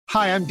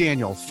Hi, I'm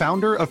Daniel,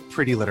 founder of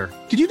Pretty Litter.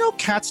 Did you know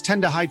cats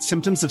tend to hide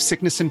symptoms of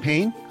sickness and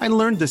pain? I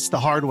learned this the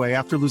hard way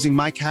after losing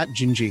my cat,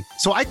 Gingy.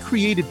 So I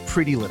created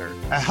Pretty Litter,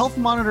 a health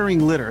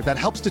monitoring litter that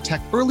helps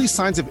detect early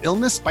signs of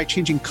illness by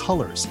changing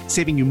colors,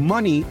 saving you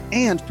money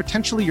and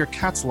potentially your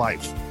cat's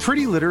life.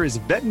 Pretty Litter is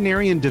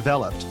veterinarian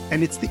developed,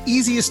 and it's the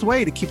easiest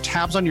way to keep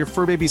tabs on your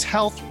fur baby's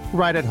health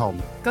right at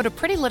home. Go to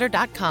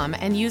prettylitter.com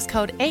and use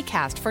code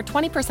ACAST for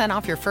 20%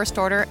 off your first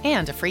order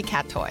and a free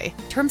cat toy.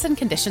 Terms and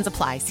conditions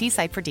apply. See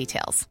site for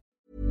details.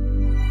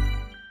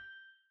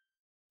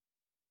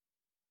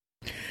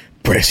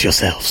 Brace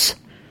yourselves.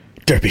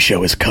 Derpy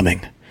Show is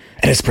coming,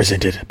 and is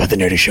presented by the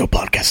Nerdy Show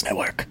Podcast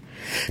Network.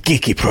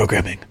 Geeky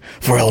programming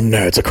for all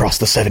nerds across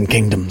the 7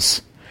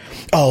 kingdoms.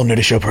 All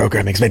Nerdy Show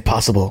programming is made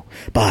possible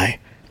by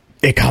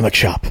a comic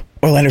shop,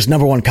 Orlando's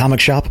 #1 comic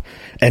shop,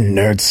 and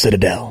Nerd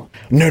Citadel.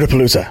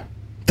 Nerdapalooza,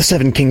 the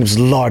 7 Kingdoms'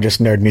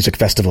 largest nerd music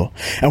festival,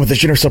 and with the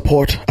generous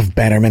support of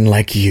bannermen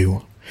like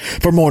you.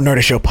 For more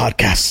Nerdy Show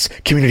podcasts,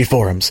 community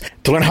forums,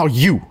 to learn how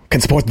you can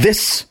support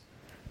this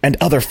and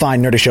other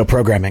fine Nerdy Show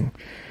programming,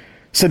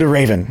 send a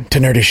raven to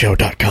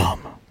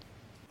nerdyshow.com.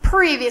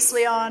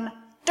 Previously on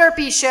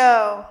Derpy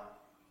Show.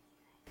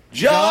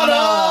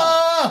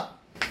 Jonna!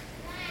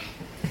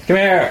 Come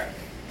here.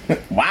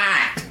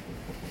 Why?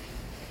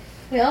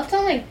 We all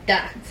sound like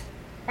ducks.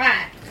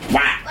 Right.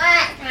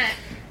 Why?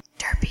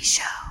 Derpy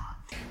Show.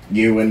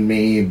 You and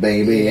me,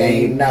 baby,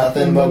 ain't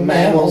nothing but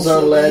mammals, so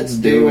let's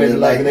do it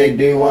like they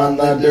do on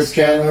the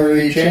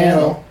Discovery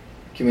Channel.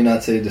 Can we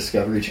not say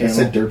Discovery I Channel?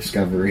 said Derp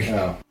Discovery.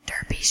 Oh.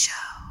 Derpy Show.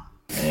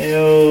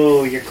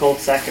 Ew, your cold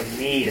sack of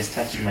meat is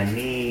touching my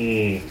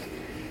knee.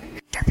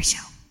 Derpy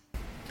Show.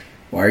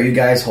 Why are you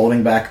guys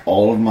holding back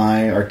all of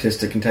my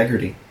artistic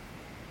integrity?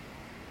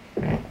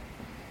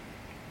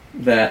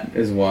 That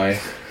is why.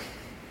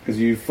 Because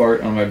you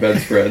fart on my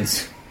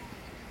bedspreads.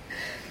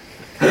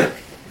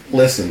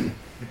 Listen.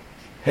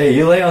 Hey,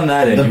 you lay on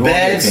that and The you won't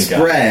get bed pink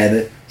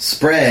eye.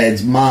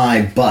 spreads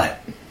my butt,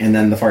 and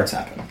then the farts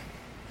happen.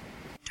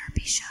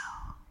 Derpy Show.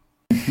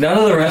 None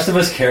of the rest of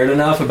us cared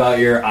enough about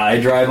your eye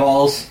dry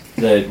balls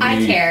that we...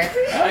 I care.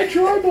 Eye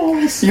dry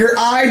balls. Your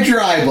eye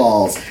dry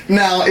balls.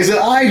 Now, is an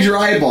eye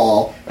dry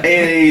ball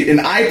an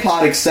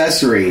iPod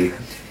accessory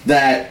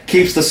that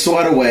keeps the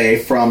sweat away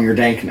from your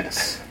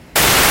dankness?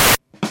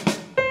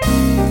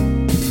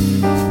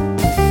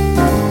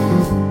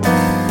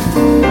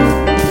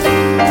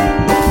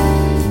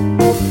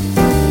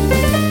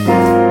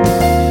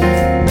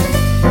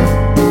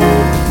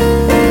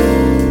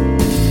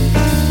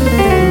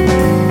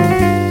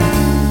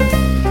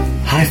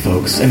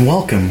 And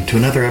welcome to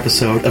another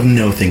episode of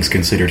No Things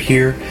Considered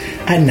here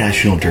at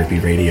National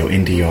Derpy Radio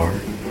NDR.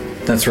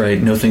 That's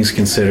right, No Things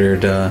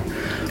Considered.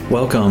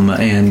 Welcome,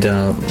 and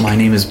my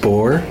name is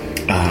Boar.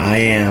 I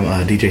am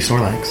DJ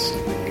Snorlax.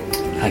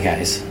 Hi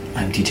guys,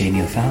 I'm DJ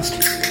Neil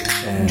Faust.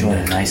 Enjoying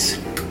a nice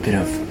bit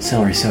of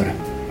celery soda.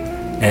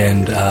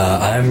 And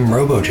I'm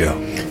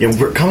RoboJoe. Yeah,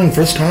 we're coming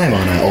first time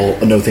on all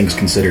No Things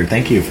Considered.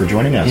 Thank you for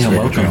joining us. Yeah,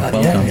 welcome. Of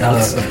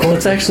course.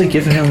 Let's actually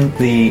give him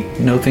the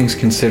No Things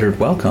Considered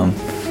welcome.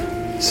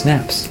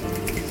 Snaps.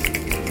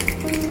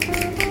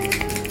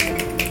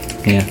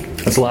 Yeah,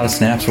 that's a lot of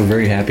snaps. We're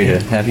very happy to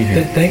have you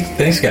here.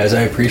 Thanks, guys.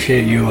 I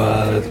appreciate you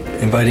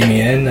inviting me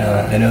in.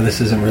 I know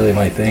this isn't really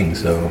my thing,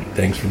 so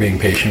thanks for being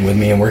patient with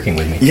me and working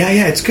with me. Yeah,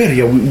 it's good.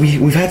 Yeah,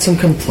 we've had some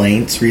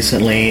complaints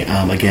recently,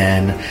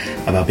 again,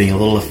 about being a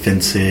little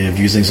offensive,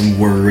 using some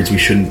words we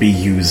shouldn't be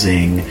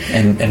using.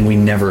 And we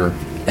never,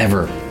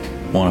 ever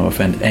want to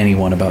offend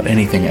anyone about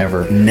anything,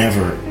 ever.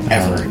 Never,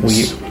 ever.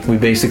 We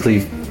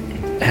basically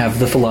have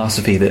the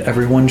philosophy that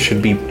everyone should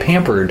be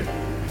pampered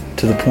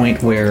to the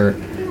point where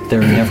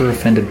they're never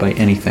offended by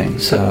anything.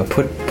 So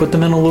put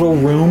them in a little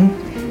room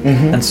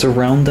and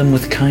surround them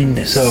with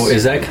kindness. So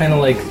is that kind of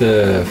like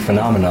the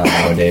phenomenon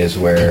nowadays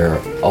where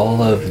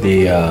all of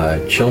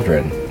the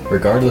children,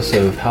 regardless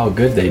of how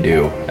good they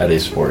do at a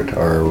sport,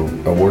 are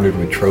awarded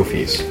with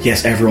trophies?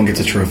 Yes, everyone gets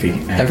a trophy.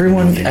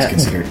 Everyone,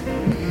 considered.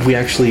 We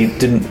actually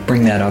didn't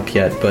bring that up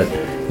yet, but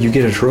you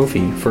get a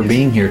trophy for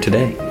being here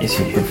today. Yes,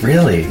 you do.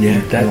 Really?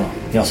 Yeah.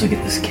 You also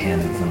get this can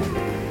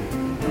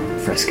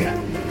of Fresca.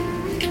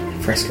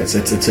 Fresca.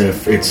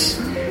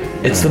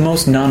 It's the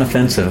most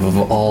non-offensive of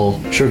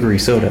all sugary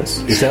sodas.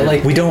 Is that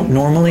like... We don't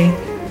normally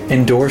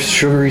endorse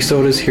sugary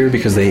sodas here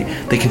because they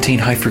contain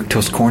high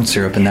fructose corn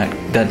syrup, and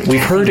that we've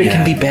heard it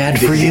can be bad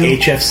for you. The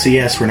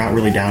HFCS we're not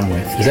really down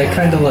with. Is that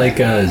kind of like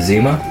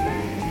Zima?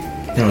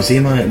 No,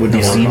 Zima would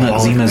be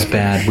Zima's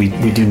bad. We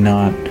do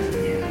not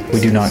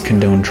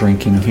condone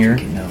drinking here.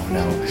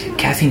 No.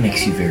 Caffeine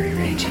makes you very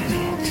ragey.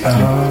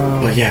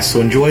 But yeah,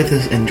 so enjoy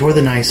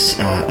the nice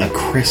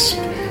crisp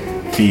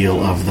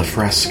feel of the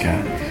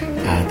Fresca,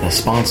 the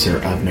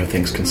sponsor of No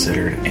Things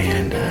Considered,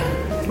 and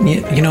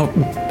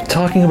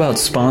talking about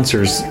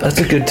sponsors, that's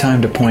a good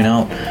time to point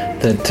out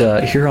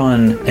that here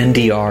on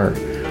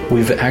NDR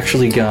we've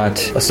actually got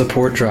a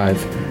support drive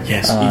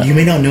Yes, you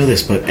may not know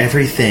this, but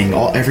every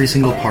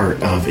single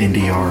part of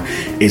NDR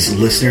is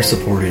listener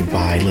supported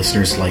by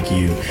listeners like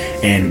you,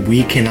 and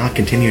we cannot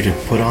continue to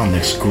put on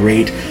this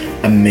great,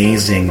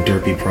 amazing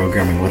derpy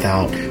programming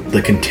without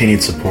the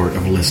continued support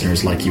of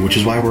listeners like you, which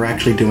is why we're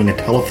actually doing a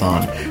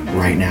telethon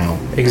right now.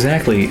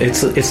 Exactly.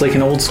 It's like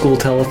an old school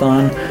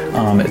telethon.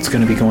 It's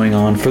going to be going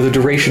on for the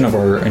duration of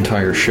our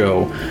entire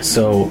show.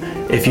 So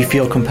if you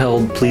feel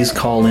compelled, please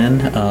call in.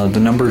 The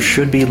numbers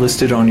should be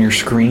listed on your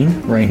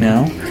screen right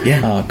now.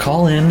 Yeah.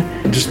 Call in.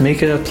 Just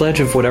make a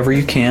pledge of whatever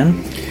you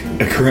can.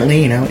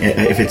 Currently,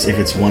 if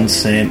it's 1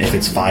 cent, if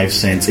it's 5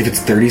 cents, if it's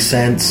 30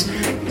 cents,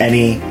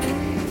 any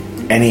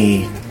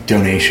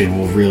donation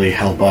will really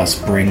help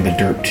us bring the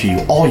derp to you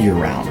all year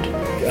round.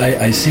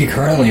 I see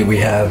currently we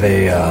have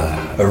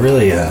a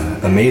really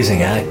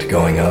amazing act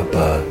going up.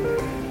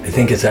 I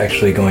think it's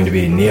actually going to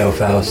be Neo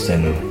Faust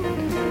and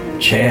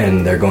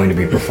Chan. They're going to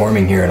be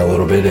performing here in a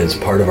little bit as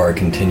part of our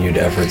continued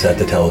efforts at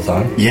the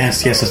telethon.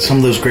 Yes, it's some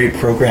of those great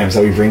programs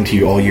that we bring to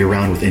you all year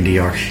round with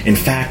NDR. In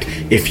fact,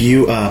 if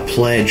you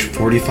pledge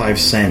 45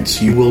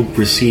 cents, you will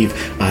receive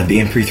the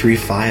MP3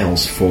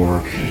 files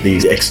for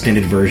the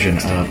extended version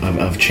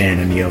of Chan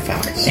and Neo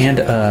Faust. And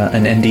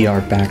an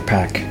NDR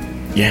backpack.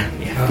 Yeah,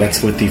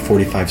 that's with the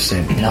 45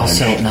 cent And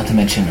also, not to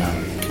mention,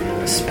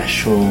 a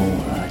special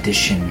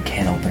edition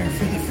can opener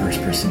for the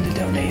first person to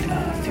donate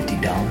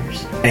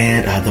 $50.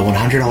 And the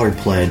 $100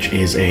 pledge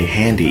is a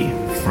handy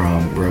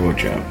from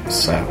RoboJoe.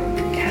 So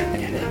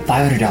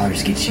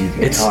 $500 gets you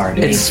the guitar.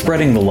 It's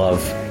spreading the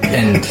love.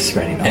 And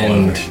spreading all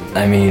and over.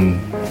 I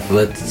mean,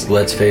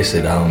 let's face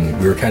it.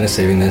 We were kind of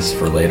saving this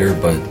for later,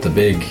 but the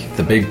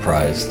big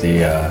prize,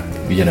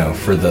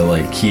 for the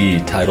like key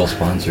title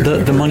sponsor,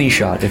 the money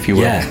shot, if you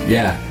will.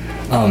 Yeah.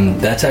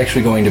 That's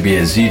actually going to be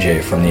a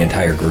ZJ from the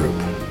entire group.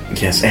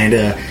 Yes, and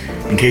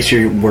in case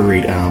you're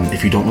worried,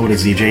 if you don't know what a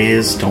ZJ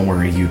is, don't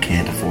worry, you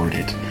can't afford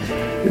it.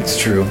 It's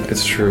true.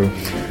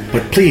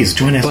 But please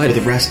join us for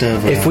the rest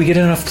of. If we get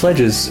enough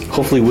pledges,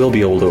 hopefully we'll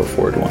be able to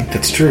afford one.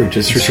 That's true.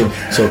 So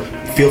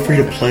feel free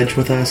to pledge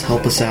with us,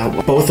 help us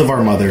out. Both of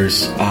our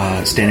mothers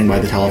standing by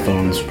the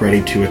telephones,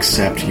 ready to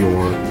accept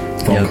your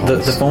phone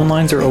calls. The phone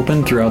lines are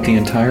open throughout the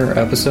entire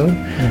episode.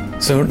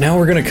 So now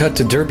we're going to cut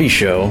to Derpy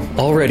Show,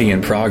 already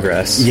in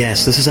progress.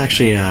 Yes, this is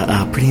actually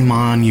a pretty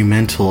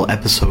monumental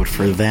episode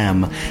for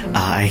them.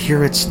 I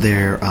hear it's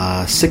their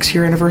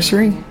 6-year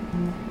anniversary.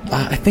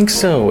 I think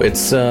so.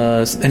 It's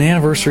an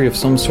anniversary of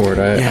some sort.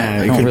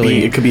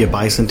 It could be a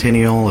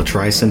bicentennial, a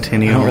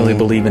tricentennial. I don't really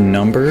believe in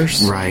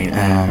numbers. Right.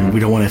 We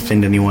don't want to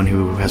offend anyone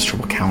who has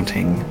trouble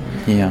counting.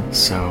 Yeah.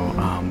 So,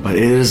 but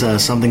it is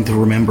something to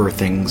remember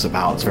things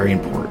about. It's very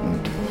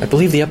important. I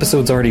believe the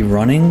episode's already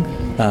running.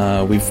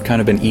 We've kind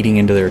of been eating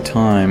into their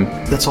time.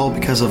 That's all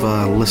because of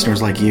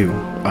listeners like you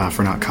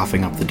for not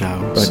coughing up the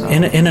dough. But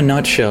in a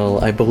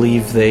nutshell, I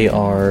believe they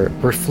are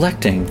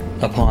reflecting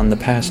upon the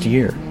past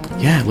year.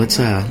 Yeah, let's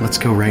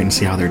go right and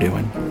see how they're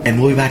doing. And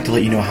we'll be back to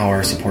let you know how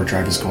our support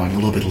drive is going a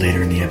little bit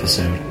later in the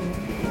episode.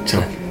 So,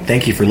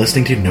 thank you for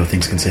listening to No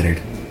Things Considered.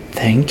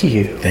 Thank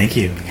you. Thank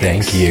you.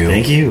 Thank you.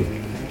 Thank you.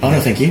 Oh, no,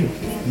 thank you.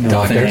 No,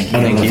 Doctor. thank you.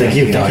 Oh, no, thank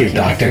you.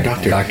 Doctor.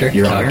 Doctor.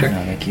 Your Honor. No,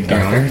 thank you.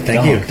 Your Honor.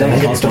 Thank you.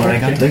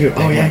 Thank you.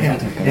 Oh, yeah.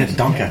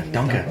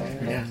 Donka.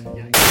 Yeah.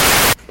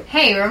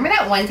 Hey, remember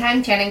that one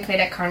time Channing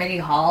played at Carnegie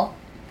Hall?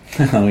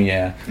 Oh,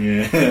 yeah.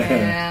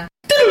 Yeah.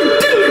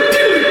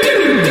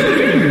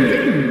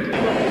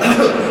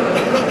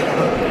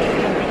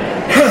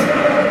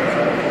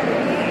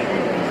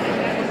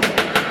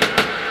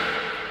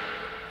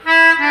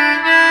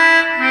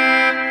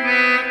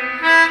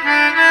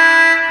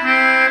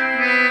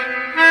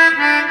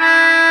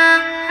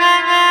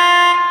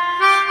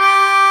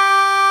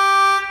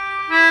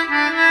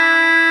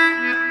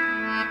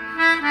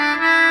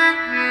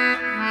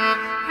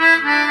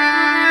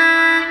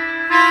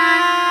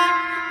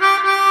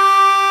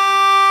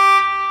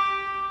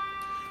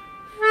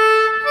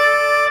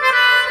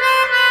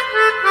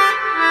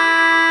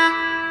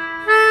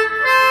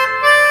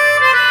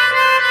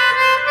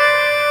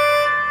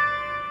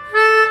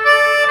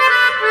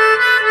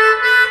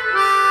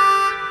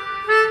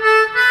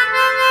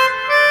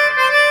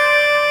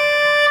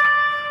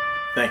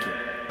 Thank you.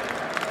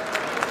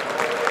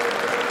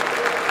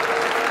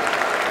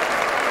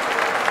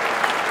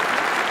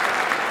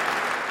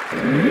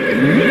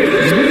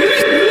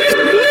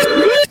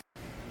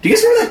 Do you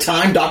guys remember that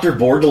time Dr.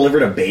 Board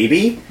delivered a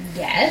baby?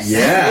 Yes.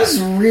 Yeah. It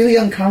was really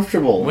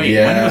uncomfortable. Wait,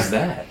 when was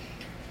that?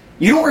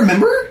 You don't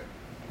remember?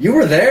 You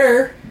were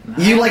there.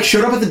 You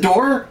showed up at the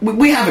door?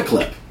 We have a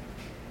clip.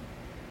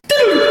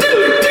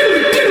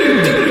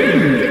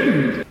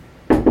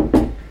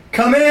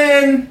 Come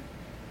in!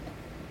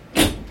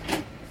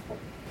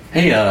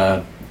 Hey,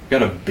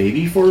 got a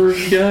baby for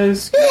you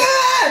guys?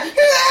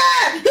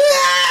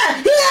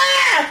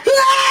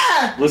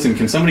 Listen,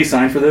 can somebody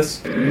sign for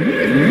this?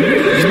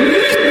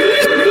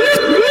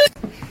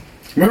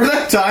 Remember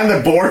that time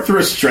that Board threw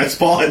a stress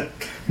ball at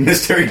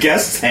mystery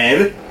guest's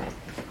head?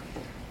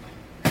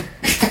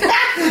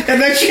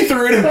 And then she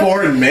threw it at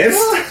Board and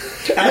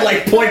missed?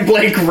 At point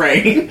blank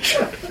range?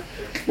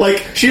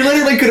 Like, she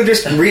literally could have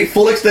just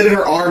full extended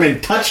her arm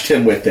and touched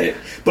him with it.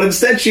 But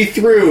instead she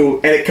threw,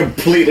 and it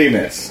completely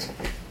missed.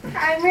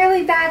 I'm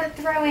really bad at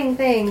throwing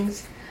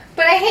things.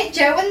 But I hit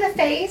Joe in the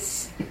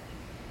face.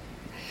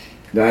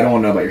 I don't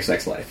want to know about your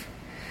sex life.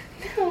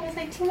 No, it was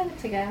like 2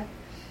 minutes ago.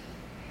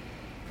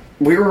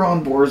 We were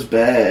on Boar's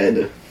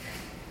bed.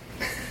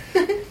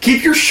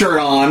 Keep your shirt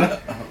on.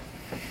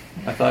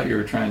 I thought you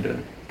were trying to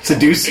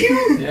seduce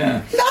you?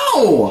 Yeah.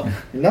 No!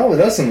 Not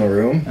with us in the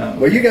room. Oh.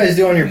 What you guys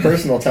do on your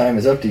personal time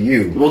is up to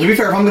you. Well, to be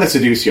fair, if I'm going to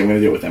seduce you, I'm going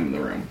to do it with them in the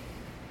room.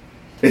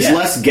 It's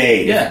less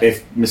gay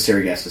if Miss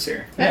Terry Guest is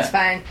here. That's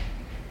fine.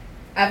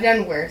 I've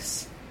done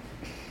worse.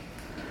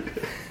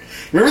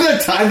 Remember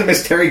that time that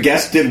Miss Terry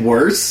Guest did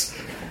worse?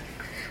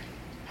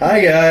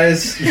 Hi,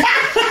 guys.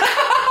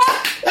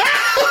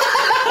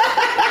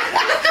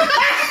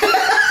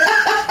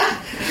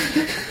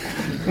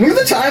 Remember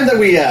the time that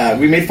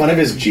we made fun of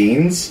his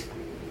jeans?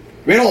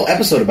 We had a whole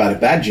episode about it,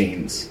 bad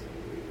jeans.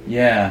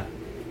 Yeah.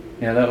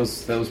 Yeah, that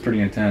was pretty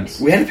intense.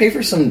 We had to pay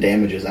for some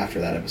damages after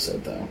that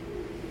episode, though.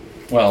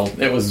 Well,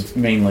 it was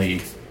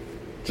mainly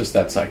just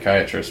that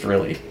psychiatrist,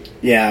 really.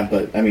 Yeah,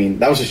 but, I mean,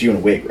 that was just you in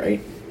a wig,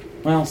 right?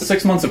 Well,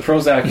 6 months of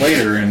Prozac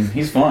later, and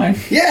he's fine.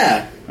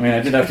 Yeah! I mean, I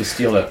did have to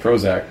steal that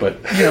Prozac, but,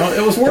 you know,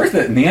 it was worth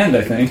it in the end,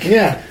 I think.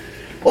 Yeah.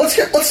 Well,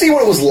 let's see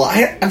what it was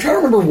like. I'm trying to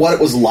remember what it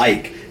was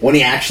like when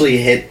he actually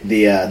hit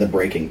the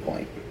breaking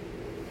point.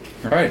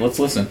 All right, let's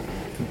listen.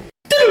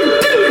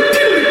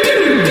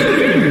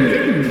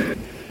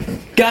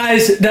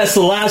 Guys, that's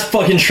the last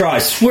fucking try.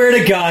 Swear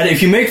to God,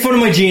 if you make fun of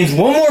my jeans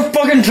one more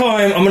fucking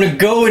time, I'm gonna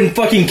go and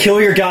fucking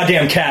kill your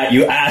goddamn cat,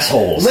 you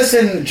assholes.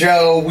 Listen,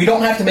 Joe, we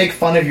don't have to make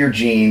fun of your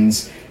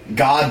jeans.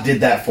 God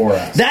did that for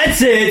us.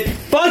 That's it.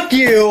 Fuck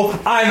you.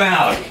 I'm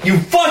out. You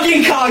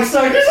fucking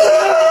cocksuckers.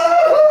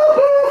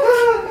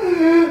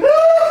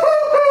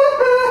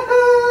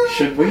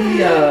 Should we,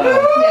 No,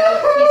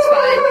 he's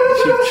fine.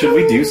 Should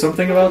we do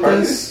something about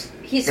this?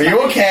 He's Are fine.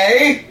 you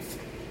okay?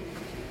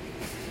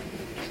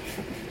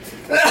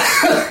 No!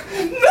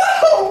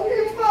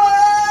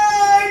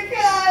 My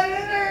God, it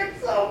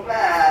hurts so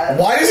bad.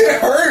 Why does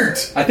it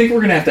hurt? I think we're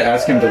gonna have to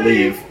ask him to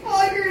leave.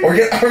 Are we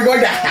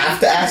going to have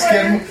to ask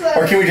him,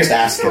 or can we just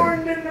ask him?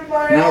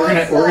 No,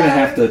 we're gonna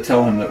have to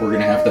tell him that we're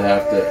gonna have to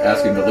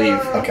ask him to leave.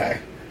 Okay.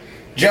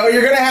 Joe,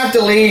 you're gonna have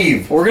to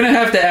leave. We're gonna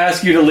have to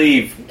ask you to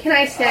leave. Can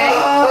I stay?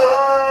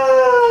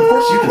 Of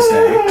course you can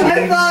stay.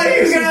 I thought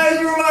you guys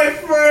were my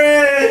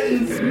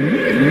friends.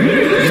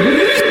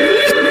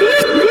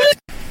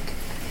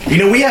 You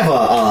know, we've had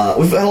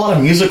a lot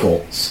of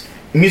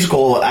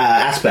musical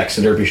aspects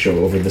to Derpy Show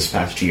over this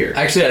past year.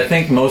 Actually, I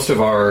think most of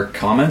our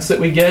comments that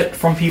we get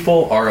from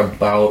people are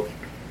about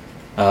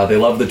they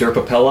love the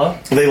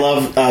Derpapella. They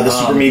love the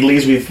Super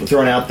Meadleys we've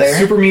thrown out there.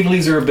 Super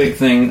Meadleys are a big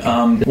thing.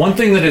 One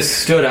thing that has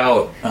stood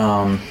out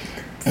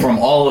from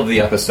all of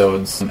the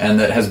episodes, and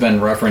that has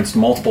been referenced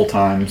multiple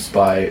times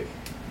by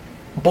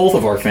both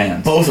of our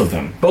fans. Both of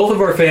them. Both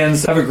of our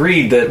fans have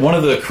agreed that one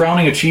of the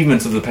crowning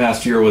achievements of the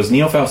past year was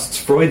Neo Faust's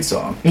Freud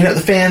song. You know, the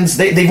fans,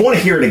 they want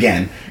to hear it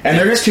again. And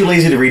they're just too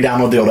lazy to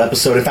re-download the old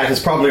episode. In fact, it's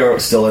probably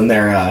still in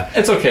their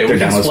It's okay, we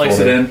can splice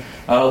it in.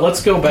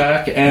 Let's go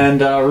back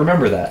and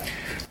remember that.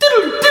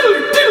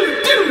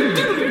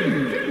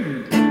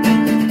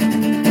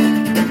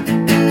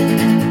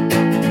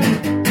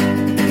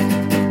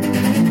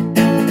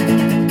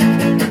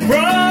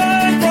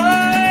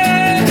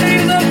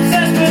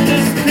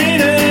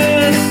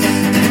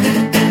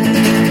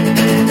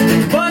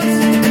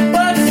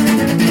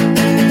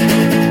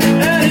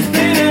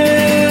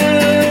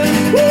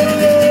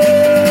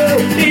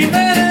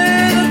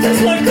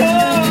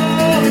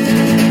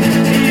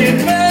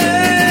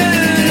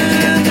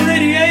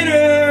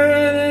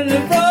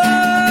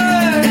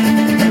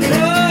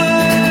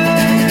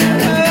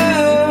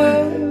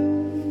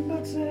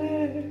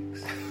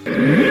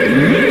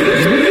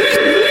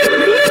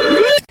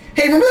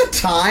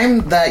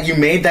 That you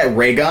made that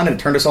ray gun and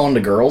turned us all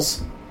into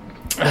girls?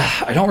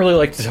 I don't really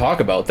like to talk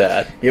about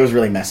that. It was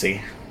really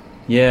messy.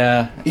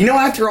 Yeah. You know,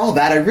 after all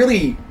that, I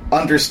really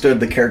understood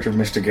the character of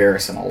Mr.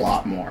 Garrison a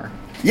lot more.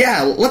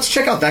 Yeah, let's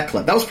check out that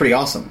clip. That was pretty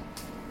awesome.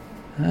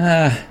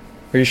 Are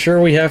you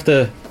sure we have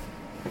to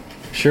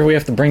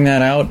bring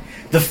that out?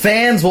 The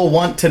fans will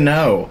want to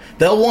know.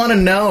 They'll want to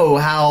know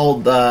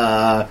how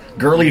the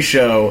girly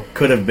show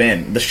could have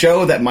been. The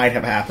show that might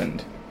have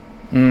happened.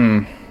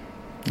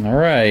 All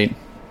right.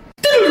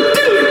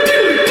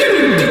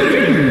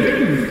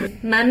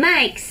 My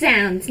mic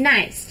sounds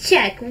nice.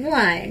 Check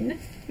 1.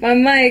 My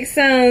mic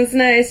sounds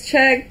nice.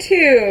 Check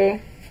 2.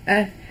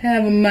 I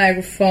have a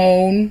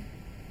microphone.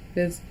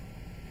 It's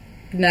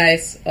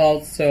nice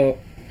also.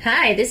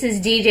 Hi, this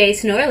is DJ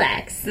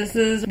Snorlax. This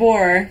is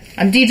Boar.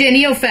 I'm DJ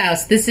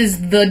Neofaust. This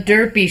is the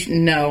Derpy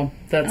No,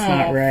 that's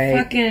not right.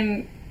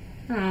 Fucking.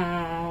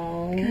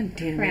 Oh, God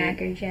damn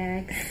Cracker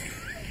Jacks.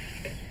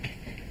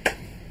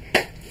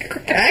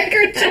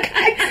 Cracker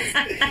Jacks.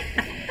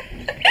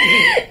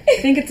 I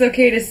think it's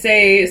okay to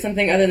say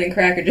something other than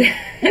Cracker Jacks.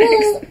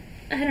 Well,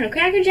 I don't know,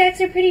 Cracker Jacks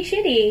are pretty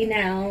shitty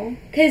now.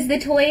 Because the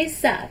toys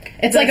suck.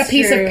 It's like a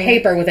piece of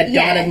paper with a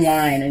dotted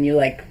line, and you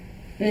like...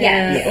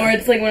 Yeah. Or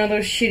it's like one of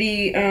those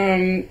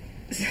shitty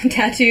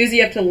tattoos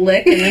you have to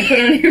lick and then put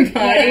on your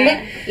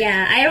body.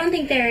 Yeah, I don't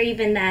think they're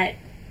even that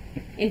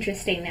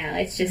interesting now.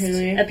 It's just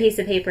a piece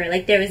of paper.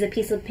 Like, there was a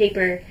piece of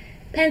paper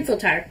pencil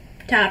tarper.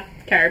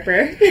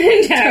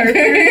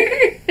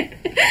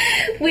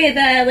 With,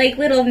 like,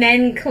 little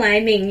men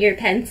climbing your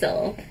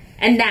pencil.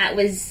 And that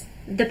was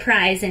the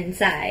prize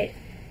inside.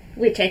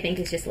 Which I think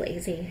is just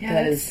lazy.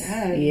 Yeah, that's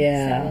sad.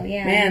 Yeah. So,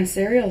 yeah. Man,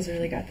 cereals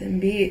really got them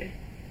beat.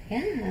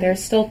 Yeah.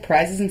 There's still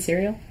prizes in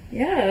cereal?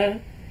 Yeah.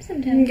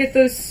 Sometimes. You can get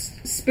those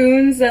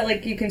spoons that,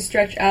 like, you can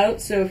stretch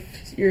out, so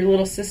if your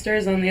little sister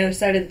is on the other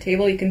side of the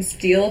table, you can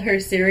steal her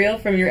cereal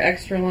from your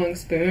extra long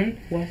spoon.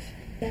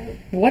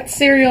 What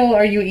cereal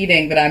are you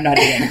eating that I'm not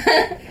eating?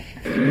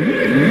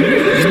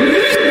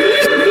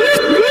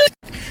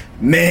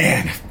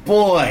 Man,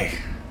 boy.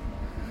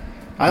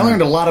 I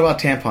learned a lot about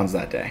tampons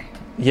that day.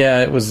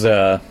 Yeah, it was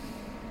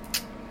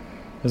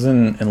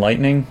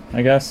enlightening,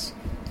 I guess.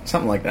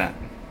 Something like that.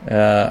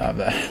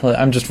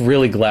 I'm just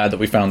really glad that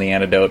we found the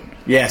antidote.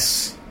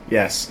 Yes.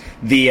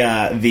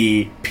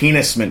 The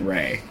penisment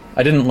ray.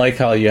 I didn't like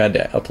how you had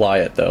to apply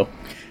it, though.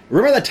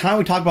 Remember that time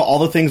we talked about all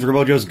the things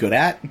RoboJoe's good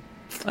at?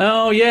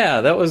 Oh,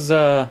 yeah, that was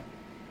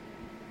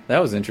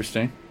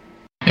interesting.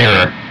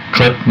 Error.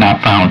 Clip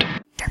not found.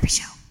 Derpy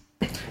Show.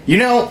 You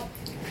know,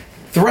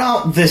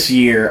 throughout this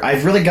year,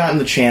 I've really gotten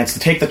the chance to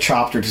take the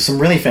Chopter to some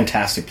really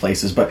fantastic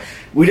places, but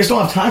we just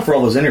don't have time for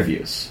all those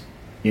interviews,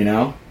 you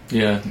know?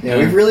 Yeah,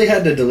 we've really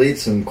had to delete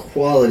some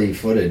quality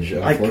footage,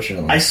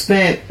 unfortunately. I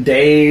spent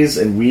days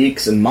and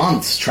weeks and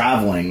months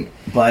traveling,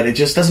 but it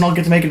just doesn't all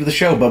get to make it to the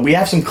show. But we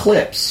have some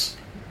clips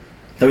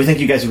that we think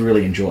you guys would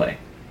really enjoy.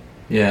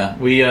 Yeah,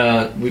 we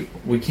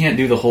can't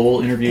do the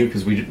whole interview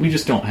because we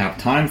just don't have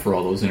time for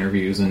all those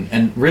interviews.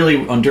 And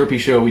really, on Derpy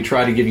Show, we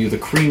try to give you the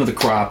cream of the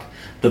crop,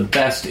 the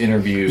best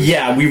interviews.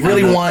 Yeah, we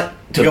really want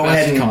to go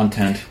ahead and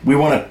content. We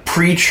want to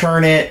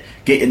pre-churn it,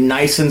 get it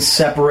nice and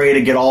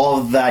separated, get all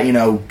of that,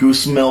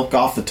 goose milk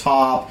off the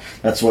top.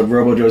 That's what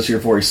RoboJoe's here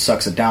for. He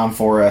sucks it down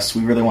for us.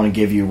 We really want to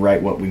give you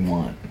right what we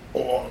want.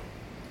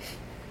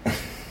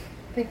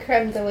 The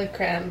creme de la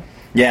creme.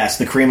 Yes,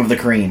 the cream of the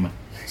cream.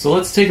 So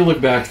let's take a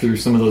look back through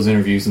some of those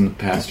interviews in the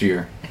past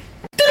year.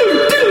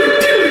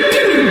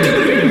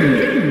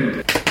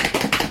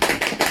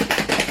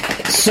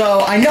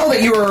 So I know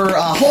that your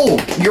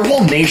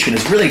whole nation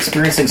is really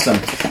experiencing some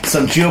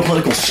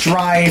geopolitical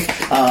strife,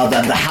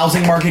 the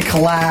housing market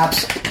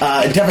collapse,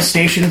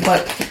 devastation.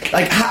 But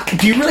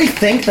do you really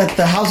think that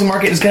the housing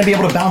market is going to be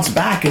able to bounce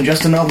back in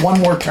just one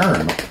more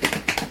term?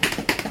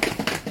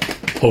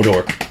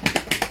 Hodor.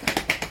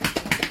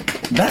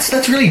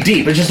 That's really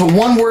deep. It's just a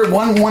one word,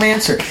 one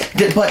answer.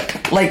 But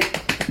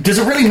does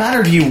it really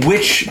matter to you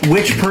which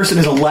person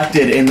is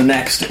elected in the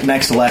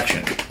next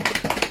election?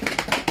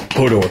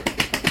 Hodor.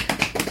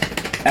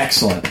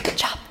 Excellent.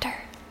 Chopter.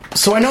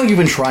 So I know you've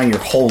been trying your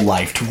whole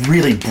life to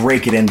really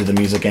break it into the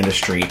music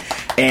industry,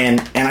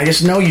 and I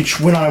just know you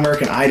went on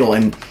American Idol,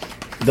 and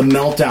the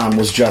meltdown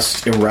was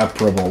just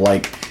irreparable.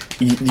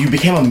 You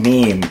became a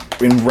meme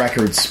in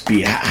record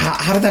speed.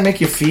 How did that make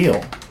you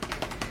feel?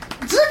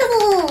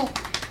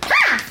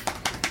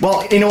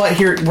 Well, you know what?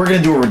 Here, we're going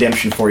to do a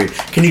redemption for you.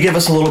 Can you give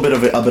us a little bit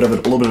of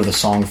the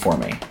song for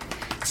me?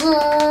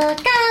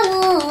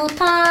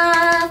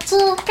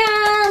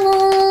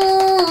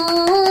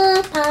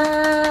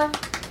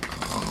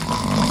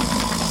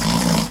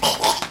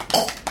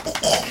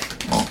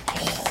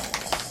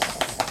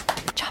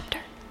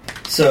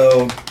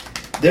 So,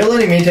 they're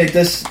letting me take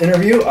this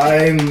interview.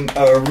 I'm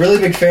a really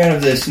big fan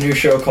of this new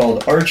show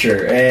called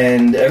Archer,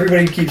 and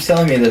everybody keeps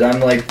telling me that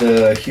I'm like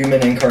the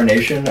human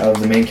incarnation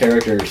of the main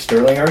character,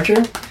 Sterling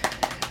Archer.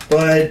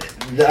 But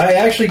I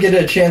actually get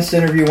a chance to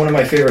interview one of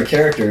my favorite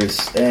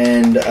characters,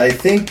 and I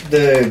think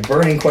the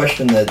burning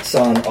question that's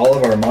on all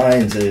of our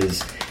minds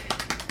is,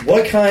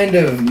 what kind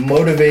of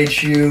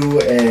motivates you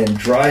and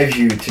drives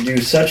you to do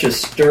such a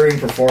stirring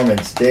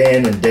performance day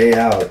in and day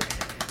out,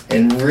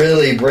 and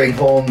really bring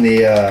home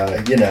the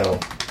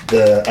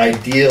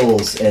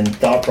ideals and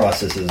thought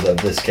processes of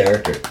this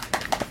character?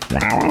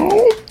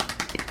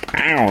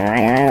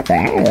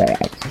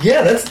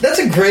 Yeah, that's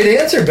a great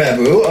answer,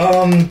 Babu.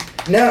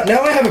 Now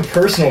I have a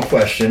personal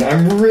question.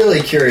 I'm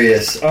really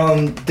curious.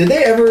 Did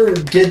they ever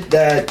get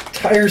that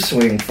tire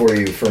swing for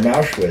you from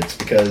Auschwitz?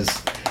 Because,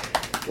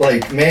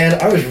 man,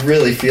 I was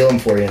really feeling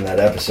for you in that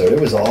episode. It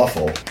was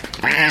awful.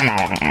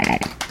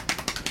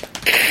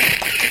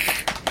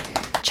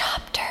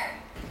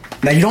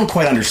 Now, you don't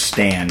quite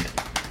understand.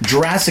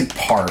 Jurassic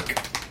Park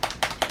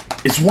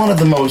is one of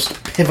the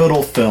most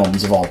pivotal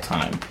films of all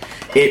time.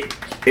 It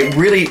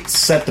really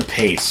set the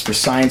pace for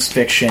science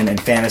fiction and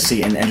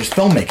fantasy and just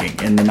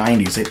filmmaking in the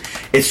 90s.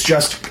 It's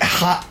just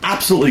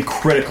absolutely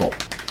critical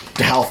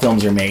to how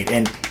films are made.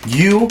 And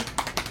you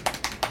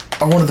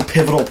are one of the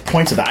pivotal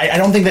points of that. I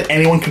don't think that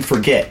anyone can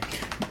forget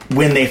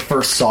when they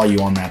first saw you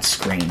on that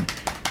screen.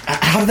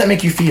 How did that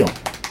make you feel?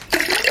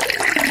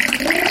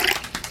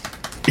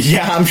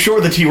 Yeah, I'm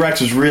sure the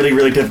T-Rex was really,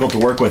 really difficult to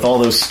work with. All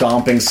those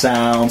stomping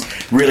sounds,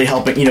 really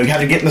helping. You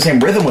have to get in the same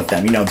rhythm with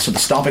them. So the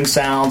stomping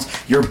sounds,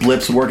 your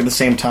blips would work at the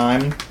same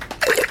time.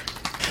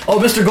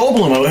 Oh, Mr.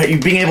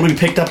 Goldblum, being able to be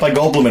picked up by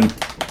Goldblum and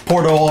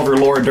poured all over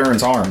Laura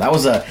Dern's arm. That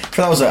was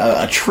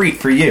a treat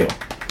for you.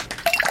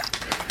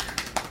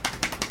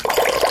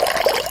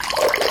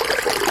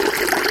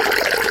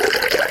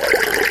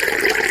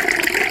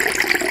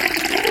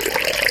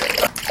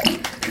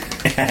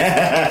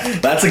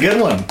 That's a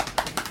good one.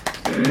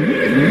 I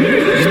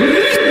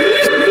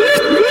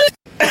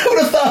would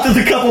have thought that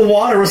the cup of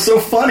water was so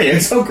funny and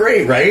so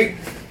great, right?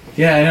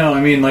 Yeah, I know. I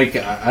mean, like,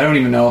 I don't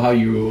even know how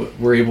you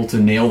were able to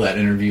nail that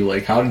interview.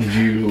 Like, how did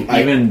you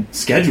even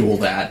schedule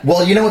that?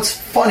 Well, it's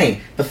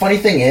funny. The funny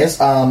thing is,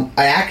 I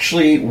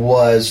actually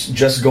was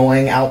just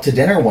going out to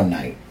dinner one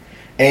night.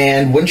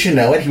 And wouldn't you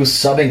know it, he was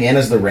subbing in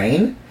as the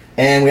Rain.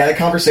 And we had a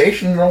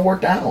conversation and it all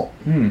worked out.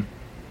 All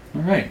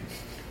right.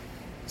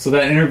 So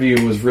that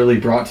interview was really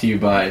brought to you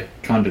by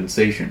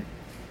condensation.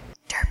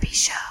 Derpy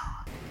Show.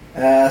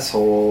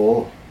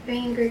 Asshole.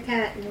 Angry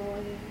cat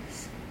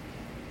noise.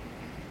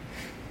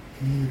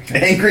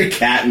 Angry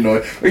cat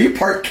noise. Are you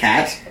part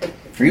cat?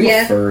 Are you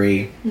a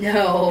furry?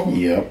 No.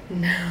 Yep.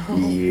 No.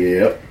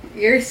 Yep.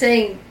 You're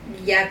saying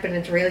yep and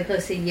it's really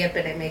close to yip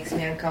and it makes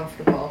me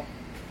uncomfortable.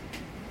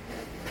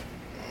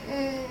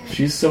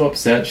 She's so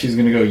upset she's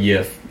gonna go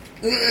yiff.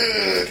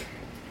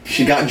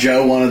 She got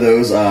Joe one of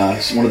those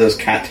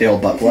cattail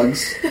butt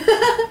plugs.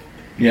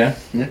 Yeah?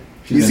 Yeah.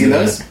 You seen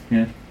those?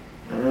 Yeah.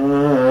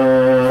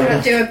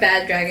 Don't do a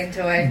bad dragon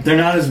toy. They're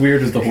not as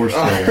weird as the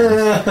horsetail ones.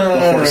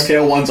 The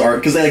horsetail ones are,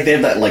 because they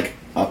have that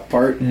up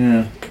part.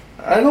 Yeah.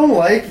 I don't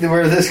like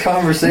where this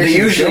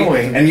conversation is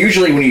going. And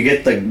usually when you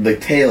get the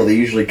tail, they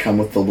usually come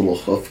with the little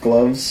hoof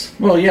gloves.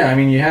 Well, yeah, I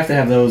mean, you have to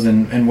have those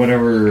and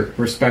whatever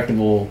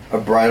respectable a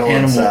bridle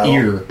animal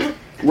ear.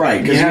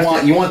 Right, because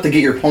you want to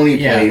get your pony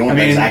play. You want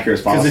that as accurate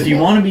as possible. Because if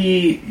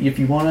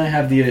you want to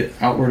have the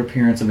outward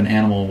appearance of an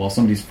animal while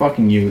somebody's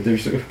fucking you,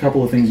 there's a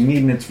couple of things you need,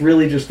 and it's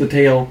really just the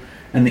tail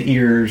and the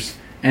ears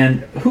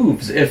and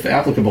hooves, if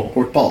applicable,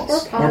 or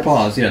paws, or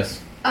paws.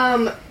 Yes.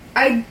 I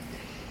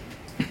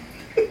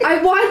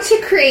want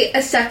to create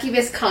a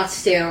succubus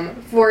costume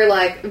for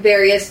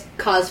various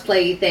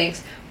cosplay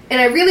things, and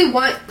I really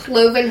want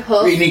cloven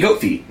hoof. You need goat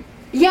feet.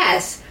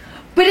 Yes.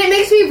 But it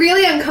makes me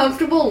really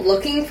uncomfortable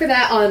looking for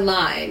that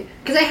online.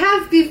 Because I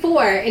have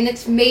before, and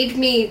it's made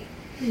me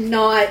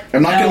not...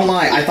 I'm not gonna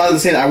lie, I thought the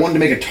same. I wanted to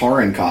make a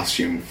Taran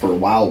costume for a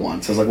while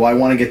once. I was like, well, I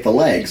want to get the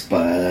legs,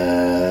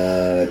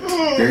 but...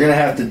 You're gonna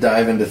have to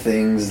dive into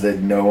things that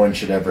no one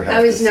should ever have to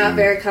I was see. not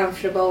very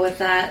comfortable with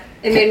that.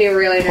 It made me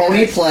really nervous.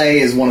 Pony play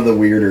is one of the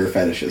weirder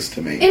fetishes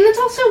to me. And it's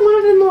also one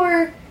of the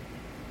more...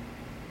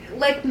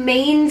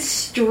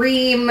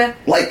 mainstream...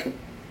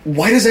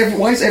 Why has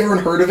everyone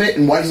heard of it,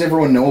 and why does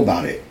everyone know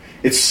about it?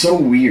 It's so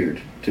weird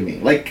to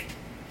me. I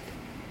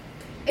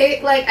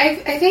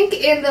think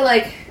in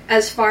the,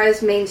 as far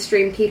as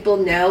mainstream people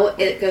know,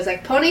 it goes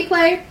pony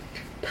play,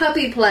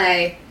 puppy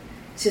play,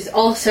 which is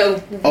also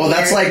weird. Oh,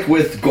 that's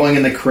with going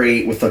in the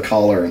crate with the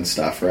collar and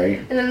stuff, right?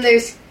 And then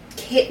there's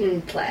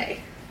kitten play.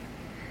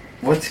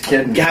 What's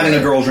kitten play? Having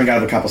a girl drink out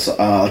of a cup of,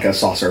 a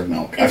saucer of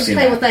milk. And I've seen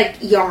play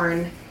that. with,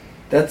 yarn.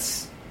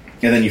 That's...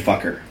 And then you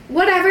fuck her.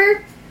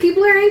 Whatever.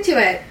 People are into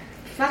it.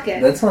 Fuck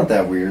it. That's not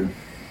that weird.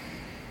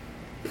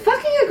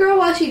 Fucking a girl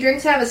while she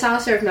drinks out of a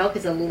saucer of milk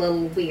is a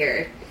little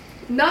weird.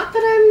 Not that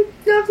I'm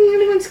knocking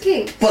anyone's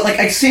kink. But,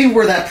 I see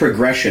where that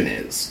progression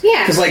is.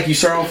 Yeah. Because, you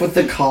start off with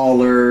the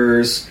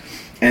collars,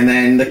 and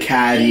then the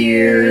cat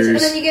ears. And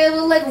then you get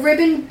a little,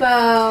 ribbon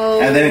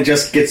bow. And then it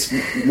just gets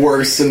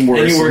worse and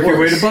worse. And you work and your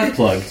way worse. to butt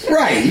plugs.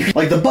 Right.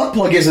 The butt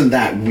plug isn't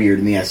that weird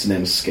in the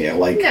S&M scale.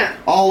 No.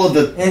 All of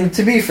the... And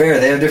to be fair,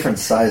 they have different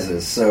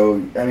sizes. So,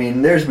 I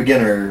mean, there's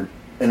beginner...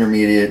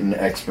 intermediate and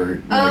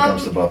expert when it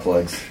comes to butt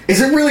plugs.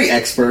 Is it really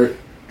expert?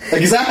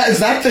 Is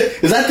that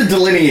the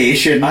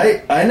delineation?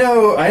 I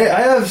know I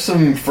have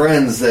some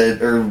friends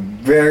that are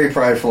very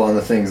prideful on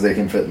the things they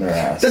can fit in their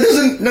ass. That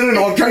doesn't.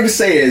 No. What I'm trying to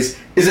say is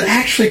it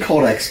actually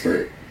called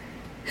expert?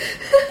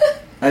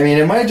 I mean,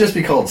 it might just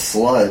be called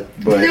slut,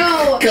 but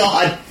No.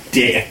 God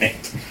damn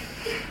it!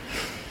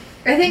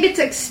 I think it's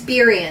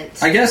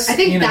experience. I guess, I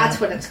think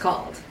that's what it's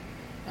called.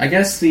 I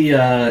guess the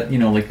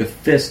the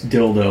fist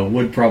dildo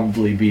would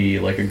probably be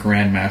a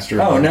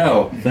grandmaster. Oh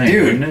no, thing,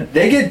 dude! it?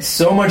 They get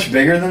so much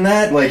bigger than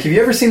that. Have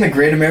you ever seen the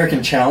Great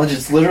American Challenge?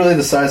 It's literally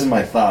the size of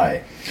my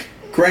thigh.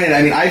 Granted,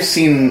 I mean, I've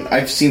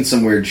seen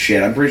some weird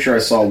shit. I'm pretty sure I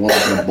saw one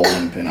in a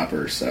bowling pin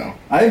upper. So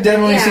I've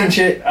definitely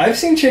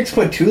seen chicks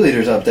put 2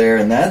 liters up there,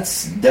 and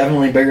that's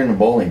definitely bigger than a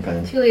bowling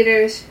pin. 2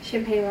 liters,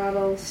 champagne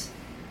bottles.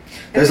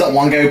 There's that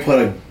one guy who put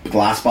a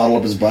glass bottle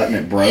up his butt and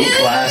it broke.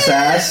 Glass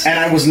ass. And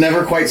I was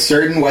never quite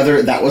certain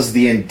whether that was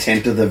the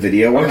intent of the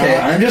video or not. Okay,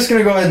 I'm just going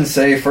to go ahead and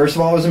say, first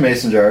of all, it was a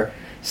mason jar.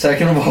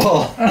 Second of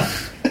all...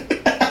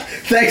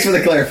 Thanks for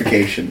the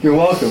clarification. You're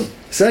welcome.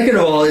 Second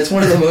of all, it's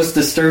one of the most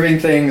disturbing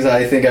things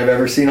I think I've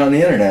ever seen on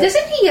the internet.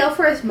 Doesn't he yell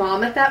for his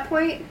mom at that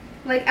point?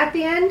 Like at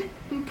the end,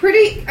 I'm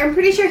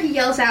pretty sure he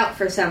yells out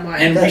for someone.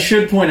 And we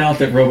should point out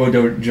that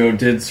Robo-Joe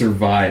did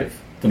survive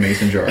the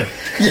mason jar.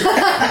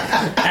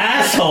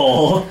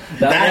 Asshole!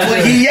 That's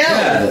what he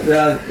yelled!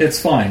 Yeah, it's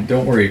fine.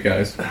 Don't worry,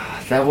 guys.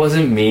 That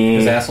wasn't me.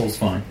 His asshole's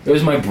fine. It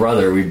was my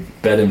brother. We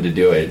bet him to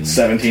do it.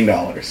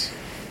 $17.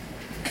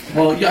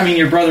 Well, I mean,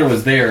 your brother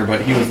was there,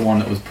 but he was the one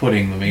that was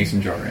putting the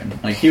mason jar in.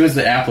 Like, he was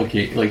the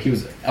applicant. Like, he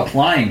was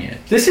applying it.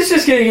 This is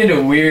just getting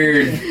into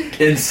weird,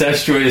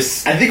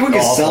 incestuous. I think we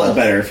could sell it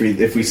better if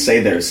we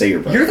say your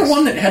brother. You're the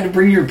one that had to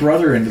bring your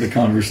brother into the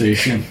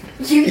conversation.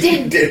 You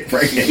did. did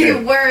bring it You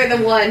in. were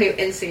the one who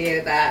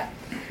instigated that.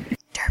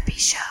 Derpy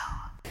Show.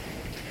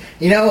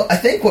 You know, I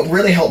think what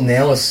really helped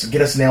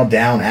get us nailed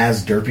down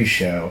as Derpy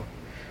Show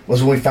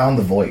was when we found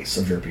the voice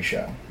of Derpy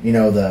Show. You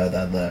know,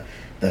 the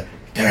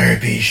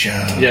Derpy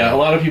Show. Yeah, a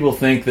lot of people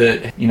think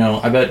that,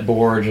 I bet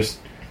Boar just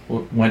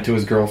went to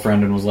his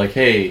girlfriend and was like,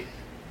 hey,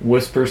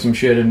 whisper some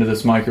shit into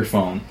this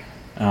microphone.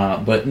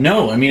 But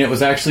no, I mean, it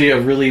was actually a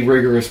really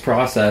rigorous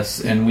process,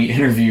 and we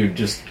interviewed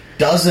just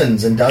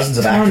dozens and dozens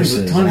of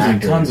actresses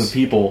and tons of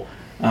people.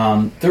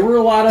 There were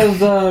a lot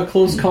of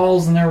close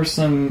calls, and there were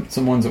some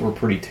ones that were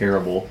pretty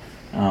terrible.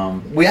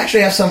 We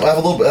actually have a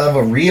little bit of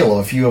a reel of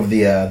a few of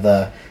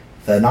the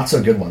not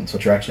so good ones,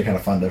 which are actually kind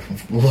of fun to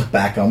look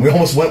back on. We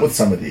almost went with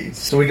some of these,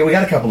 so we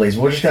got a couple of these.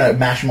 We're just gonna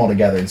mash them all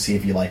together and see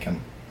if you like them.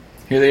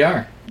 Here they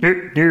are.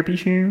 Derpy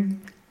Show.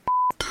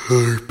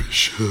 Derpy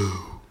Show.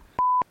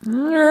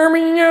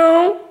 Derpy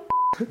Show.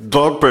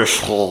 Derpy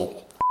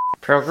Show.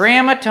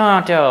 Programma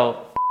Tonto.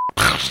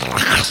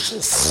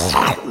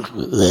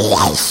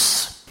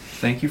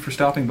 Thank you for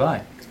stopping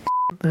by.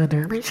 The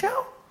Derpy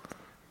Show?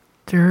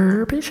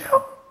 Derpy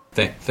Show?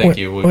 Thank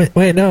you.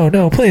 Wait,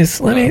 no, please.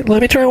 Let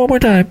me try one more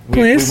time.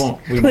 Please.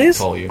 We won't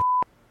call you.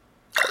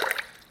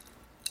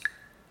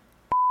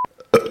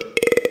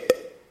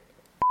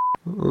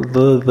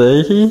 The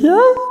Derpy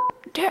Show?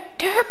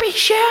 Derpy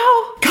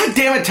Show. God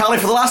damn it, Tally,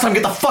 for the last time,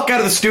 get the fuck out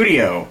of the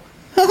studio.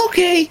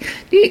 Okay.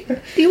 Do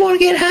you want to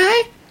get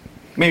high?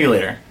 Maybe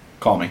later.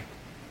 Call me.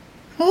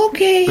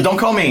 Okay. But don't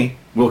call me.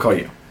 We'll call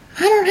you.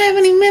 I don't have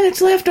any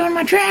minutes left on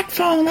my track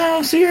phone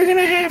though, so you're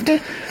gonna have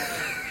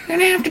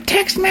to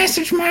text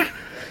message my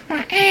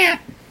aunt.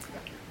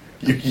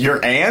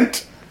 Your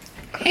aunt?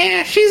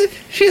 Yeah,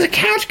 she's a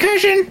couch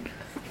cushion.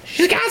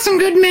 She's got some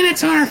good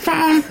minutes on her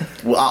phone.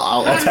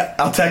 Well,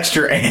 I'll text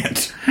your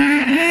aunt.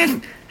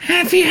 And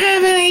if you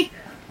have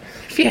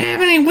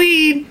any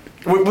weed,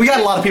 We got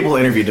a lot of people to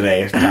interview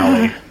today,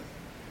 Tally.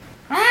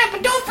 all right,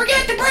 but don't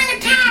forget to bring a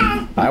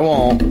towel. I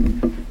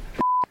won't.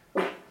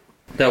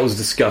 That was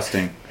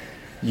disgusting.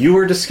 You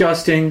were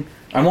disgusting.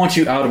 I want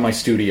you out of my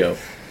studio.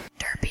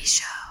 Derpy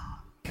Show.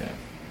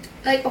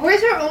 Like,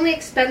 whores are only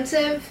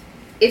expensive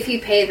if you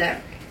pay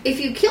them. If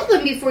you kill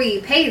them before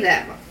you pay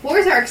them,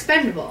 whores are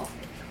expendable.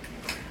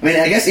 I mean,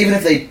 I guess even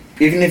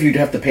if you'd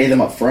have to pay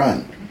them up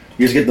front,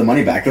 you just get the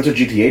money back. That's what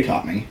GTA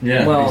taught me.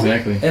 Yeah, well,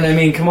 exactly. And I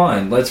mean, come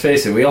on, let's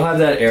face it. We all have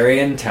that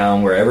area in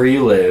town wherever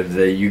you live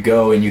that you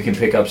go and you can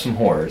pick up some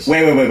whores.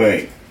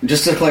 Wait.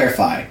 Just to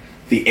clarify,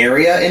 the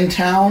area in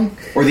town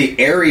or the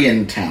area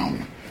in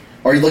town?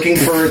 Are you looking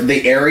for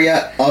the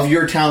area of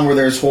your town where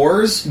there's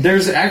whores?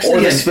 There's actually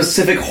or the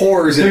specific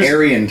whores in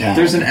Aryan town.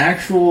 There's an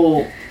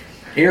actual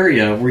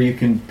area where you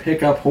can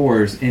pick up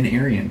whores in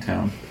Aryan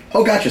town.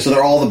 Oh, gotcha. So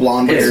they're all the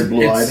blonde-haired,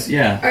 blue-eyed.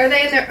 Yeah. Are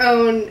they in their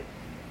own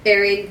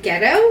Aryan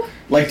ghetto?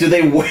 Like, do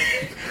the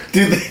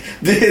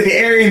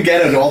Aryan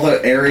ghetto? Do all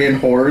the Aryan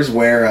whores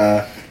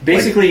wear?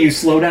 Basically, you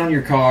slow down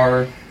your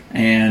car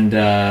and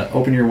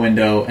open your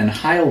window and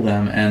hail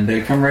them, and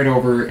they come right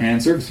over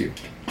and service you.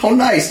 Oh,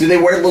 nice. Do they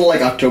wear little, like,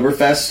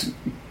 Oktoberfest?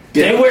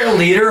 They wear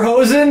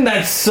lederhosen?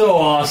 That's so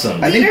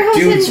awesome. I think Lederhosen-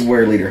 dudes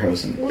wear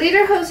lederhosen.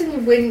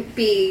 Lederhosen wouldn't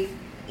be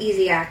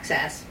easy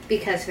access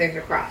because there's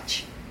a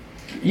crotch.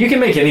 You can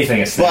make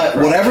anything a snack.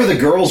 But whatever the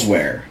girls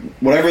wear,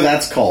 whatever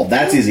that's called,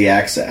 that's easy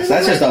access.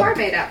 That's just a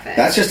barmaid outfit.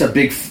 That's just a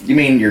big. You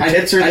mean your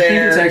tits are I there?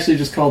 think it's actually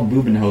just called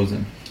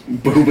Bubenhosen.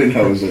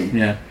 Bubenhosen.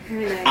 Yeah.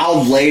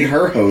 I'll laid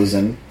her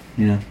hosen.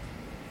 Yeah.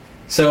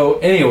 So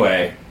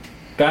anyway,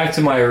 back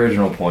to my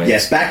original point.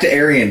 Yes, back to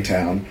Aryan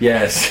town.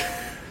 Yes.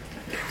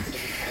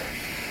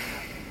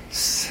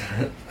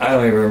 I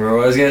don't even remember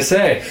what I was going to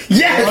say.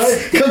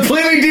 Yes!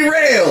 Completely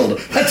derailed!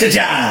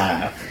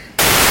 Ha-cha-cha!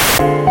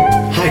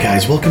 Hi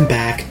guys, welcome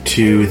back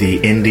to the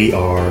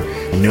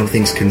NDR No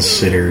Things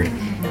Considered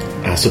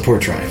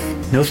support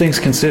drive. No Things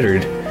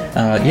Considered.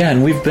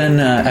 And we've been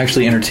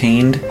actually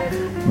entertained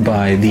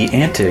by the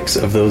antics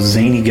of those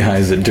zany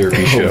guys at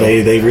Derpy Show.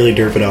 They really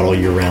derp it out all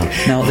year round.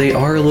 Now, they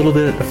are a little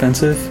bit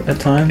offensive at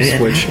times,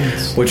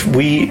 which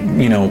we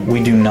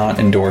do not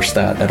endorse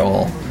that at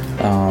all.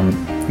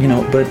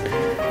 But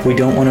we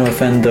don't want to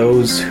offend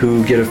those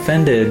who get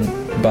offended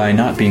by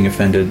not being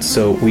offended,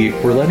 so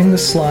we're letting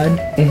this slide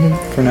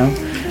for now.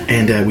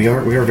 And we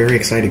are very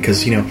excited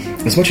because,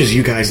 as much as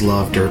you guys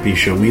love Derpy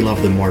Show, we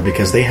love them more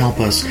because they help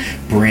us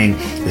bring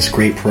this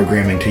great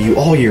programming to you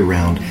all year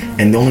round.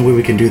 And the only way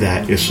we can do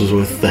that is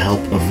with the help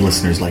of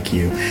listeners like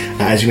you.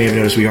 As you may have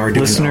noticed, we are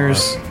doing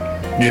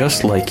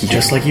Just like you.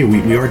 Just like you.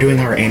 We are doing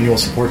our annual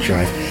support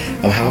drive.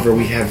 However,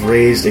 we have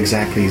raised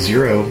exactly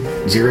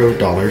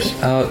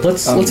 $0.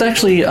 Let's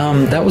actually.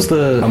 That was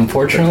the.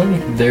 Unfortunately,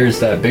 there's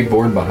that big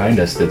board behind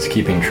us that's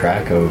keeping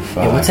track of.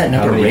 What's that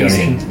number how many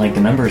raising? donations. Like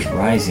the number is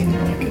rising,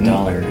 like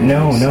 $1.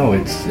 No,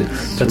 it's.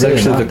 That's really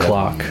actually not the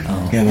clock.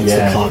 Oh. Yeah, that's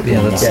the clock.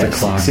 Yeah, that's the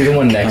clock. See the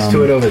one next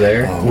to it over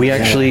there? We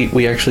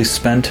actually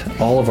spent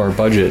all of our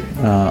budget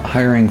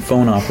hiring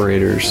phone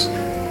operators,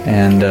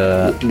 and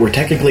we're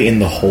technically in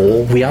the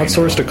hole. We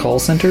outsourced a call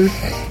center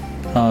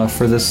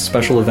for this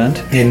special event.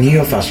 And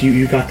Neofaust,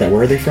 you got that.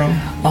 Where are they from?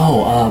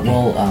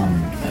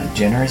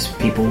 Generous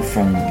people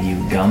from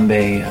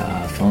Ugambe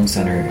Phone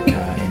Center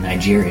in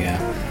Nigeria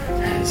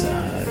has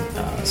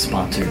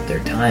sponsored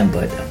their time,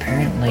 but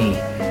apparently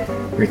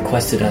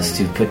requested us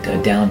to put a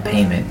down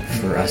payment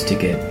for us to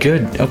get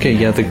good. Okay,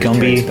 yeah, the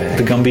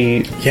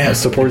Gumby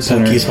support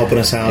center. He's helping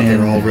us out.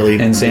 They're all really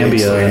in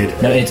Zambia.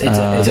 No, it's a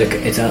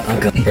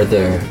Gumby, or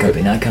the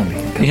Gumby, not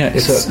Gumby. Yeah,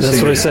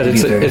 that's what I said.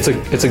 It's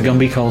a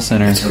Gumby call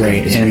center. It's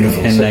great. It's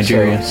in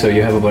Nigeria. So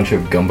you have a bunch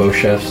of gumbo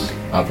chefs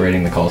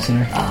operating the call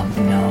center?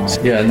 No.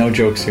 Yeah, no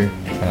jokes here.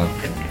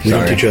 We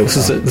don't do jokes.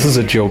 This is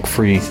a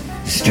joke-free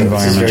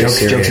environment.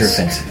 Jokes are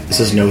offensive. This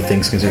is no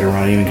things considered. We're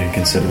not even going to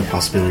consider the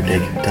possibility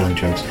of telling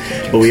jokes.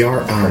 But we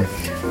are.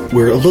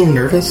 We're a little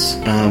nervous.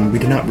 We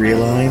did not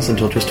realize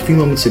until just a few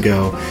moments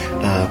ago,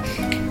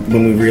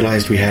 when we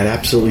realized we had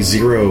absolutely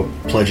 0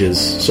 pledges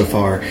so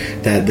far,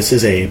 that this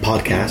is a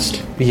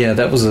podcast. Yeah,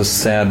 that was a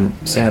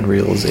sad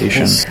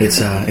realization.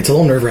 It's a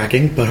little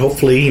nerve-wracking, but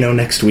hopefully,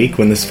 next week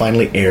when this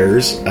finally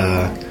airs.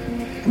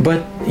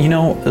 But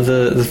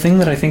the thing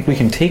that I think we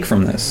can take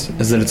from this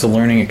is that it's a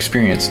learning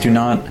experience. Do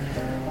not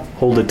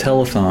hold a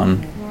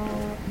telethon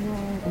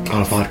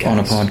on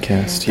a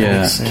podcast.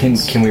 Yeah.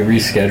 Can we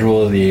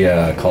reschedule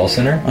the call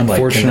center?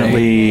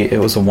 Unfortunately, it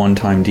was a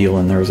one-time deal,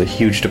 and there was a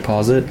huge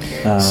deposit.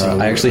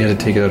 I actually had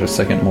to take out a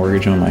second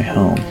mortgage on my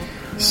home.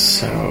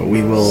 So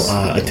we will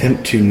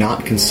attempt to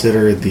not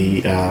consider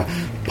the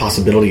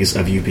possibilities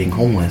of you being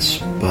homeless,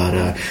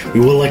 but we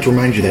would like to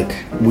remind you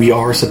that we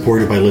are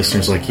supported by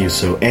listeners like you,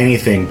 so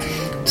anything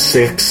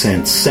 6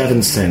 cents,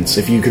 7 cents,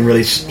 if you can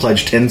really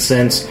pledge 10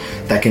 cents,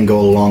 that can go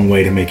a long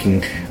way to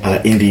making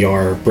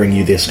NDR bring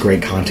you this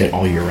great content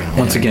all year round.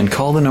 Once again,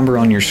 call the number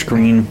on your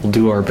screen. We'll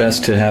do our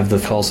best to have the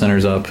call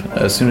centers up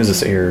as soon as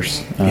this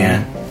airs.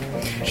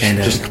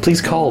 Just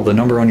please call the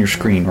number on your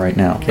screen right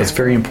now. Yeah. That's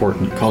very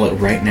important. Call it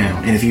right now.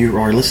 And if you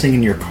are listening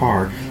in your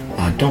car,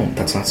 don't.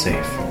 That's not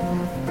safe.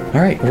 All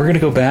right, we're going to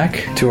go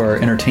back to our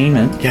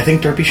entertainment. Yeah, I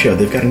think Derpy Show,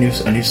 they've got a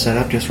new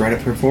setup just right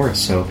up here for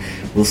us, so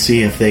we'll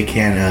see if they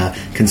can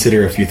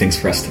consider a few things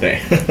for us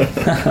today.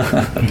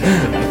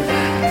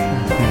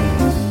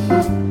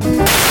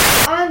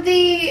 On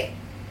the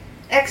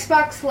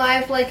Xbox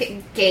Live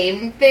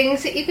game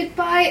things that you could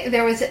buy,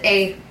 there was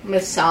a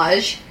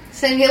massage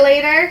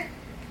simulator.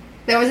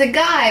 There was a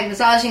guy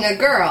massaging a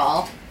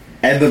girl.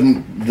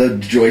 And the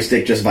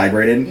joystick just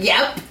vibrated?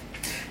 Yep.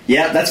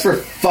 Yeah, that's for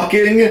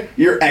fucking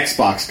your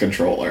Xbox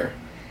controller.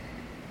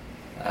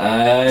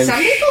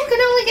 Some people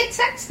can only get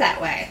sex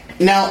that way.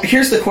 Now,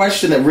 here's the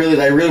question that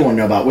I really want to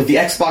know about. With the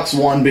Xbox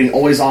One being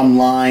always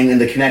online and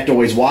the Kinect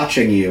always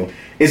watching you,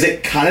 is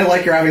it kind of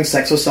like you're having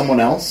sex with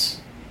someone else?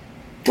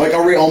 Like,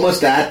 are we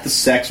almost at the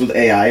sex with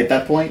AI at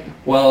that point?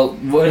 Well,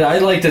 what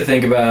I'd like to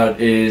think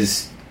about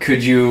is,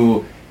 could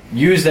you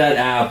use that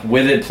app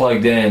with it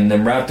plugged in,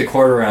 then wrap the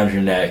cord around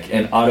your neck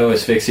and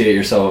auto-asphyxiate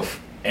yourself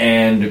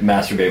and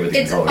masturbate with the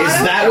controller? Is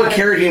that what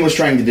Carradine was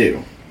trying to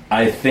do?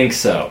 I think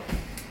so.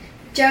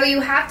 Joe, you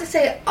have to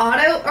say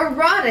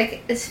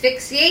autoerotic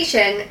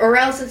asphyxiation or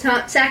else it's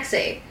not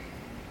sexy.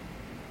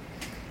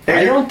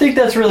 I don't think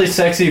that's really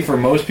sexy for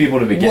most people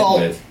to begin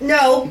with.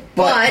 No,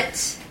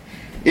 but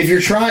if you're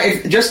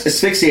just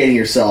asphyxiating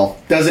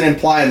yourself doesn't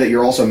imply that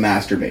you're also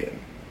masturbating.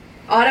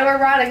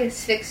 Autoerotic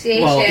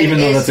asphyxiation. Well, even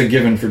though that's a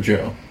given for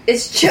Joe.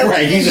 It's choking.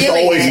 Right, he's just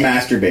always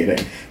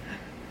masturbating.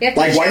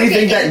 Like, why do you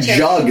think that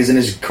jug is in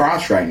his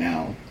crotch right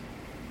now?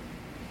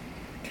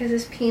 Because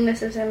his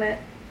penis is in it.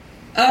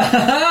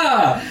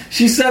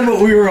 She said what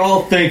we were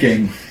all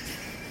thinking.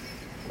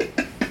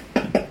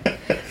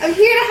 I'm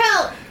here to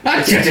help.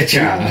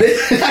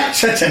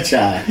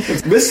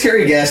 Miss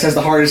Terry Guest has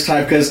the hardest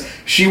time because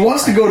she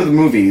wants to go to the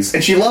movies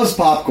and she loves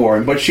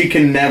popcorn, but she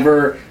can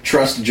never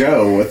trust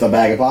Joe with a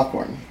bag of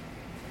popcorn.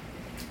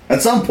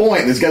 At some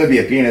point, there's got to be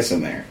a penis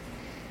in there.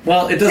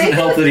 Well, it doesn't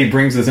help that he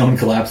brings his own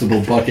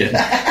collapsible bucket.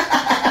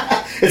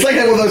 It's like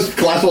one of those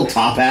collapsible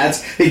top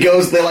hats. He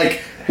goes, they're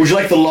like, would you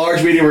like the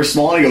large, medium, or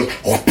small? And he goes,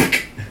 oh,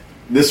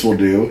 this will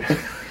do.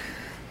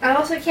 I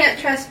also can't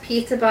trust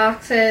pizza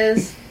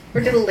boxes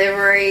or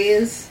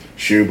deliveries.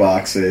 Shoe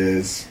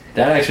boxes.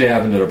 That actually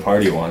happened at a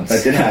party once.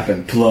 That did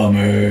happen.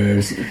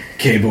 Plumbers,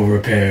 cable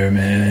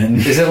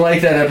repairmen. Is it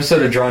like that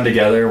episode of Drawn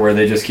Together where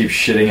they just keep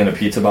shitting in a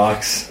pizza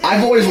box?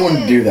 I've always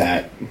wanted to do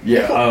that.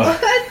 Yeah.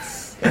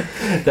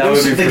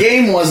 The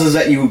game was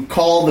that you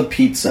call the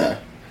pizza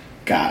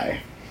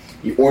guy,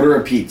 you order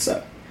a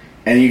pizza,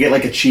 and you get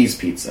like a cheese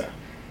pizza.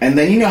 And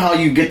then you know how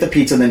you get the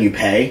pizza and then you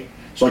pay?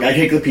 So like I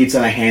take the pizza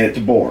and I hand it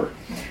to Boar.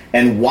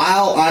 And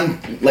while I'm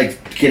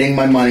like getting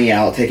my money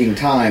out, taking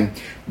time,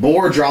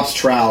 Boar drops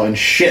trowel and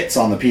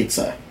shits on the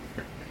pizza.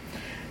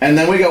 And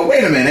then we go,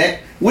 wait a minute,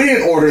 we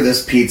didn't order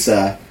this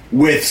pizza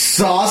with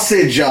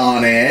sausage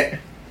on it.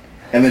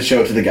 And then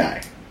show it to the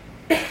guy.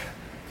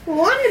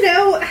 Want to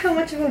know how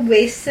much of a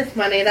waste of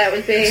money that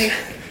would be?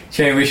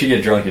 Shane, we should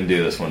get drunk and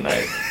do this one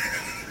night.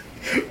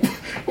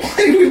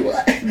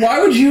 Why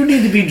would you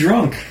need to be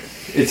drunk?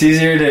 It's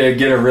easier to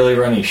get a really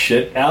runny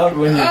shit out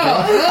when you're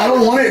drunk. I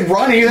don't want it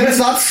runny, then it's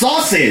not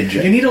sausage.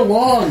 You need a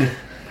log.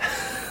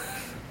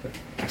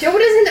 Joe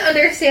doesn't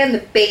understand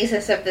the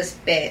basis of this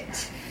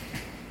bit.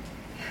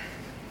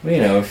 Well,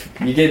 you know, if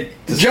you get...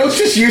 Joe's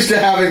just used to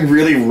having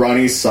really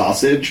runny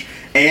sausage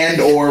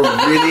and or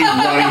really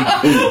runny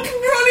poop.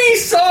 Runny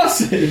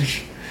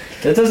sausage!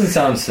 That doesn't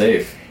sound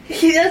safe.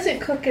 He doesn't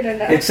cook it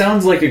enough. It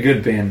sounds like a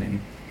good band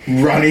name.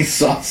 Runny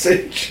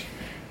sausage.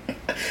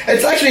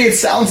 It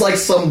sounds like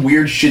some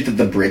weird shit that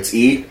the Brits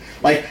eat.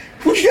 Like,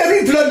 would you have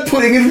any blood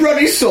pudding and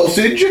runny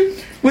sausage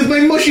with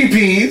my mushy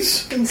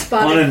peas? And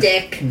spotted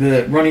dick.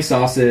 The runny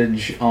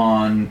sausage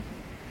on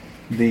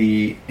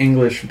the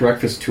English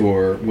breakfast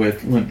tour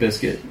with Limp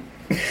Bizkit.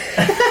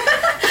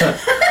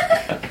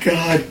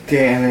 God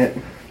damn it.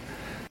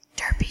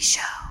 Derpy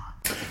Show.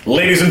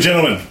 Ladies and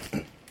gentlemen,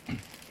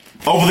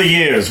 over the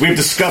years we've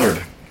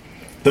discovered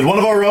that one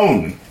of our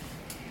own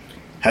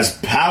has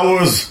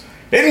powers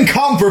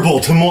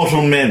incomparable to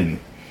mortal men.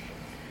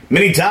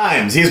 Many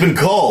times he has been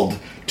called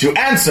to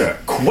answer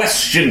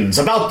questions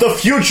about the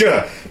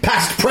future,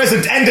 past,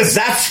 present, and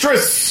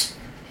disastrous.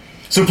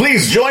 So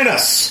please join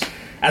us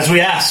as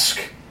we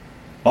ask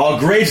our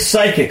great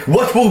psychic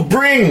what will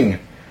bring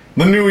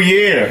the new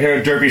year here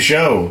at Derpy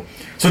Show.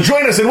 So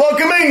join us in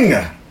welcoming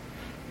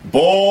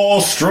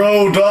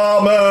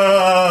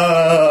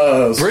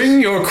Borstrodamus.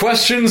 Bring your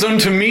questions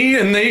unto me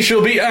and they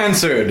shall be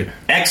answered.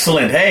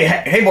 Excellent.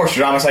 Hey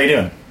Borstrodamus, how you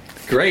doing?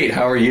 Great,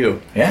 how are you?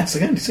 Yeah, it's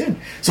good.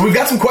 So we've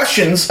got some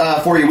questions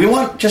for you. We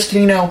want just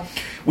to,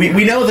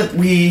 we know that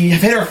we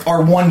have hit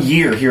our 1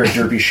 year here at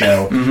Derpy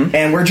Show,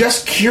 and we're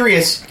just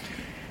curious,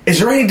 is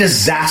there any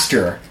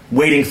disaster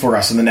waiting for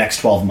us in the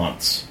next 12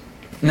 months?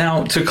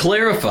 Now, to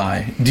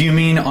clarify, do you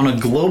mean on a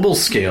global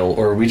scale,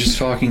 or are we just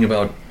talking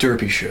about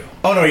Derpy Show?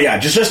 Oh, no, yeah,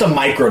 just a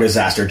micro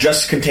disaster,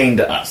 just contained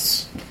to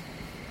us.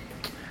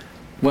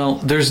 Well,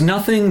 there's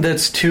nothing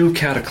that's too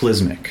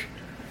cataclysmic.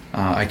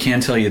 I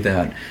can tell you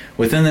that.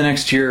 Within the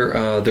next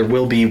year, there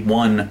will be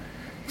one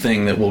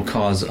thing that will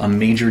cause a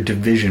major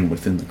division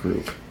within the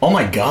group. Oh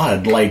my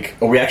god, like,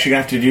 are we actually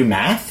going to have to do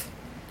math?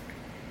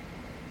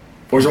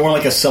 Or is it more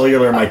like a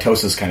cellular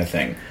mitosis kind of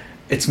thing?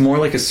 It's more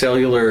like a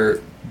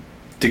cellular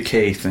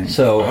decay thing.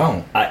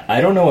 So, I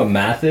don't know what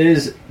math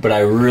is, but I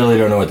really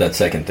don't know what that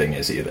second thing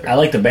is either. I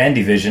like the band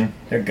division.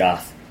 They're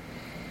goth.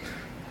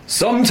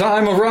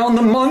 Sometime around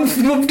the month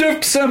of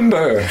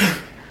December.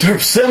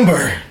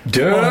 Derpsember.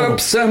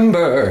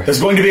 Derpsember.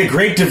 There's going to be a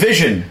great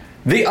division.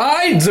 The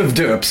Ides of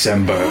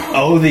Derpsember.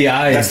 Oh, the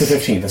Ides. That's the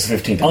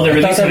 15th. Oh, they're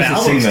releasing an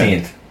album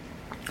 16th.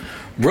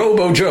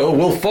 Robo-Joe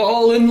will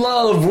fall in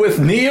love with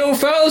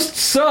Neo-Faust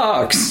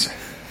socks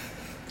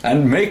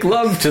and make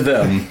love to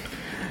them.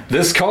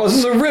 This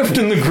causes a rift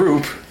in the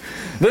group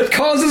that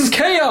causes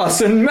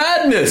chaos and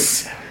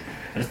madness.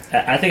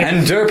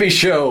 And Derpy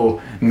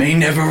Show may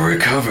never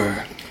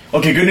recover.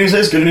 Okay, good news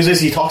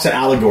is he talks in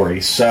allegory,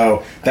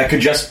 so that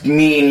could just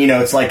mean,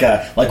 it's like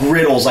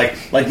riddles, like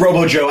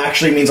Robo-Joe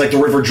actually means like the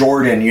River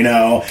Jordan,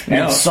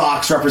 and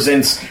socks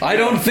represents... I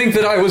don't think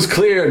that I was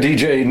clear,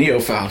 DJ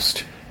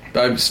Neo-Faust.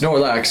 I'm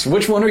Snorlax.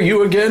 Which one are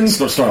you again?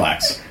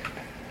 Snorlax.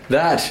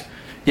 That.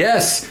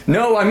 Yes.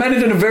 No, I meant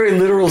it in a very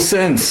literal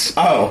sense.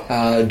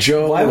 Oh.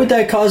 Joe... Why would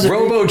that cause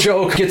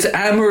Robo-Joe gets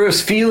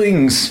amorous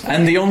feelings,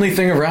 and the only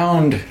thing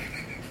around...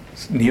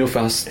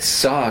 Neo-Faust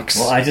socks.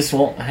 Well, I just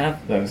won't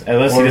have those.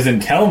 Unless he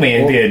doesn't tell me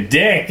and be a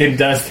dick and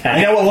does that.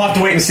 You know what? We'll have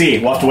to wait and see.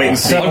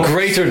 A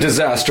greater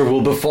disaster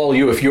will befall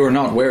you if you are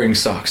not wearing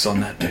socks on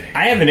that day.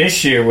 I have an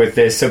issue with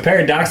this. So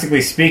paradoxically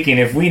speaking,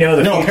 if we know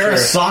the future...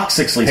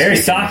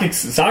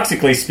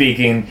 Paradoxically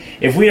speaking,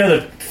 if we know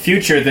the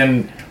future,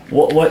 then...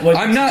 What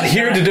I'm not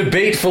here to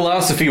debate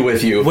philosophy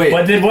with you. Wait,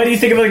 but then what do you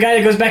think about the guy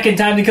that goes back in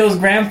time to kill his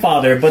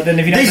grandfather? But then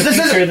if he knows the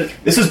future...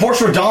 This is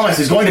Borstrodamus.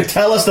 He's going to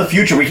tell us the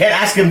future. We can't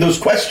ask him those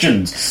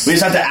questions. We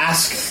just have to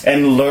ask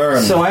and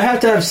learn. So I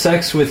have to have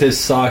sex with his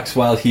socks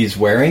while he's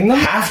wearing them?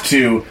 Have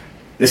to.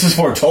 This is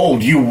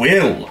foretold. You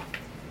will.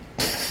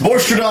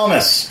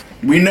 Borstrodamus,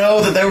 we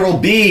know that there will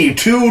be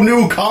 2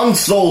 new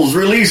consoles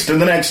released in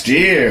the next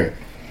year.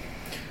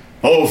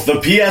 Both the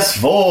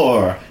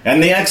PS4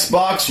 and the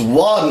Xbox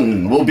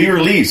One will be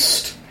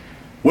released.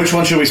 Which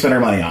one should we spend our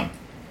money on?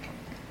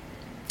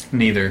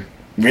 Neither.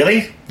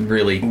 Really?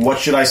 Really. What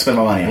should I spend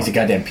my money on? He's a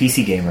goddamn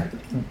PC gamer.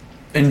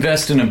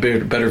 Invest in a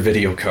better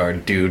video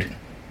card, dude.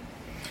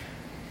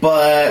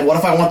 But what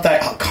if I want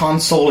that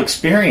console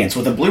experience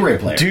with a Blu-ray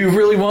player? Do you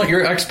really want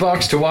your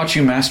Xbox to watch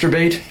you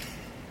masturbate?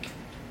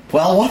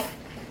 Well, what?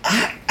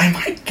 I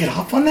might get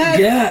off on that.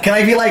 Yeah. Can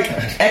I be like,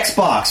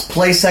 Xbox,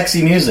 play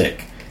sexy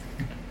music?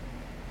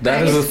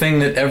 That is the thing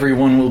that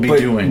everyone will be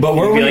doing. But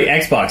It'd be like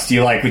Xbox. Do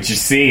you like what you're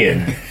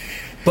seeing?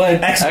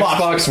 But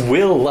Xbox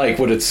will like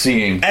what it's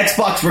seeing.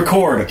 Xbox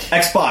record.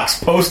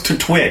 Xbox post to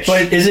Twitch.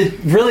 But is it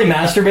really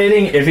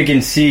masturbating if it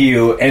can see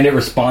you and it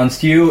responds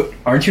to you?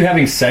 Aren't you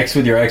having sex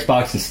with your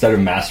Xbox instead of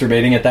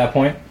masturbating at that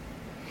point?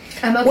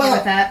 I'm okay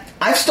with that.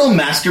 I've still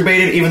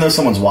masturbated even though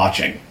someone's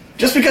watching.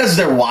 Just because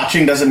they're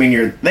watching doesn't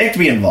mean they have to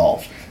be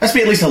involved. There has to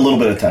be at least a little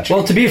bit of touching.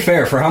 Well, to be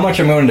fair, for how much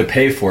I'm going to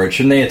pay for it,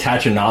 shouldn't they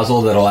attach a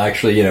nozzle that'll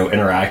actually,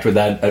 interact with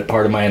that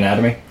part of my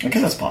anatomy? I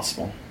guess that's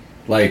possible.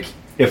 Like,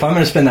 if I'm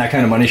going to spend that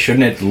kind of money,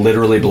 shouldn't it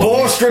literally blow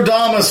me?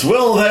 Borstradamus,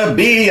 will there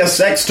be a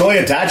sex toy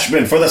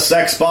attachment for the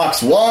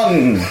Sexbox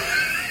One?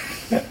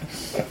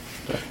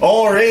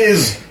 Or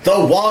is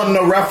the one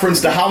a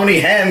reference to how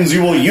many hands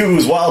you will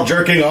use while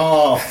jerking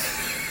off?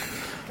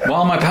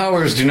 While my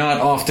powers do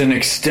not often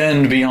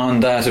extend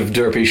beyond that of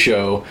Derpy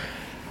Show,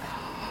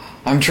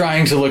 I'm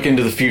trying to look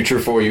into the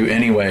future for you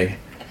anyway.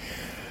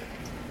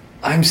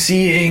 I'm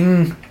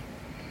seeing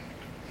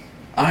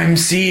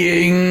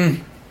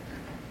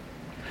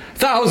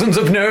thousands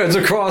of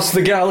nerds across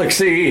the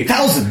galaxy.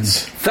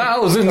 Thousands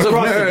of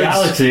across nerds the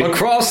galaxy.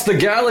 across the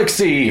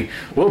galaxy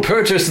will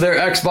purchase their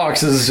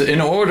Xboxes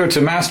in order to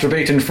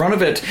masturbate in front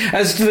of it,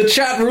 as the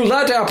chat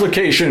roulette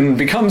application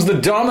becomes the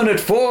dominant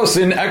force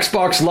in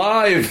Xbox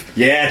Live.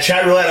 Yeah,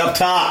 chat roulette up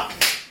top.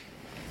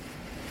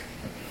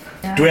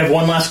 Do we have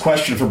one last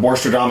question for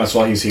Borstradamus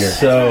while he's here?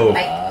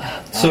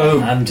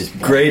 I'm just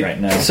great right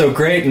now. So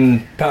great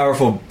and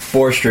powerful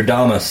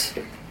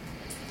Borstradamus.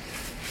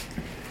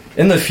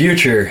 In the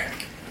future,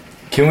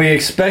 can we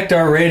expect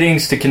our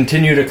ratings to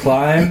continue to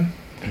climb?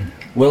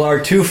 Will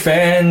our two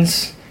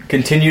fans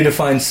continue to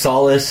find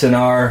solace in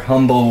our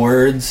humble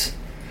words?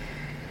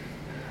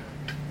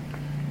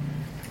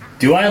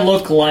 Do I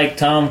look like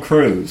Tom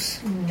Cruise?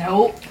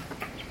 Nope.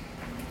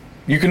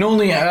 You can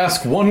only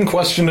ask one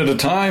question at a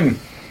time.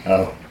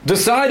 Oh.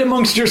 Decide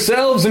amongst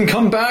yourselves and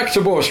come back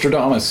to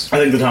Borstradamus. I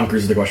think the Tom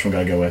Cruise is the question we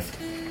gotta go with.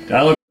 Do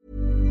I look...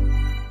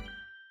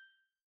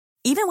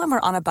 Even when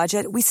we're on a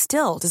budget, we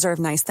still deserve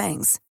nice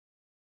things.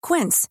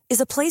 Quince is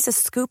a place to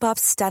scoop up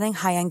stunning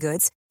high-end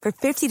goods for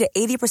 50 to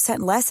 80%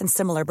 less than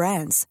similar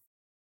brands.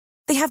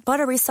 They have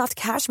buttery soft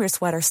cashmere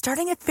sweaters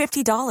starting at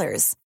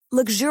 $50,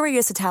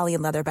 luxurious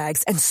Italian leather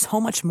bags, and so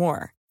much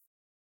more.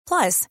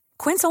 Plus,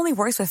 Quince only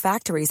works with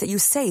factories that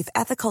use safe,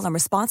 ethical, and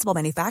responsible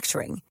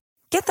manufacturing.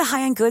 Get the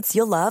high-end goods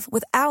you'll love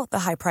without the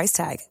high price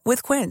tag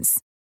with Quince.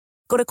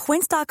 Go to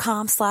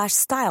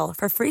quince.com/style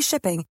for free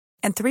shipping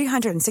and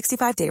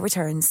 365-day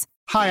returns.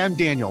 Hi, I'm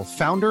Daniel,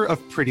 founder of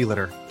Pretty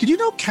Litter. Did you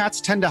know cats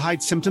tend to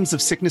hide symptoms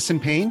of sickness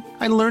and pain?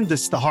 I learned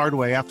this the hard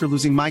way after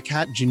losing my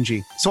cat,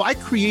 Gingy. So I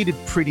created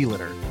Pretty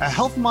Litter, a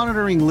health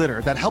monitoring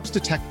litter that helps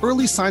detect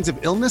early signs of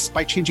illness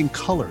by changing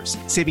colors,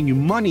 saving you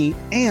money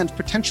and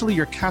potentially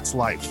your cat's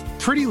life.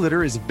 Pretty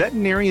Litter is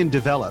veterinarian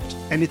developed,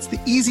 and it's the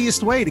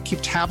easiest way to keep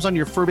tabs on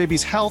your fur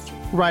baby's health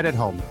right at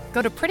home.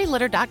 Go to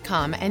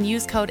prettylitter.com and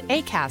use code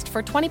ACAST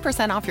for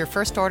 20% off your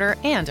first order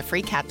and a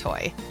free cat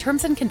toy.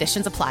 Terms and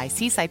conditions apply.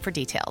 See site for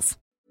details.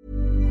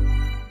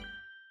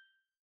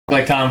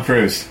 Like Tom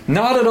Cruise.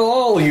 Not at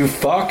all, you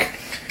fuck.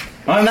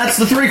 And that's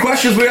the 3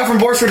 questions we got from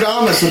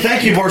Borstradamus. So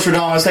thank you,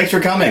 Borstradamus. Thanks for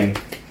coming.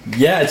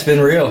 Yeah, it's been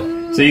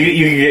real. So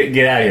you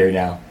get out of here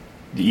now.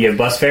 You have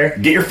bus fare?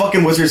 Get your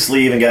fucking wizard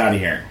sleeve and get out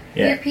of here.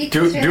 Yeah.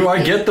 Do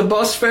I get the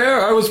bus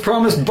fare? I was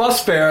promised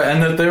bus fare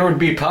and that there would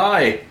be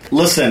pie.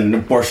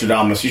 Listen,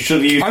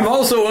 Borstradamus, I'm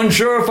also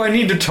unsure if I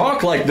need to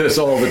talk like this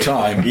all the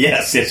time.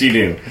 Yes, you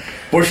do.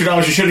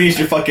 Borstradamus, you should have used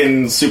your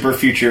fucking super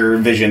future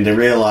vision to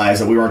realize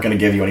that we weren't going to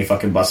give you any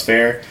fucking bus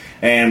fare,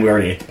 and we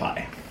already ate the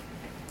pie.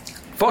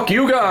 Fuck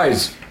you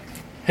guys!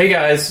 Hey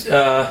guys,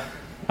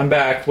 I'm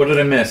back. What did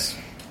I miss?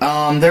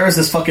 There was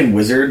this fucking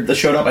wizard that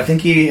showed up. I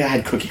think he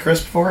had Cookie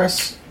Crisp for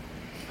us.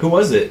 Who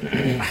was it?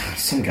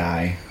 Some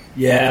guy.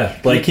 Yeah,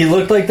 like he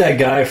looked like that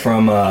guy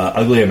from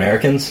Ugly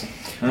Americans.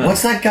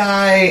 What's that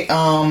guy?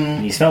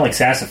 You smell like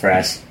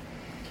sassafras.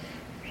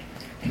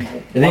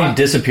 And then he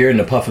disappeared in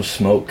a puff of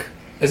smoke.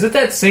 Is it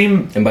that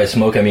same... And by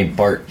smoke, I mean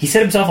Bart. He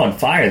set himself on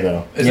fire,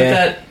 though. Is it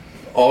that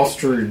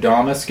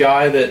Ostradamus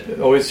guy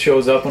that always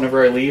shows up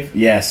whenever I leave?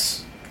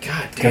 Yes.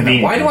 God damn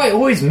it. Why do I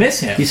always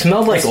miss him? He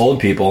smelled like old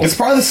people. It's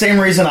probably the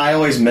same reason I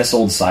always miss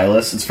old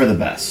Silas. It's for the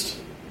best.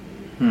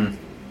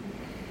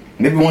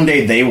 Maybe one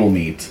day they will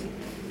meet.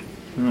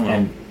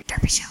 And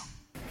Derpy Show.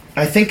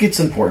 I think it's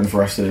important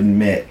for us to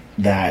admit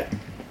that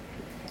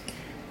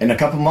in a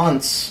couple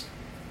months,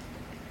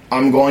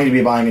 I'm going to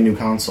be buying a new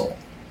console.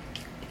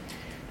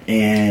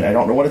 And I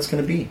don't know what it's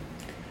going to be.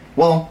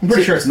 Well, I'm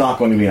pretty sure it's not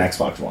going to be an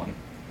Xbox One.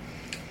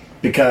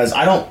 Because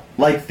I don't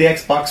like the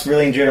Xbox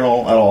really in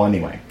general at all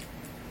anyway.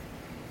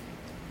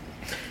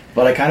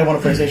 But I kind of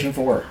want a PlayStation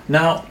 4.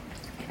 Now,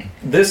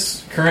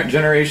 this current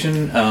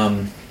generation,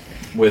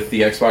 with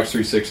the Xbox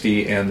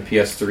 360 and the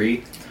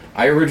PS3,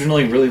 I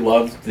originally really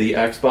loved the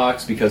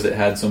Xbox because it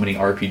had so many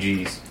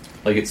RPGs.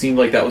 Like, it seemed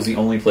like that was the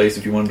only place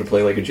if you wanted to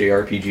play like a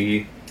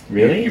JRPG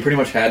Really? You pretty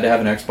much had to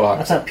have an Xbox.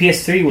 I thought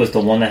PS3 was the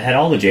one that had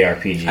all the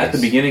JRPGs. At the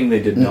beginning,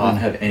 they did not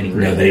have any.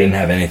 No, they didn't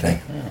have anything.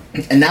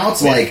 And now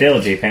it's like, Phil,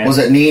 J-Pan. was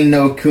it Ni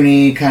no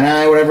Kuni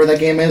Kanai, whatever that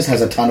game is?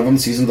 Has a ton of them.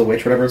 Season of the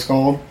Witch, whatever it's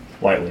called.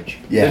 White Witch.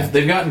 Yeah.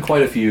 They've gotten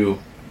quite a few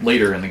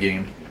later in the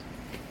game.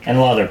 And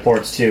a lot of their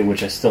ports, too,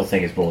 which I still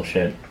think is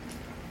bullshit.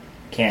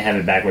 Can't have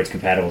it backwards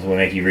compatible, so it'll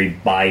make you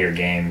rebuy your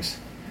games.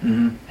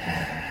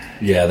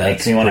 Mm-hmm. Yeah, that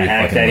makes me want to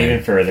hack that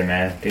even further,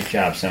 man. Good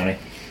job, Sony.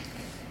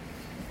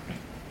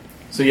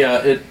 So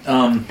yeah,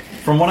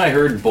 from what I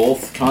heard,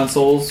 both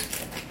consoles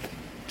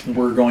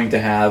were going to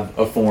have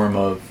a form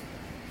of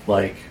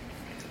like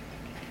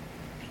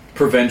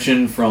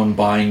prevention from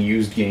buying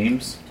used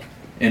games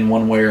in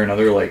one way or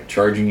another, like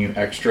charging you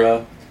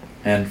extra.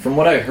 And from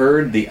what I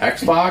heard, the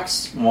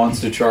Xbox wants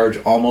to charge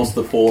almost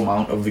the full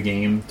amount of the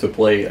game to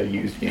play a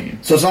used game.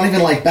 So it's not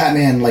even like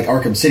Batman, like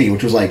Arkham City,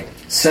 which was like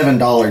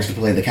 $7 to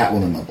play the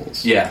Catwoman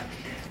levels. Yeah.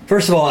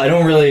 First of all, I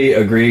don't really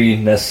agree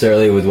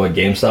necessarily with what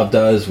GameStop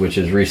does, which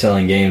is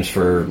reselling games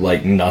for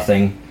like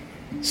nothing.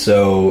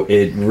 So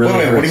it really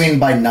Wait, hurts. what do you mean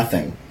by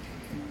nothing?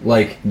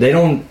 Like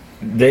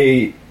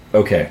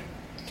okay.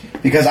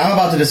 Because I'm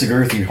about to disagree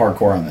with you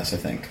hardcore on this, I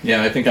think.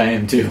 Yeah, I think I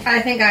am too. I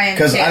think I am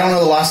Because too. I don't know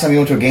the last time you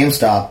went to a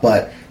GameStop,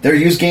 but their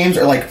used games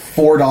are like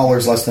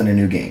 $4 less than a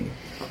new game.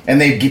 And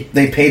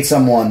they paid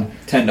someone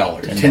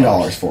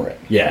 $10 for it.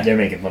 Yeah. They're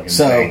making fucking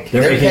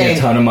they're making paying a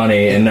ton of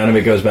money, and none of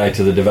it goes back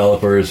to the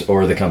developers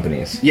or the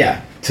companies.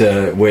 Yeah.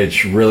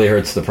 Which really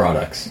hurts the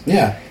products.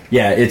 Yeah.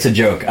 Yeah, it's a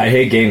joke. I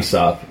hate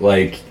GameStop.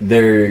 Like,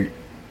 they're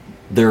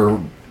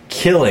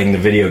killing the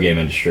video game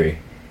industry.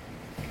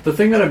 The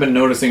thing that I've been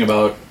noticing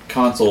about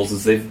consoles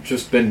is they've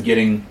just been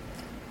getting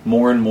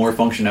more and more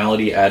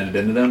functionality added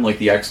into them. Like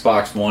the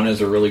Xbox One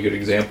is a really good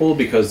example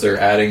because they're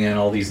adding in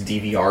all these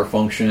DVR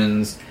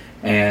functions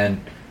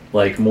and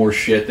like more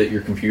shit that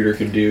your computer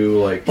could do.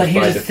 Like, But just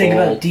by here's the thing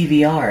default. about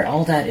DVR.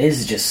 All that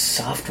is just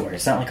software.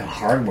 It's not like a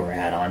hardware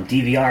add-on.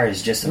 DVR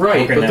is just a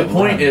Right, program but the that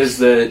point runs. is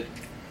that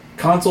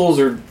consoles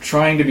are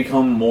trying to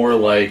become more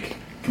like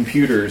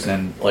computers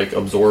and like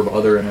absorb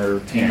other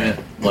entertainment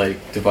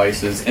like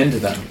devices into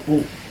them.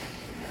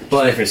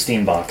 But for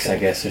Steambox, I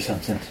guess, or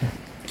something.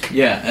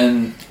 Yeah,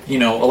 and you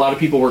know, a lot of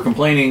people were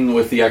complaining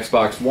with the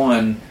Xbox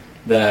One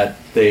that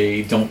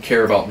they don't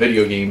care about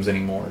video games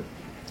anymore.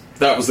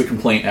 That was the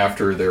complaint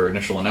after their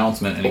initial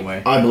announcement,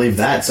 anyway. I believe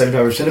that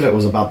 75% of it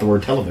was about the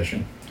word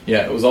television.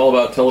 Yeah, it was all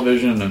about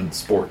television and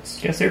sports.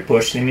 Guess they're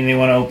pushed. I mean, they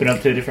want to open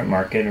up to a different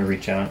market or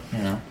reach out.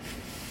 You know,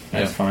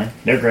 that's fine.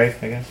 They're great,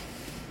 I guess.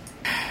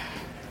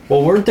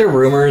 Well, weren't there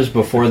rumors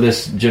before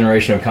this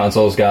generation of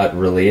consoles got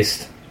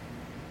released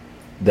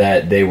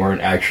that they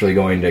weren't actually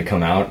going to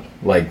come out?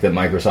 Like, that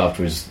Microsoft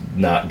was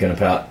not going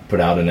to put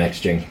out a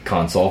next-gen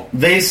console?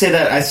 They say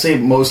that. I say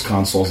most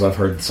consoles, I've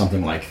heard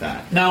something like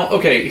that. Now,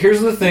 okay,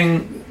 here's the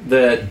thing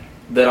that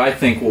I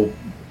think will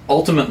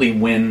ultimately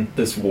win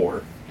this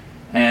war.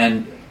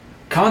 And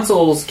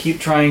consoles keep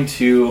trying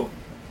to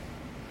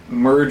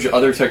merge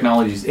other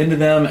technologies into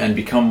them and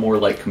become more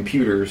like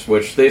computers,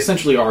 which they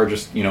essentially are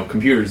just, you know,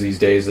 computers these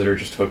days that are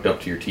just hooked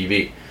up to your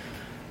TV.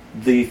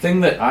 The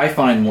thing that I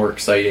find more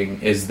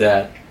exciting is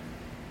that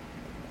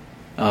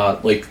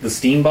like the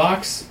Steam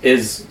box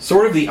is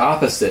sort of the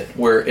opposite,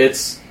 where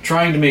it's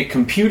trying to make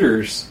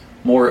computers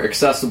more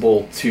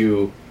accessible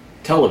to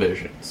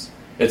televisions.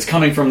 It's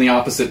coming from the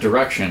opposite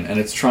direction, and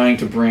it's trying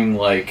to bring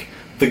like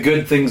the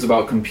good things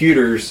about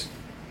computers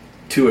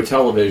to a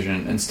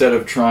television instead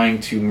of trying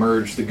to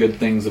merge the good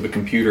things of a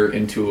computer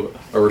into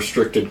a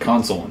restricted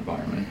console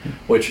environment,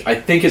 which I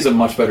think is a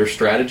much better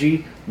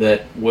strategy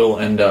that will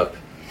end up.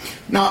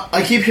 Now,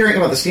 I keep hearing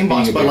about the Steam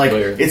box, Being a but big like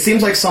player. it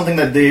seems like something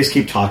that they just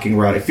keep talking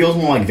about. It feels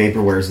more like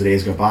vaporware as the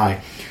days go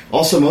by.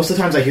 Also, most of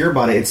the times I hear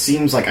about it, it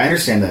seems like I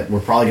understand that we're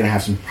probably going to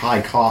have some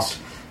high-cost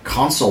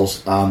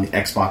consoles,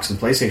 Xbox and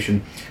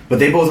PlayStation, but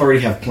they both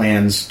already have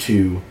plans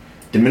to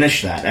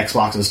diminish that.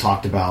 Xbox has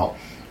talked about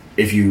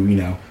if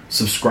you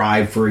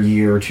subscribe for a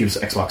year or two to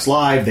Xbox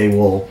Live, they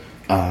will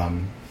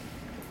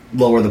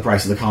lower the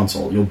price of the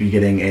console. You'll be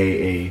getting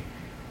a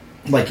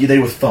like you did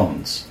with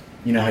phones.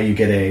 You know how you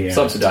get a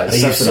Subsidized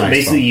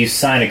Basically, phone. you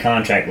sign a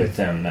contract with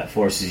them that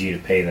forces you to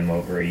pay them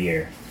over a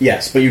year.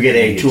 Yes, but you get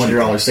a You get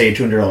 $200, say a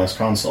 $200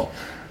 console.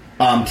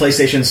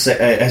 PlayStation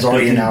has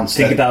already announced.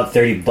 Think that, about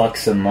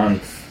 $30 a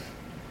month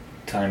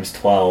times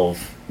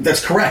 12.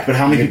 That's correct, but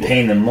how many You're people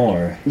paying them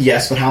more?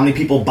 Yes, but how many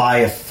people buy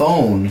a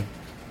phone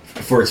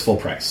for its full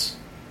price?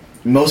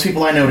 Most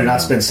people I know do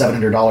not spend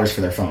 $700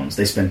 for their phones.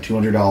 They spend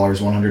 $200,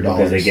 $100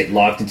 Because they get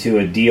locked into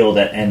a deal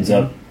that ends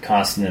up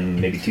costing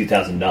them maybe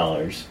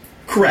 $2,000.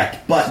 Correct,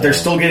 but they're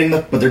still getting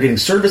they're getting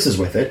services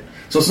with it.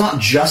 So it's not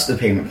just a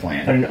payment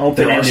plan. But an There are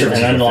open-ended,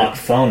 services an with unlocked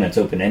it. phone that's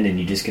open-ended,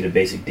 you just get a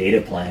basic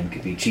data plan.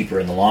 Could be cheaper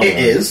in the long It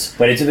run. is.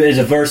 But it's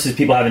a versus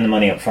people having the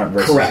money up front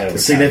versus Correct, over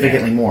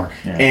significantly time. more.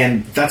 Yeah.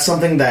 And that's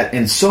something that,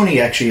 and Sony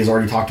actually has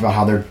already talked about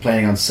how they're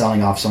planning on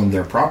selling off some of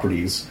their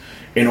properties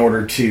in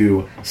order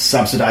to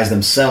subsidize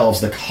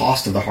themselves the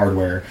cost of the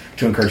hardware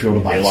to encourage people to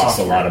buy They the lost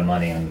software. a lot of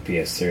money on the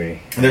PS3.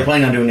 And they're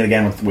planning on doing it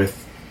again with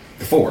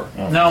before.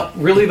 Now,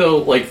 really though,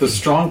 like the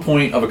strong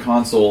point of a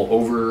console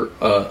over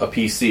a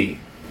PC,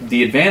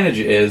 the advantage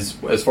is,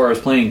 as far as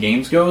playing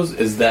games goes,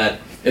 is that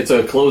it's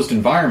a closed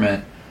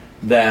environment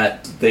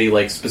that they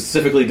like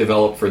specifically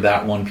develop for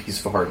that one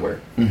piece of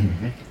hardware.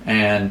 Mm-hmm.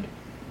 And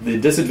the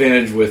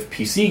disadvantage with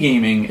PC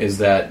gaming is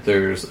that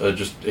there's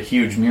just a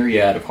huge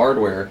myriad of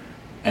hardware,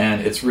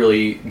 and it's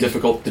really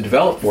difficult to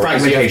develop for.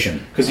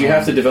 Fragmentation. Because you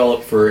have to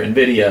develop for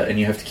NVIDIA, and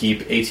you have to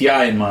keep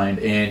ATI in mind,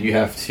 and you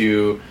have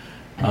to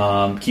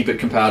keep it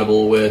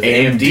compatible with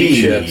AMD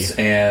chips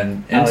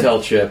and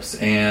Intel chips,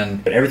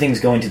 and but everything's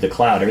going to the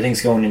cloud.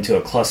 Everything's going into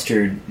a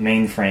clustered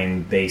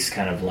mainframe-based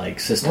kind of like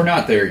system. We're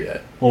not there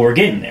yet. Well, we're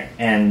getting there.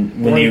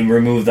 And when you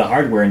remove the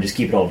hardware and just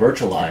keep it all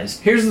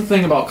virtualized. Here's the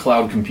thing about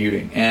cloud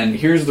computing, and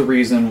here's the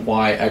reason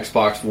why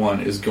Xbox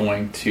One is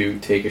going to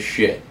take a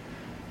shit,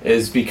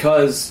 is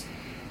because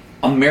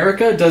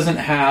America doesn't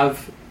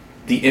have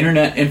the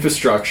internet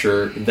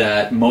infrastructure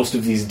that most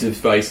of these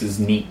devices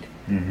need.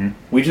 Mm-hmm.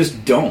 We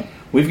just don't.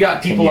 We've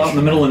got people out in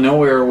the middle of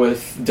nowhere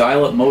with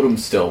dial-up modems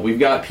still. We've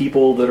got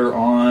people that are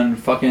on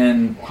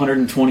fucking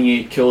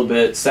 128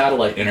 kilobit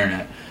satellite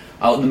internet.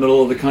 Out in the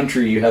middle of the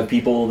country, you have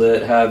people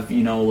that have,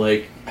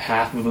 like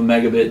half of a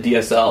megabit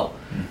DSL.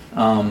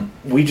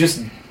 We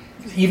just,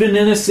 even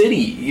in a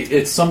city,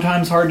 it's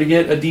sometimes hard to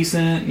get a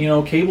decent,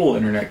 cable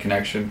internet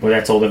connection. Well,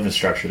 that's old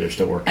infrastructure they're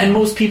still working on. And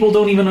most people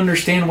don't even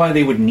understand why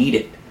they would need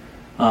it.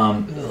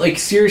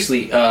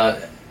 Seriously,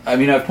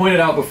 I've pointed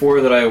out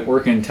before that I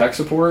work in tech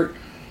support.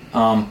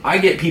 I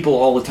get people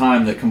all the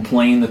time that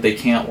complain that they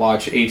can't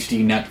watch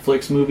HD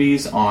Netflix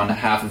movies on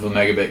half of a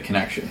megabit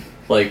connection.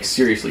 Like,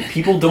 seriously,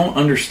 people don't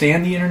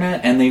understand the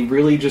internet, and they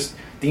really just,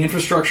 the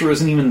infrastructure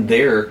isn't even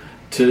there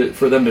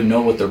for them to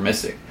know what they're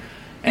missing.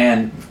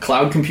 And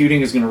cloud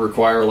computing is going to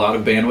require a lot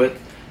of bandwidth,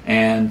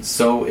 and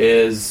so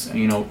is,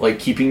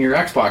 keeping your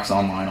Xbox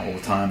online all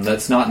the time.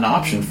 That's not an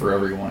option for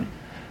everyone.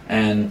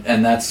 And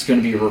that's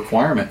going to be a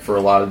requirement for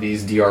a lot of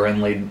these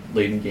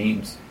DRM-laden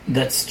games.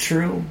 That's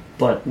true,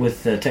 but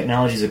with the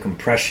technologies of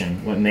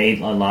compression, what made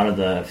a lot of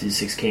the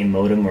 56K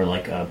modem or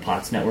like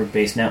POTS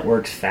network-based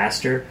networks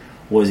faster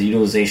was the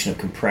utilization of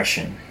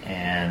compression.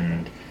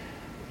 And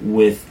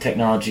with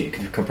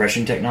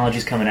compression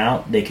technologies coming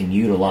out, they can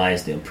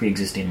utilize the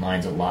pre-existing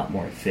lines a lot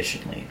more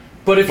efficiently.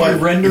 But if you're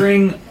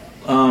rendering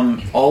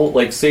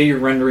say you're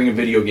rendering a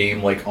video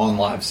game like on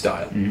live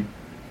style, mm-hmm.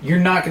 you're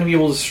not going to be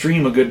able to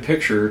stream a good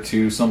picture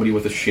to somebody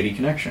with a shitty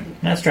connection.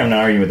 That's true. I'm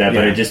not arguing with that,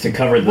 but just to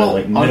cover the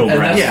middle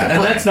ground.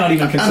 And that's not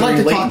even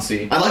considering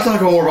latency. I'd like to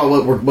talk more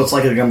about what's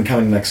likely to be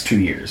coming in the next 2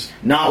 years,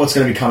 not what's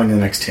going to be coming in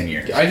the next 10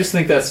 years. I just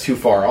think that's too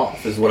far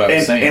off, is what I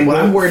was saying. And what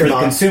I'm worried for about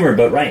the consumer,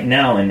 but right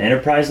now in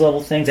enterprise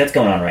level things, that's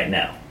going on right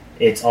now.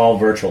 It's all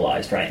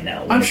virtualized right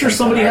now. I'm sure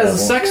somebody has a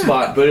sex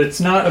bot, but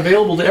it's not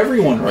available to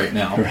everyone right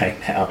now. Right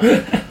now.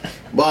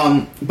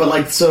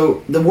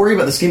 So the worry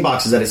about the Steam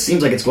box is that it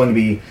seems like it's going to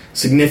be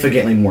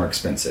significantly more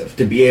expensive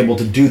to be able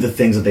to do the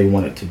things that they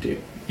want it to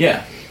do.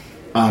 Yeah.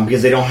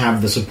 Because they don't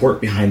have the support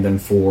behind them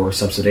for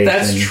subsidization.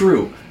 That's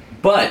true.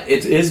 But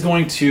it is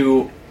going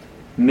to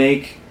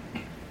make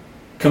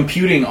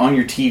computing on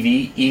your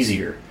TV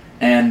easier.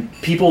 And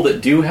people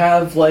that do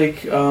have,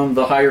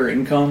 the higher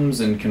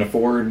incomes and can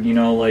afford,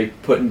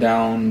 putting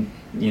down,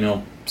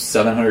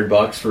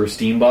 $700 for a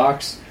Steam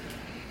box,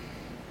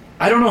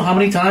 I don't know how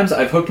many times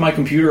I've hooked my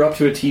computer up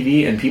to a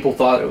TV and people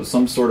thought it was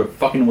some sort of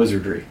fucking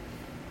wizardry.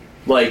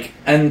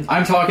 And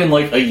I'm talking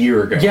a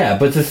year ago. Yeah,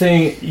 but the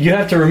thing, you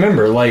have to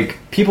remember,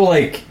 people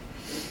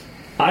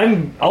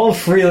I'll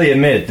freely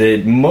admit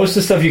that most of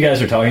the stuff you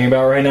guys are talking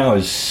about right now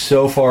is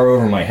so far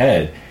over my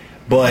head.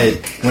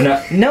 But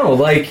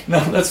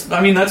that's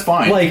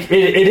fine.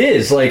 It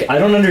is. I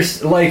don't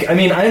understand.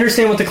 I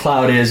understand what the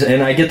cloud is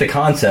and I get the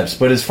concepts,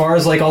 but as far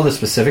as all the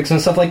specifics and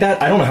stuff like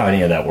that, I don't know how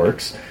any of that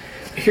works.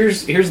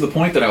 Here's the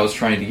point that I was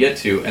trying to get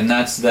to, and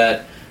that's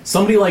that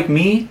somebody like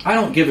me, I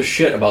don't give a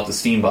shit about the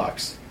Steam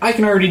box. I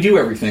can already do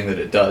everything that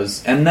it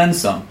does, and then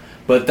some.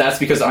 But that's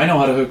because I know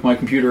how to hook my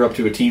computer up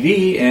to a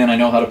TV, and I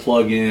know how to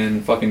plug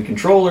in fucking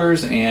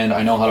controllers, and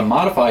I know how to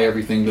modify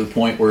everything to the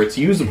point where it's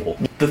usable.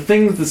 The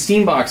thing that the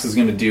Steam box is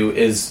going to do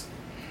is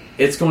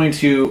it's going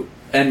to,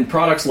 and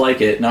products like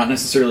it, not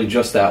necessarily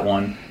just that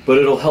one, but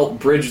it'll help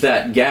bridge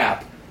that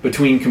gap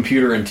between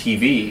computer and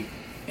TV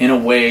in a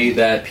way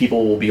that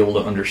people will be able to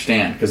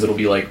understand, because it'll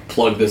be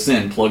plug this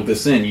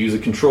in, use a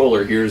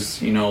controller,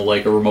 here's,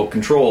 a remote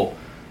control,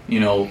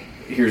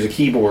 here's a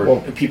keyboard.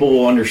 Well, people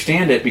will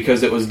understand it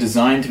because it was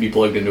designed to be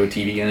plugged into a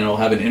TV, and it'll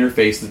have an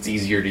interface that's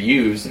easier to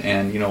use,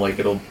 and,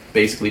 it'll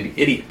basically be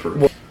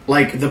idiot-proof.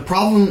 The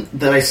problem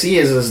that I see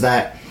is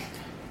that,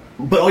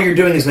 but all you're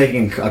doing is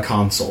making a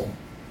console.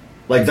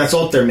 That's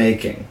all they're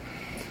making.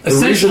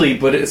 Essentially,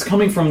 but it's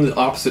coming from the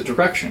opposite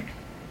direction.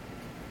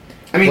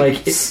 I mean,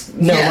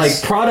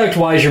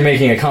 product-wise, you're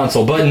making a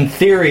console, but in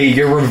theory,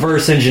 you're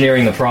reverse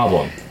engineering the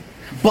problem.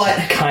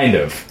 But kind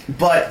of.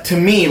 But to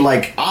me,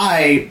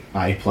 I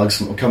plug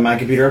my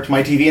computer up to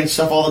my TV and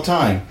stuff all the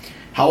time.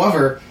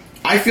 However,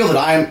 I feel that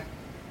I'm,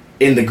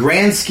 in the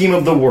grand scheme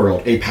of the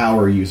world, a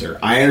power user.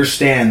 I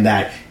understand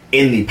that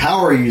in the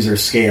power user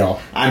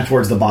scale, I'm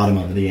towards the bottom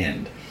of the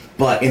end.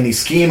 But in the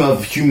scheme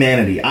of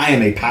humanity, I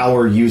am a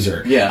power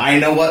user. Yeah. I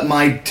know what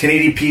my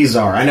 1080p's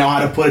are. I know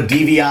how to put a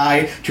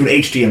DVI to an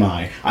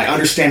HDMI. I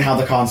understand how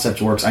the concept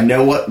works. I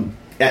know what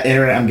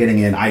internet I'm getting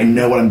in. I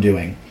know what I'm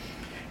doing.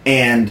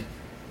 And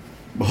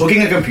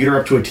hooking a computer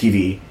up to a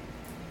TV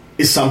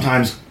is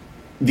sometimes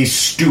the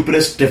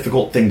stupidest,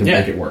 difficult thing to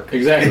make it work.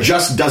 Exactly. It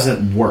just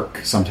doesn't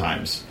work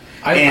sometimes.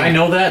 I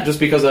know that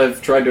just because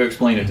I've tried to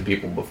explain it to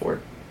people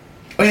before.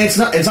 I mean,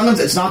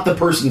 it's not the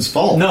person's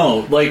fault. No,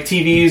 like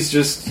TVs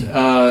just,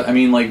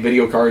 like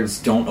video cards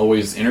don't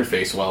always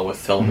interface well with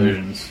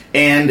televisions.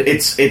 And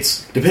it's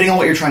depending on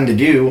what you're trying to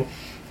do,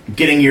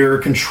 getting your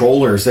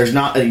controllers, there's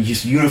not a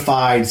just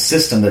unified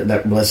system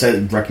that let's say,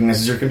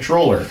 recognizes your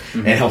controller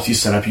and helps you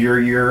set up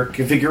your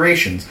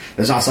configurations.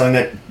 There's not something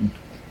that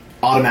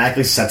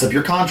automatically sets up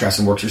your contrast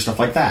and works your stuff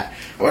like that.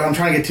 What I'm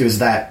trying to get to is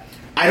that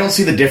I don't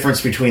see the difference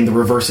between the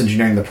reverse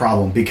engineering the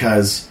problem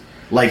because...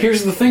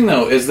 Here's the thing,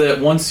 though, is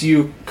that once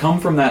you come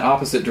from that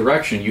opposite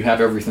direction, you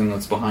have everything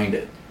that's behind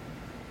it.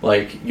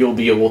 Like, you'll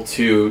be able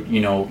to,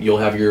 you'll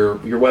have your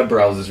web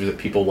browsers that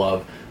people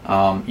love,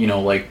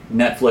 like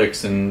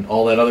Netflix and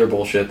all that other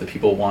bullshit that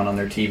people want on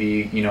their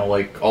TV,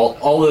 like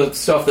all the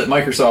stuff that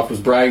Microsoft was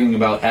bragging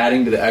about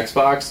adding to the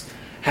Xbox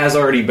has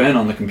already been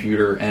on the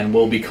computer and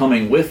will be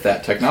coming with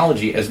that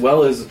technology, as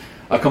well as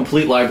a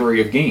complete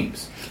library of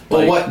games.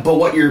 But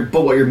what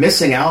you're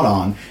missing out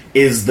on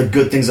is the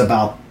good things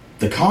about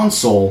the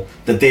console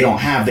that they don't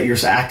have, that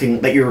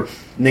you're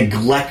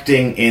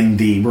neglecting in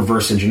the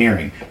reverse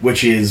engineering,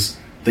 which is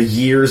the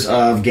years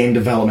of game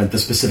development, the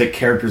specific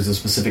characters, the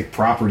specific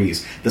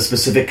properties, the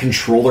specific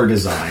controller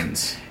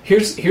designs.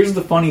 Here's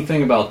the funny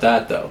thing about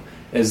that, though,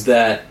 is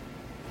that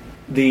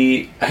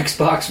the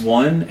Xbox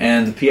One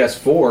and the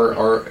PS4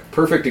 are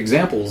perfect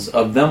examples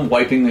of them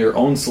wiping their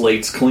own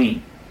slates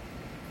clean.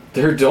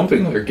 They're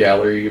dumping their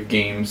gallery of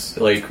games,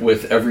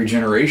 with every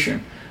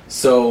generation.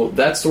 So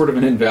that's sort of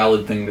an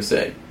invalid thing to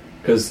say.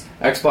 Because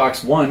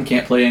Xbox One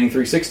can't play any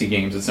 360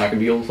 games. It's not going to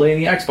be able to play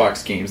any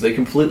Xbox games. They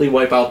completely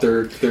wipe out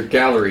their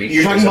gallery.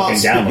 You're talking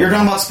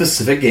about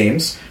specific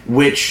games,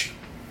 which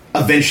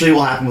eventually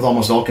will happen with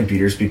almost all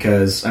computers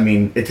because,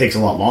 it takes a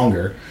lot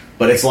longer.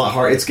 But it's a lot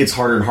hard. It gets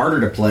harder and harder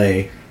to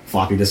play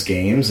floppy disk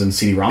games and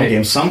CD-ROM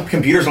games. Some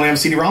computers don't have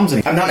CD-ROMs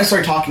anymore. I'm not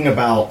necessarily talking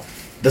about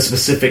the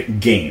specific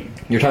game.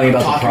 You're talking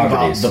about the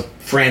properties. About the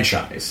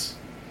franchise.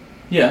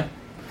 Yeah.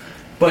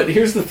 But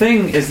here's the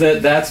thing, is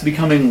that that's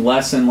becoming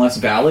less and less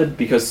valid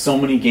because so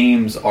many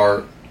games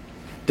are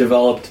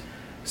developed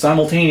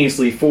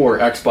simultaneously for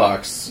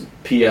Xbox,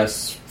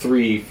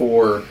 PS3,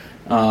 4,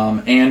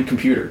 and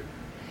computer.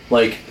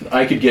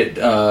 I could get,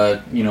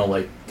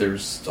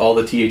 there's all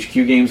the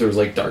THQ games, there was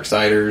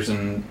Darksiders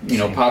and,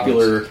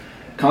 popular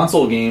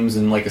console games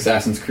and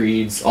Assassin's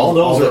Creeds. All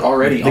those are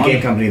already on. The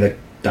game company that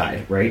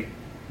died, right?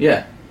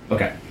 Yeah.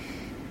 Okay.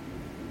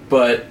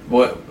 But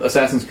what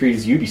Assassin's Creed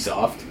is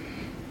Ubisoft.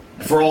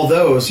 For all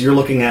those, you're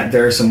looking at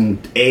there's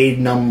some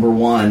number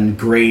one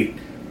great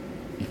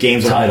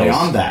games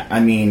beyond that.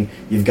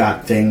 You've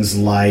got things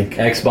like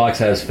Xbox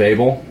has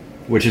Fable,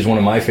 which is one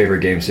of my favorite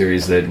game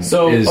series that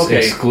is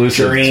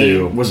exclusive Journey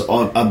to. Was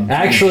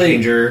a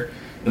changer,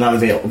 not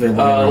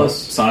available.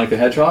 Sonic the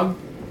Hedgehog,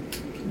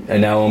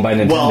 and now owned by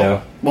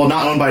Nintendo. Well,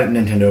 not owned by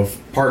Nintendo,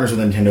 partners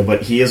with Nintendo,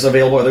 but he is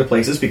available other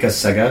places because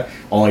Sega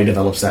only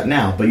develops that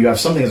now. But you have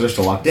some things that are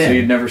still locked in. So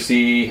you'd never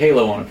see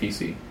Halo on a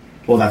PC.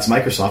 Well, that's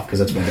Microsoft because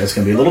that's Windows. It's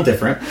going to be a little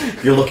different.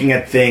 You're looking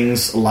at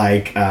things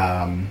like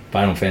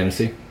Final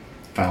Fantasy.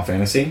 Final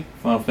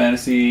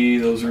Fantasy,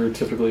 those are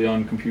typically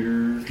on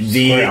computers.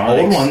 The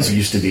old ones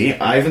used to be.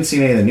 I haven't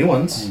seen any of the new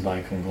ones.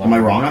 Am I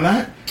wrong on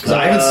that? Because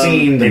I haven't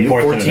seen the new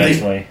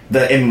 14, the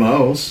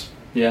MMOs,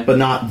 but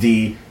not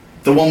the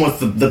one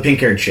with the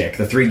pink-haired chick.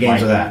 The 3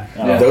 games of that.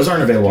 Yeah. Those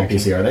aren't available on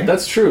PC, are they?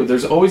 That's true.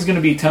 There's always going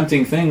to be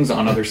tempting things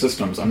on other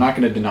systems. I'm not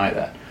going to deny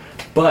that.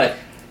 But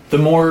the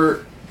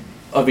more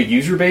of a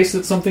user base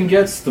that something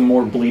gets, the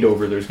more bleed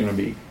over there's going to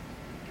be.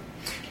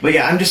 But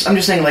yeah, I'm just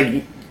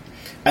saying,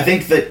 I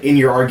think that in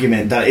your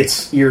argument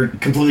that you're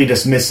completely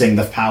dismissing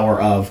the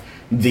power of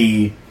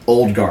the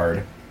old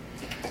guard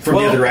from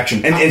the other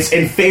direction, and it's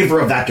in favor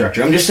of that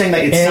direction. I'm just saying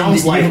that it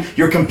sounds like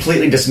you're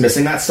completely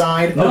dismissing that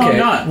side. No, I'm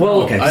not.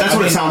 Well, that's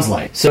what it sounds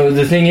like. So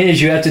the thing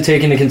is, you have to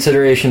take into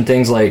consideration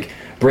things like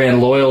brand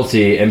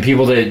loyalty and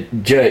people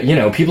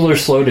that people are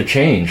slow to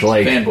change,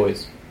 like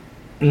fanboys.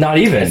 Not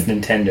even it's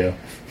Nintendo.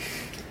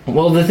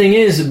 Well, the thing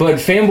is, but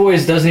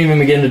fanboys doesn't even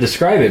begin to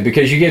describe it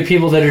because you get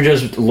people that are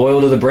just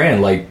loyal to the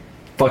brand, like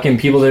fucking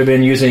people that have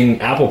been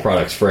using Apple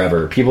products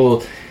forever.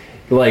 People,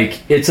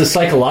 it's a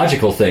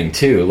psychological thing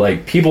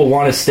too. People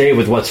want to stay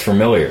with what's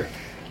familiar.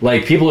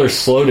 People are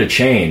slow to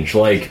change.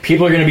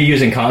 People are going to be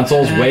using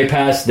consoles way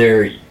past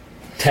their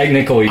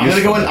technical use.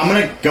 I'm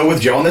going to go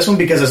with Joe on this one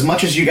because as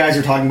much as you guys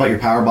are talking about your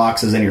power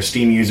boxes and your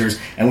Steam users,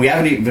 and we're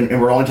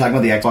only talking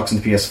about the Xbox and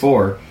the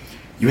PS4,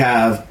 you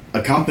have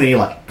a company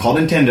called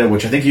Nintendo,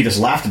 which I think you just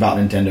laughed about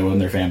Nintendo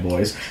and their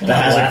fanboys,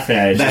 that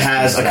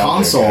has a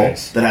console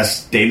that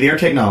has state-of-the-art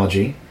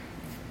technology,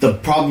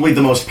 probably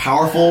the most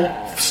powerful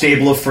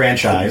stable of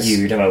franchise.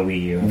 You're talking about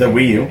Wii U. The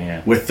Wii U.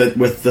 Yeah. With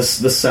the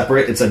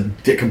separate, it's a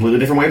completely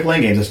different way of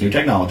playing games. It's new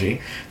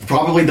technology.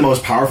 Probably the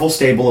most powerful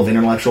stable of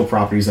intellectual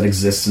properties that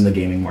exists in the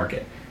gaming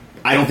market.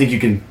 I don't think you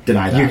can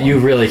deny that. You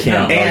really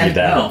can't argue that.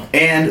 No.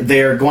 And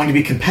they're going to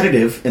be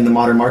competitive in the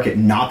modern market,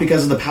 not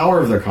because of the power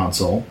of their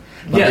console,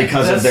 but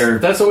because of their...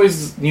 That's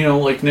always,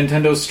 like,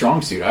 Nintendo's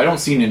strong suit. I don't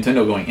see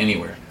Nintendo going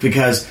anywhere.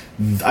 Because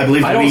I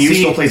believe Wii U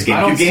still plays GameCube games.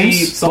 I don't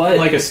see something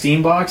like a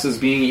Steam box as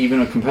being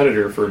even a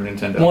competitor for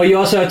Nintendo. Well, you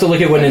also have to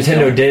look at what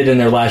Nintendo did in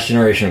their last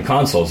generation of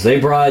consoles. They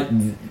brought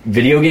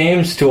video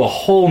games to a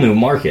whole new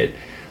market.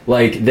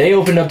 Like, they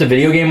opened up the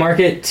video game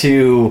market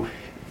to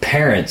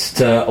parents,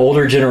 to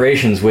older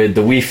generations with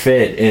the Wii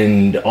Fit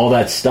and all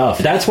that stuff.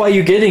 That's why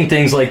you're getting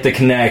things like the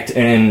Kinect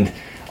and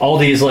all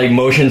these like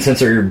motion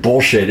sensor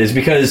bullshit, is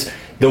because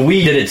the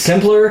Wii did it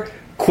simpler,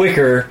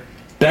 quicker,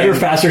 better,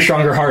 faster,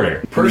 stronger,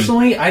 harder.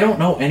 Personally, I don't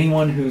know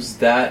anyone who's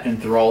that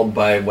enthralled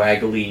by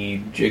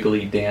waggly,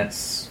 jiggly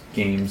dance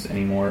games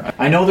anymore.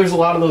 I know there's a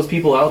lot of those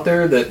people out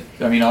there that,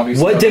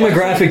 obviously... What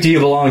demographic do you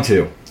belong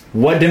to?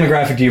 What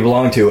demographic do you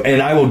belong to?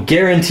 And I will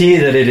guarantee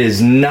that it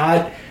is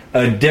not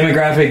a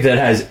demographic that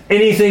has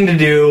anything to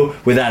do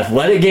with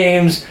athletic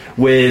games,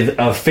 with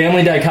a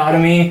family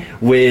dichotomy,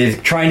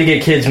 with trying to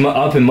get kids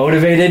up and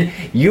motivated.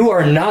 You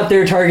are not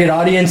their target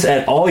audience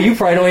at all. You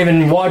probably don't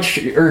even watch,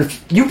 or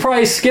you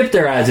probably skip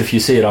their ads if you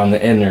see it on the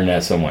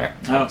internet somewhere.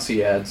 I don't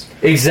see ads.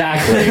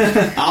 Exactly.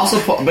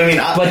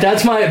 But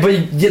that's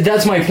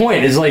my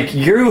point. Is like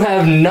you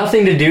have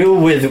nothing to do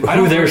with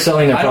who they're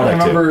selling the product to. I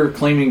don't remember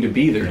claiming to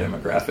be their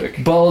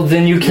demographic. Well,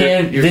 then you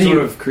can't. You're sort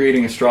of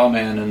creating a straw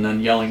man and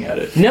then yelling at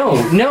it.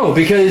 No,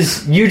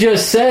 because you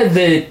just said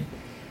that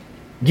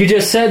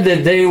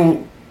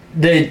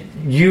that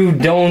you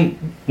don't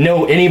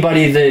know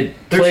anybody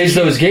that plays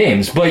those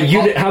games. But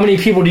how many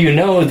people do you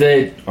know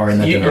that are in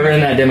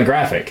that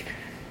demographic?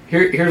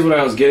 Here's what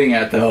I was getting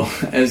at, though,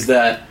 is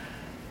that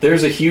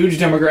there's a huge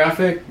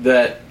demographic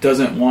that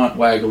doesn't want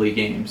waggly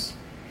games.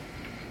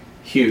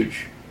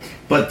 Huge.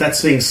 But that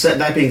being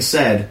said,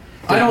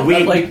 I don't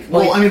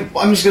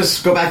I'm just going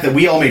to go back that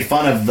we all made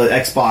fun of the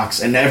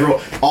Xbox, and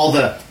all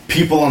the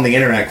people on the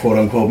internet, quote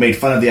unquote, made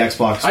fun of the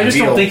Xbox. I just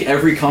don't think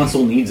every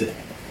console needs it.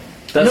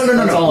 That's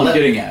all I'm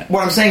getting at.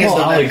 What I'm saying is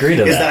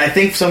that I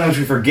think sometimes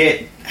we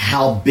forget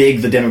how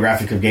big the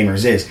demographic of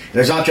gamers is.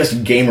 There's not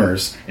just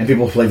gamers and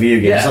people who play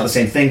video games. It's not the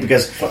same thing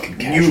because fucking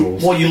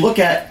casuals. You look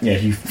at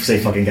you say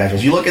fucking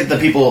casuals. You look at the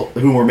people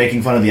who were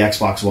making fun of the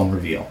Xbox One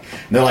reveal.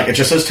 And they're like, it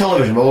just says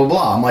television, blah blah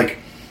blah. I'm like,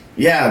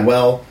 yeah,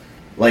 well,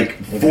 like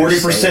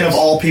 40% of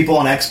all people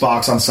on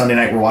Xbox on Sunday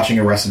night were watching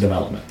Arrested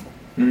Development.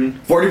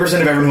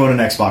 40% of everyone who owned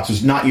an Xbox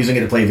was not using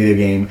it to play a video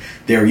game.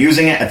 They were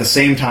using it at the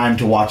same time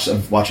to watch a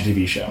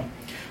TV show.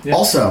 Yeah.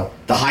 Also,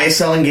 the highest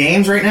selling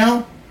games right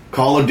now,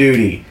 Call of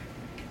Duty,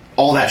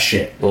 all that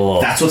shit.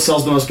 Ugh. That's what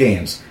sells the most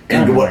games.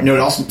 And it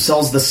also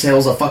sells the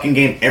sales of fucking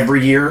game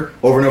every year,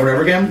 over and over and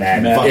over again.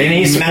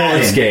 Any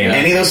sports game.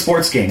 Any of those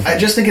sports games. I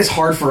just think it's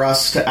hard for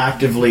us to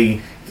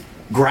actively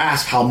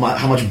grasp how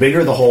much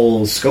bigger the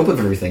whole scope of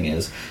everything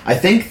is. I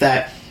think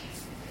that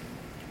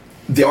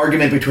the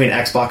argument between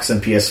Xbox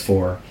and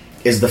PS4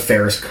 is the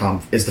fairest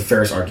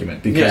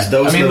argument because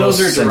those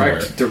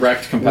are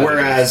direct competitors.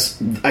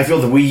 Whereas I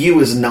feel the Wii U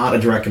is not a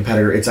direct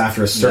competitor; it's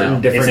after a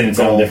certain different it's in its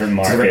own different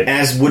market,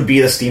 as would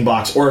be the Steam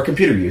box or a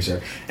computer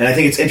user. And I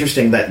think it's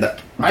interesting that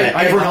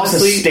everyone else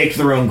has staked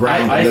their own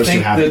ground, and those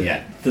who haven't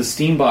yet. The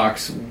Steam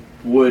box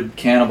would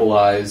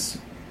cannibalize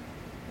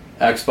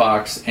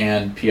Xbox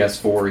and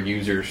PS4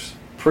 users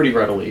pretty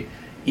readily.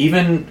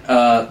 Even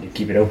you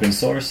keep it open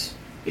source.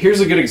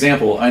 Here's a good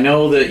example. I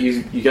know that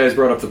you guys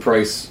brought up the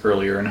price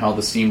earlier and how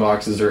the Steam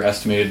boxes are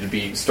estimated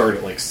to start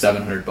at like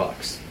 $700.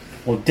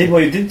 Well, did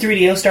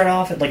 3DO start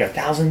off at like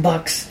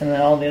 $1,000 and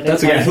then all the other?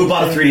 That's again. Who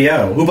bought a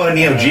 3DO? Who bought a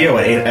Neo Geo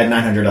at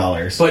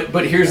 $900?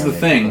 But here's the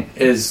thing: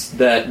 is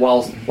that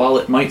while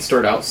it might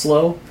start out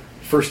slow,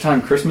 first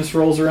time Christmas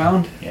rolls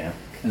around,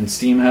 and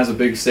Steam has a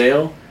big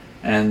sale,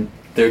 and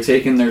they're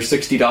taking their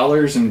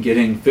 $60 and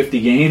getting 50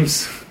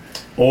 games.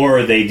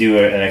 Or they do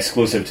an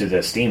exclusive to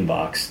the Steam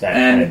box,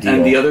 kind of deal.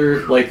 And the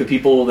other, like the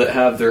people that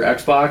have their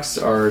Xbox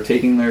are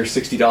taking their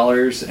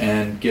 $60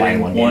 and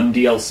getting one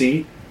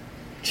DLC.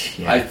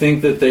 Yeah. I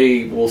think that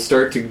they will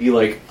start to be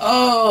like,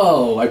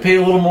 oh, I pay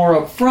a little more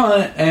up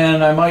front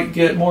and I might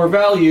get more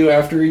value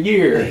after a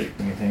year.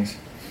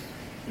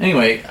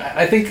 Anyway,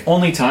 I think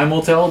only time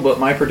will tell, but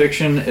my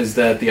prediction is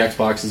that the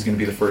Xbox is going to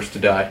be the first to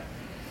die.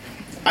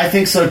 I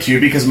think so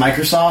too, because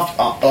Microsoft,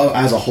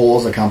 as a whole,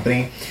 as a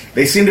company,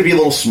 they seem to be a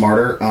little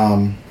smarter.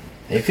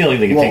 They feel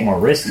like they can take more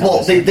risks.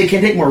 Well, they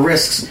can take more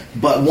risks,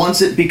 but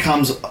once it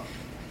becomes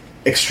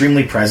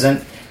extremely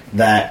present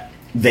that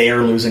they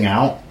are losing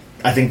out,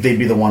 I think they'd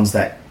be the ones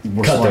that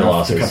were cut their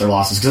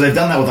losses because they've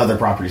done that with other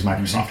properties.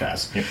 Microsoft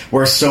has,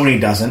 whereas Sony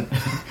doesn't.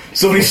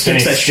 Sony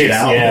sticks that shit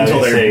out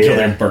until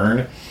they're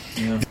burned.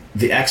 Yeah.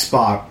 The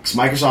Xbox,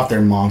 Microsoft, they're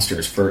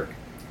monsters for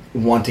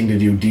wanting to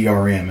do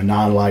DRM and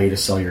not allow you to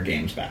sell your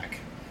games back.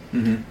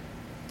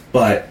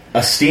 but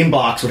a Steam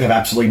box would have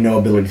absolutely no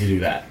ability to do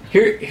that.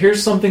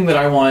 Here's something that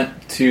I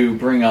want to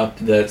bring up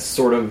that's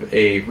sort of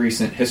a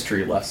recent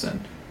history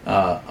lesson,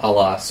 a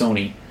la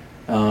Sony.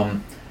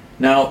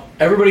 Now,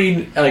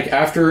 everybody, like,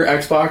 after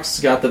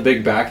Xbox got the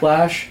big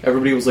backlash,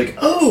 everybody was like,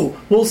 oh,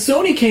 well,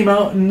 Sony came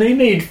out and they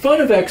made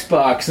fun of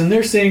Xbox, and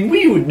they're saying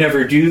we would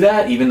never do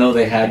that, even though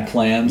they had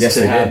plans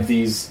to have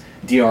these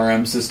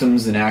DRM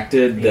systems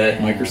enacted that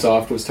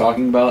Microsoft was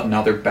talking about, and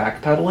now they're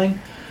backpedaling.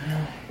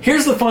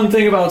 Here's the fun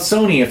thing about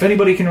Sony. If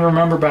anybody can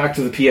remember back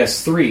to the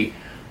PS3,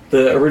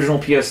 the original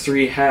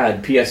PS3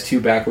 had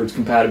PS2 backwards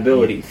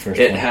compatibility.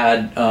 It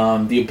had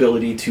the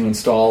ability to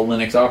install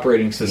Linux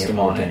operating system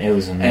on it. It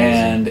was amazing.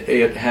 And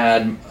it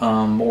had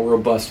more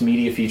robust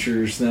media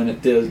features than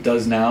it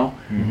does now,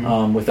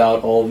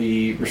 without all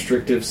the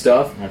restrictive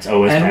stuff. That's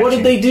OS and patching. what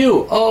did they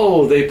do?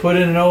 Oh, they put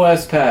in an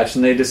OS patch,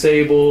 and they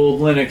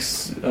disabled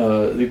Linux,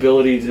 the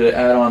ability to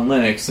add on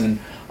Linux, and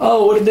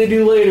oh, what did they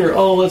do later?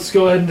 Oh, let's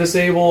go ahead and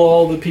disable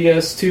all the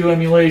PS2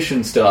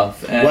 emulation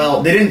stuff. And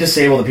well, they didn't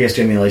disable the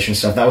PS2 emulation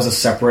stuff. That was a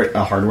separate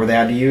hardware they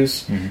had to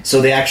use.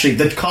 So they actually,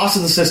 the cost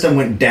of the system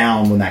went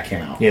down when that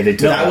came out. Yeah, they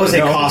took that was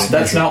a cost.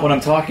 That's not what I'm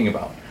talking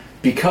about.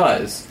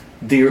 Because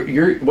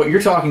what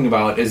you're talking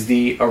about is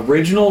the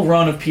original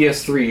run of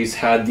PS3s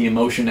had the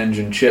Emotion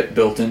Engine chip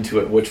built into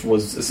it, which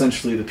was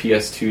essentially the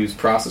PS2's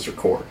processor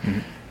core.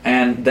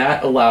 And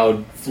that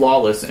allowed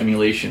flawless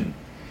emulation,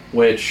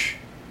 which...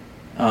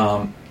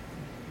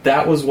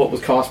 that was what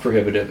was cost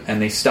prohibitive,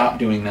 and they stopped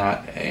doing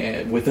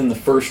that within the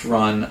first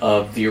run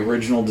of the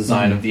original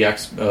design of the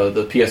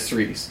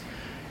PS3s.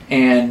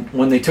 And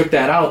when they took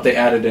that out, they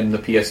added in the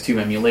PS2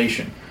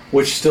 emulation,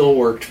 which still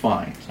worked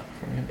fine.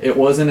 It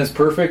wasn't as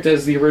perfect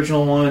as the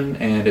original one,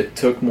 and it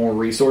took more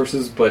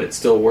resources, but it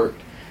still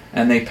worked.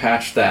 And they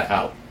patched that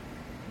out.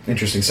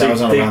 Interesting. So I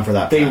was not around for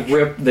that.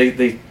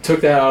 They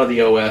took that out of the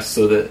OS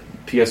so that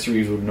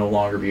PS3s would no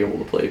longer be able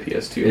to play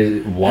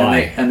PS2.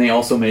 Why? And they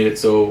also made it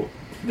so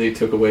they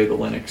took away the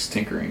Linux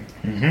tinkering.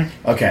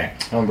 Okay.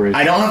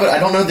 I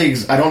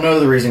don't know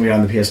the reasoning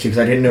behind the PS2 because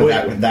I didn't know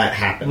that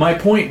happened. My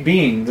point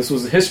being, this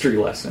was a history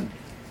lesson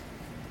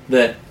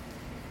that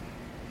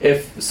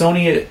if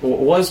Sony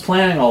was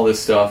planning all this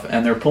stuff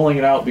and they're pulling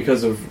it out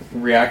because of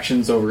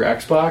reactions over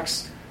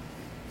Xbox,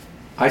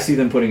 I see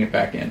them putting it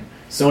back in.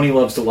 Sony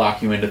loves to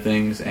lock you into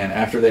things, and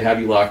after they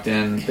have you locked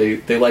in,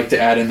 they like to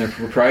add in their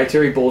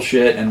proprietary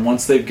bullshit, and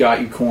once they've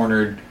got you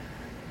cornered,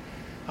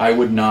 I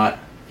would not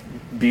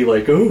be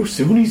like, oh,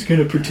 Sony's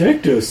going to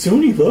protect us.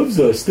 Sony loves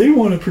us. They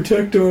want to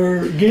protect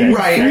our game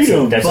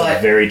freedom. That's a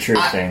very true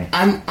thing.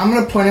 I'm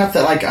going to point out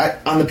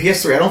that on the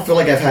PS3, I don't feel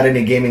like I've had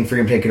any gaming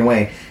freedom taken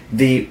away.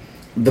 The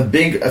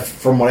big,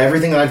 from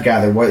everything that I've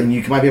gathered, and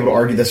you might be able to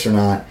argue this or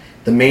not,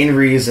 the main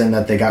reason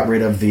that they got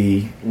rid of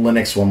the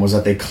Linux one was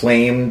that they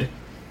claimed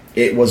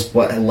it was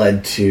what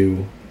led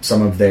to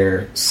some of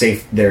their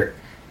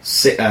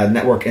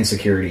network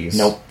insecurities.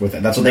 Nope. With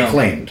it. That's what they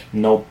claimed.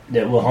 Nope.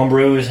 Well,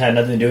 homebrews had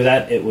nothing to do with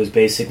that. It was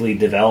basically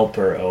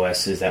developer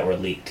OSs that were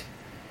leaked.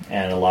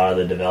 And a lot of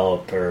the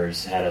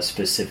developers had a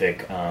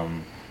specific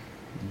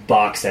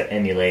box that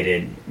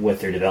emulated with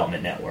their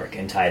development network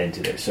and tied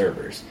into their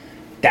servers.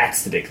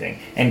 That's the big thing.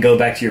 And go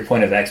back to your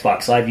point of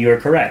Xbox Live, you are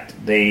correct.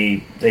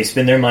 They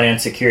spend their money on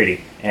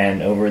security.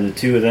 And over the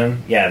two of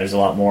them, there's a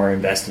lot more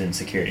invested in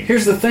security.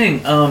 Here's the thing.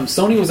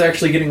 Sony was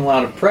actually getting a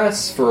lot of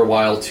press for a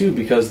while, too,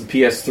 because the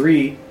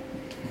PS3,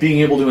 being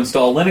able to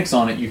install Linux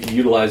on it, you could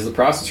utilize the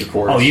processor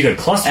cores. Oh, you could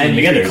cluster them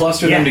together. And you could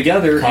cluster them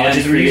together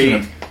colleges and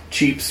create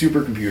cheap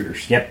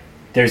supercomputers. Yep.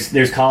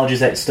 There's colleges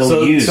that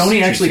still use... So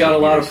Sony actually got a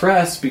lot of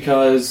press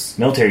because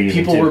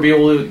people were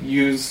able to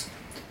use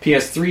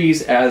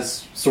PS3s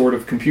as sort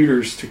of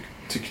computers to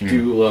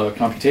do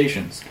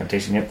computations.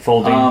 Computation,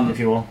 folding, if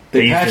you will.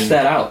 They patched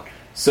that out.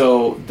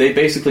 So they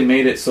basically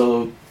made it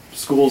so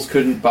schools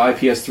couldn't buy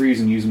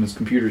PS3s and use them as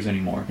computers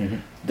anymore.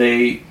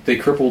 They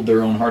crippled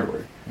their own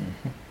hardware.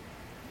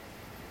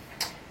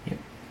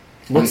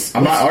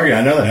 I'm not arguing.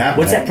 I know that happened.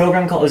 What's that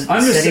program called? Is it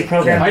the SETI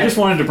program? I just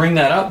wanted to bring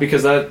that up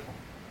because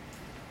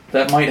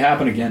that might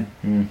happen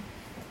again.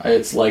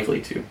 It's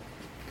likely to.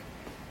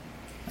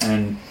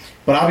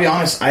 But I'll be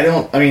honest,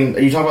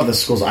 you talk about the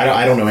schools,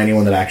 I don't know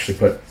anyone that actually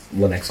put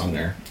Linux on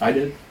there. I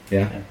did.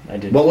 Yeah, I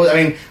did.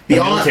 Well,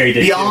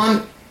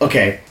 beyond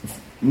okay,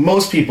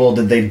 most people,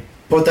 did they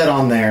put that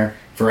on there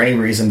for any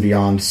reason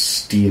beyond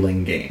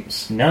stealing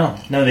games? No,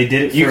 they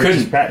did it for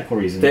just practical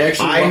reasons. They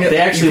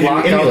actually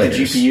locked out the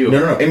GPU.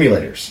 No,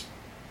 emulators.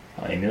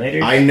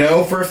 Emulators? I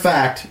know for a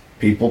fact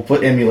people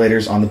put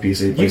emulators on the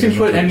PC. You can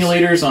put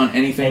emulators on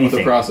anything with a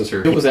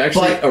processor. It was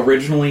actually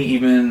originally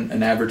even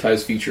an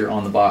advertised feature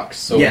on the box.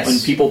 So when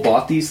people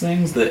bought these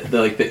things, the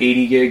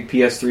 80 gig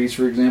PS3s,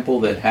 for example,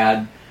 that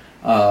had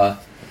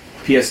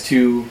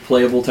PS2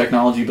 playable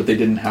technology, but they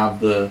didn't have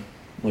the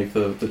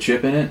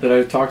chip in it that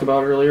I talked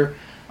about earlier.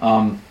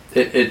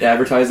 It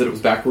advertised that it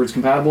was backwards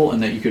compatible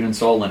and that you could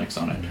install Linux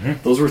on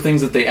it. Those were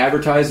things that they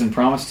advertised and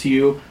promised to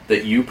you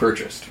that you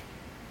purchased.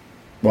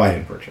 Well, I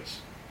didn't purchase.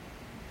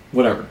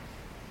 Whatever.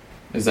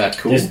 Is that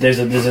cool? There's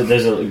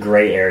a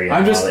gray area.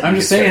 I'm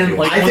just saying,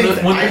 like when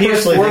the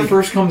PS4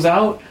 first comes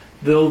out,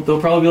 they'll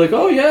probably be like,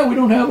 oh yeah, we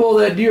don't have all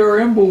that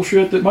DRM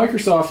bullshit that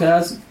Microsoft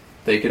has.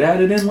 They could add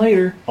it in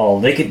later.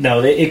 Oh,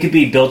 it could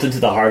be built into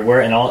the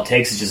hardware, and all it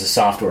takes is just a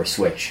software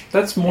switch.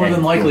 That's more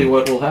than likely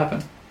what will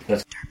happen.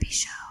 That's Derpy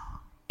Show.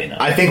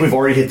 I think we've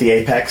already hit the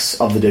apex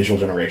of the digital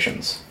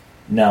generations.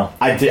 No.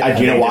 Do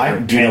you know why?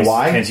 Do you know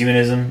why?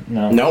 Transhumanism?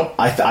 No. No.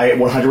 I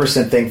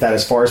 100% think that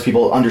as far as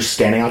people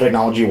understanding how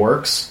technology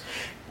works,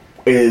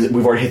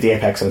 we've already hit the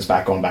apex and it's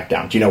going back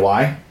down. Do you know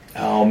why?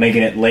 Oh,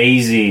 making it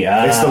lazy.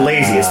 It's the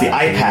lazy. It's the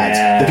iPads.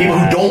 Yeah. The people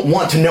who don't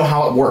want to know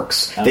how it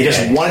works. They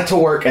just want it to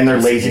work and they're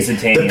lazy.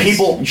 The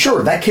people,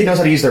 sure, that kid knows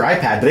how to use their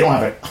iPad, but they don't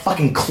have a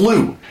fucking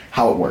clue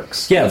how it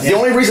works. Yeah. The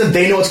only reason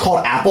they know it's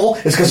called Apple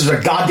is because there's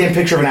a goddamn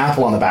picture of an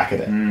apple on the back of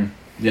it.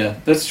 Yeah,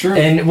 that's true.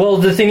 And, well,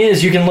 the thing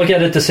is, you can look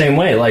at it the same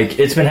way. Like,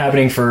 it's been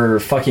happening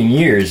for fucking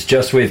years,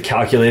 just with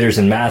calculators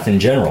and math in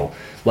general.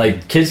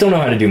 Like, kids don't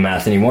know how to do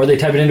math anymore. They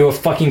type it into a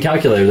fucking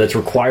calculator that's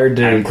required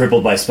to... I'm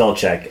crippled by spell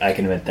check. I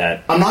can admit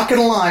that. I'm not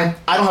going to lie.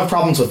 I don't have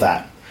problems with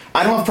that.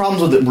 I don't have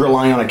problems with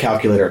relying on a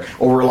calculator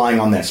or relying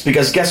on this.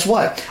 Because guess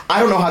what?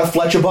 I don't know how to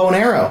fletch a bow and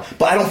arrow.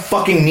 But I don't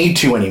fucking need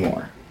to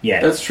anymore.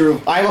 Yeah. That's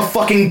true. I have a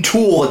fucking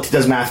tool that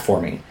does math for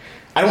me.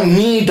 I don't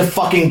need to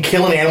fucking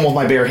kill an animal with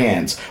my bare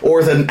hands. Or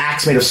with an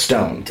axe made of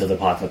stone. Until the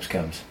apocalypse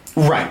comes.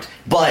 Right.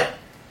 But...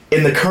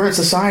 in the current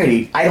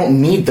society, I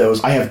don't need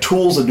those. I have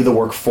tools that do the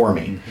work for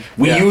me.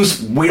 We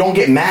don't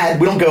get mad.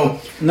 We don't go...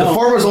 The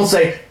farmers don't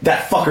say,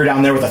 that fucker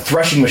down there with a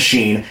threshing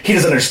machine, he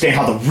doesn't understand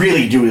how to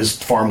really do his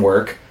farm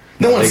work.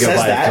 No one says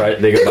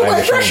that. They go buy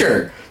a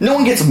thresher. No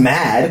one gets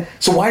mad.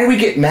 So why do we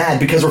get mad?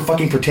 Because we're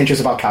fucking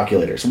pretentious about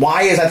calculators.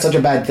 Why is that such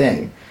a bad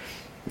thing?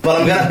 But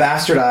I'm going to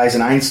bastardize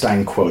an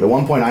Einstein quote. At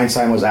one point,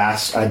 Einstein was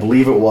asked, I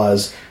believe it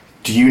was,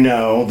 do you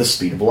know the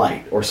speed of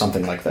light? Or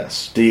something like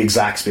this. The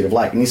exact speed of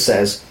light. And he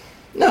says...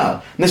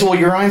 no. And they say, well,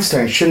 you're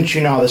Einstein. Shouldn't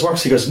you know how this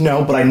works? He goes,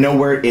 no, but I know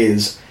where it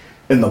is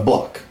in the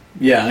book.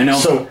 Yeah, I know.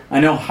 So I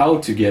know how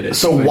to get it.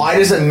 So why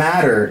does it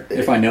matter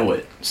if I know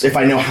it? If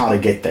I know how to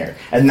get there?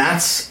 And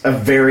that's a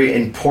very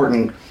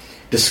important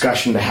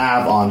discussion to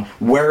have on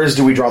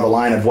do we draw the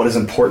line of what is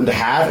important to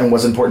have and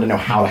what's important to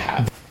know how to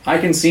have. I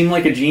can seem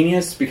like a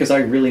genius because I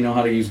really know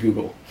how to use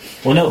Google.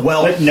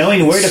 But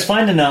knowing where to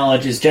find the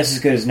knowledge is just as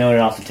good as knowing it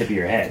off the tip of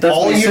your head. That's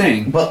what I'm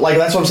saying. But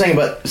that's what I'm saying.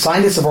 But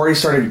scientists have already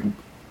started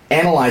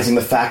analyzing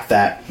the fact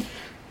that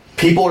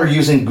people are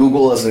using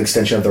Google as an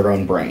extension of their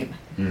own brain.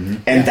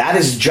 Mm-hmm. And that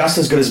is just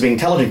as good as being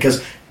intelligent,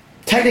 because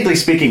technically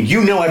speaking,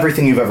 you know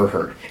everything you've ever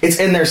heard. It's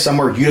in there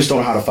somewhere, you just don't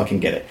know how to fucking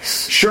get it.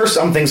 Sure,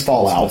 some things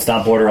fall out. Let's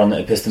not border on the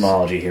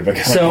epistemology here.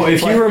 So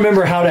if you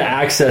remember how to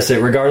access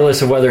it,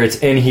 regardless of whether it's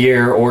in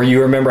here or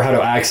you remember how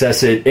to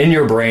access it in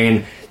your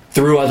brain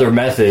through other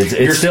methods,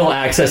 you're still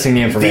accessing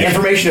the information. The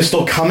information is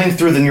still coming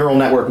through the neural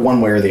network one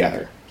way or the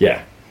other.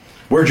 Yeah.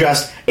 We're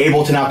just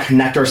able to now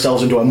connect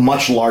ourselves into a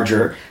much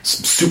larger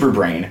super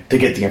brain to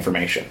get the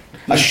information.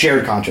 A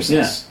shared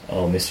consciousness. Yeah.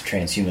 Oh, Mr.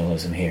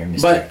 Transhumanism here.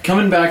 Mr. But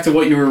coming back to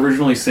what you were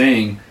originally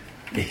saying,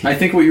 I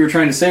think what you were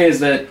trying to say is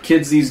that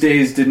kids these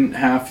days didn't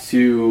have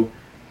to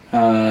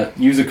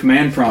use a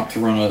command prompt to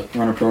run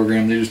a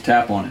program. They just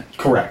tap on it.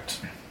 Correct.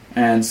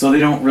 And so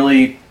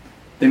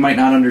they might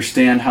not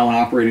understand how an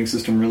operating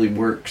system really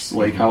works,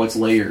 like how it's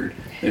layered.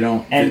 They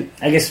don't. And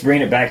I guess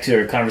bringing it back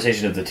to our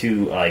conversation of the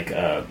two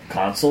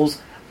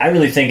consoles, I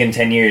really think in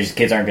 10 years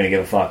kids aren't going to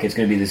give a fuck. It's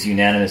going to be this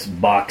unanimous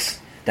box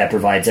that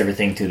provides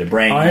everything to the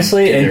brain.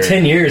 Honestly, in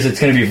 10 years, it's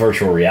going to be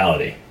virtual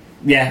reality.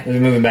 Yeah, we're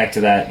moving back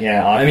to that.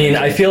 Yeah, I mean,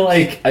 I feel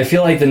like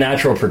the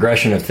natural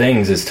progression of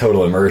things is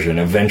total immersion.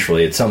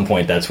 Eventually, at some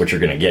point, that's what you're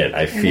going to get.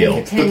 I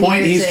feel the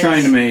point he's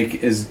trying to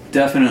make is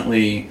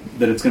definitely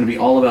that it's going to be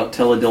all about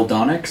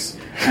teledildonics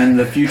and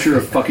the future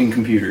of fucking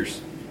computers.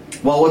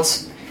 Well,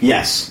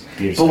 yes.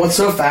 But what's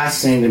so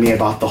fascinating to me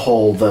about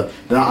the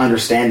not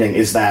understanding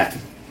is that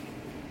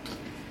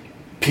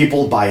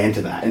people buy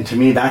into that, and to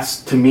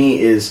me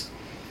is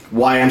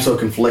why I'm so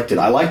conflicted.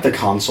 I like the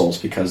consoles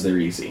because they're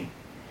easy,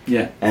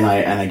 and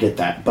I get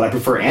that, but I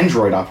prefer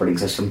Android operating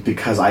system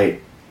because I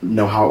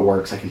know how it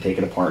works. I can take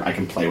it apart. I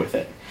can play with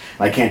it.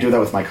 I can't do that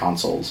with my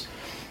consoles.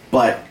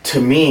 But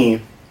to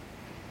me,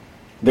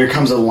 there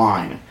comes a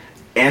line.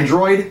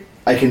 Android,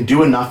 I can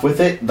do enough with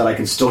it that I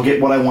can still get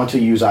what I want to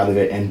use out of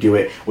it and do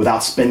it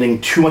without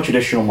spending too much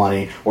additional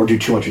money or do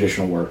too much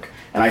additional work.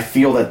 And I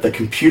feel that the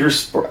computer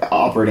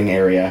operating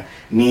area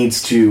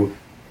needs to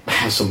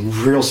have some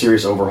real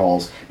serious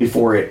overhauls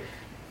before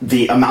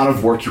the amount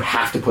of work you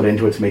have to put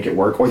into it to make it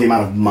work, or the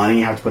amount of money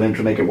you have to put into it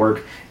to make it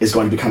work, is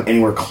going to become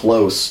anywhere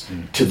close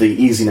to the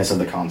easiness of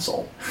the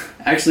console.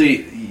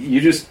 Actually,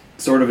 you just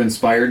sort of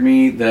inspired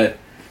me that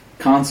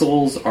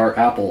consoles are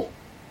Apple.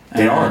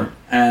 They are.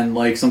 And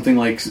like something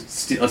like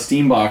a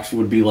Steam box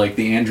would be like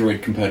the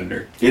Android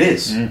competitor. It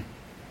is.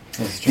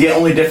 The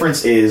only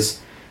difference is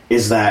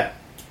that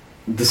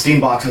the Steam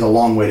box has a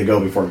long way to go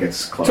before it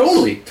gets close.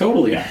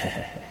 Totally.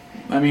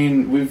 I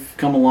mean, we've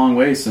come a long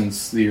way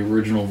since the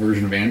original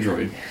version of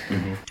Android.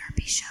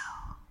 Derpy Show.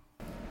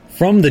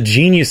 From the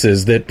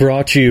geniuses that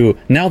brought you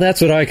Now That's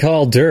What I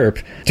Call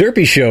Derp,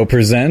 Derpy Show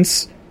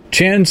presents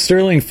Chan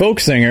Sterling folk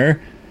singer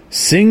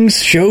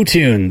sings show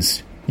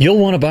tunes. You'll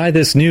want to buy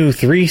this new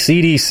 3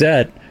 CD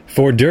set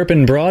for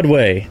Derpin'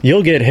 Broadway.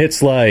 You'll get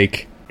hits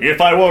like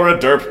If I were a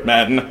derp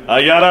man, a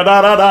yada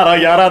da da da da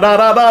yada da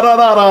da da da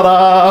da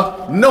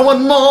da. No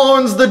one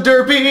mourns the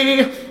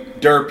derpy.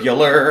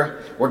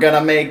 Derpular. We're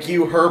gonna make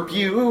you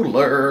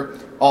herpular.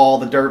 All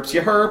the derps you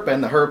herp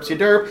and the herps you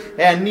derp,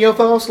 and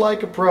Neophos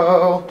like a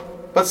pro.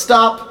 But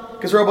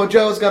stop, cause Robo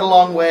Joe's got a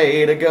long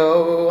way to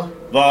go.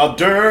 The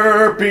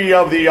derpy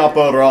of the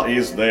opera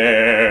is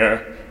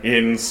there,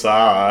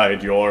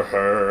 inside your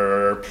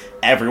herp.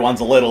 Everyone's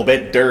a little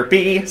bit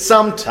derpy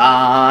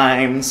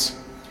sometimes.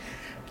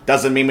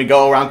 Doesn't mean we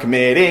go around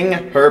committing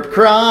herp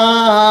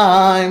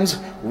crimes.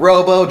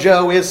 Robo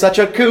Joe is such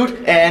a coot,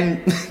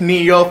 and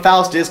Neo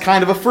Faust is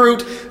kind of a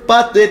fruit.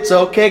 But it's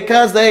okay,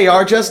 cause they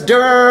are just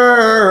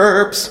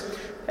derps.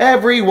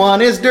 Everyone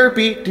is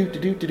derpy, do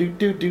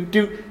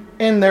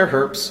in their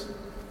herps.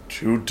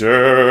 To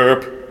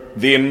derp,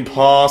 the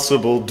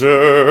impossible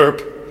derp.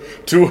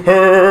 To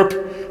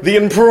herp, the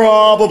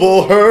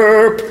improbable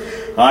herp.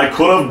 I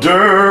could have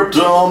derped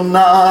all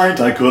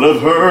night, I could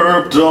have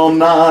herped all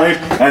night,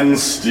 and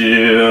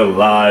still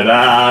I'd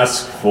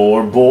ask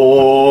for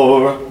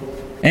more.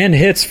 And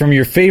hits from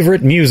your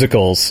favorite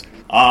musicals.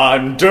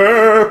 I'm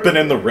derping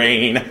in the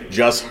rain,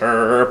 just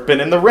herping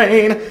in the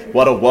rain.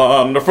 What a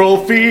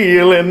wonderful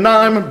feeling,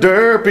 I'm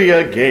derpy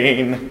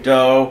again.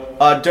 Doe,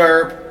 a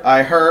derp,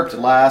 I herped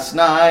last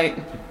night.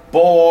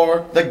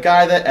 Bore, the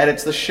guy that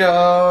edits the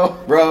show.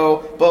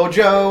 Robo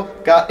Joe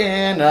got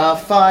in a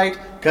fight,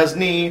 cause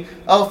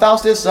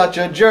Faust is such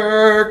a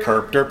jerk.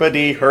 Herp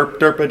derpity,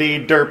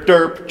 derp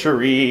derp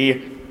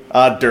tree.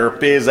 A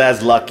derp is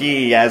as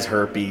lucky as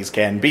herpes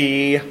can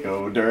be.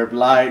 Go derp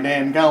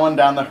lightning, going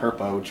down the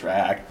herpo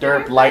track.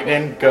 Derp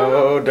lightning,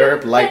 go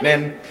derp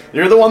lightning.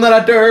 You're the one that I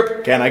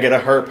derp. Can I get a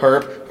herp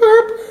herp?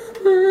 Herp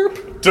herp.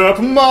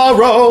 Derp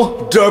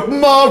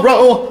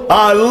Morrow,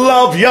 I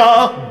love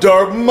ya.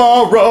 Derp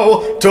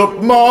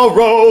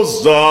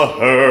Morrow's a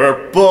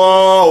herp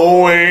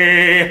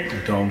away.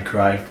 Don't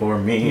cry for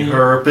me,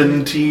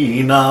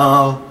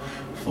 Herpentina,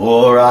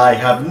 for I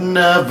have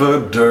never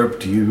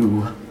derped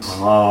you.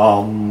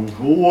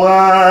 Somewhere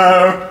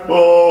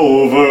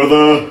over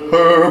the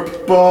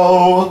herp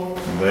bow,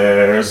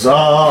 there's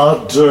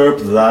a derp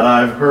that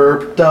I've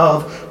herped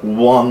of.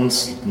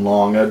 Once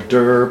long a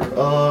derp,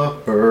 a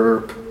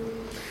herp.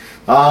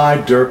 I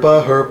derp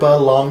a herp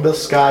along the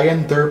sky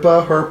and derp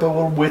a herp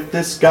with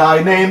this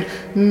guy named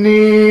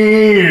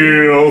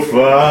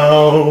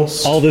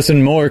Neophos. All this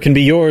and more can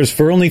be yours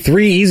for only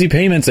 3 easy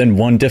payments and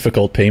 1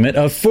 difficult payment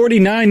of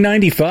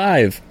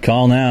 $49.95.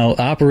 Call now.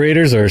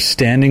 Operators are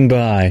standing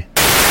by.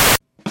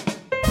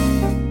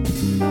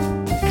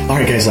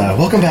 Alright guys,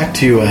 welcome back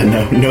to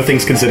No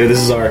Things Considered.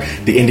 This is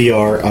the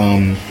NDR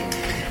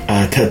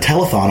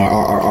telethon,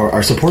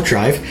 our support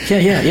drive.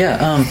 Yeah.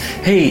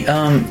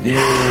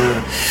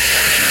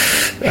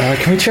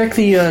 Can we check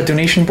the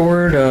donation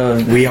board?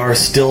 We are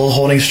still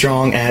holding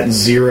strong at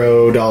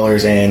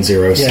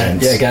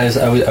 $0.00. Yeah, guys.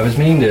 I was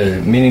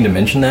meaning to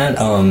mention that.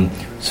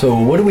 So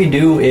what do we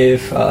do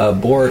if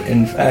Bort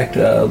in fact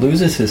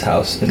loses his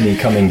house in the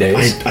coming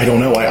days? I don't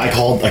know. I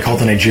called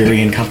the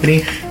Nigerian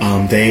company.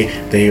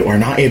 They are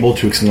not able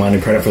to extend line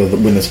of credit for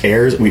when this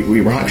airs.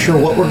 We're not sure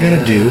what we're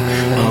gonna do.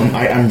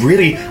 I'm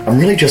really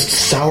just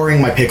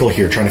souring my pickle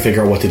here, trying to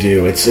figure out what to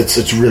do.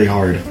 It's really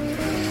hard.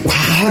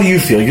 How do you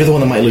feel? You're the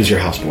one that might lose your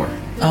house, Bort.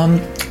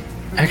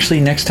 Actually,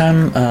 next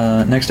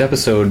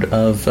episode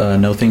of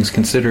No Things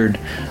Considered,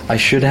 I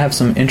should have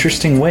some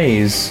interesting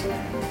ways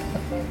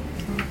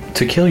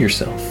to kill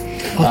yourself.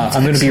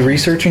 I'm going to be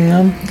researching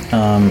them.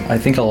 I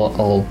think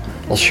I'll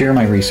share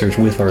my research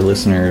with our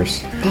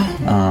listeners.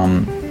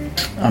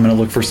 I'm going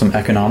to look for some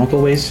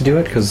economical ways to do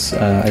it because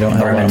I don't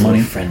have a lot of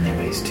money. Friendly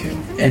ways too.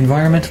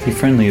 Environmentally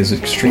friendly is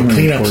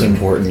extremely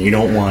important. You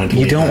don't want to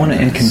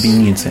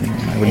inconvenience anyone.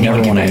 I would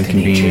never want to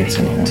inconvenience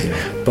anyone.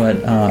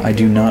 But I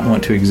do not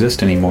want to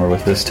exist anymore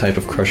with this type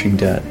of crushing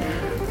debt.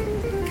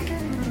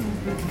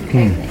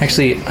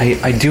 Actually,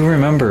 I do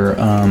remember.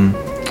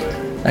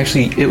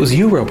 Actually, it was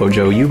you, Robo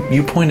Joe.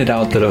 You pointed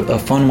out that a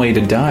fun way to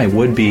die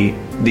would be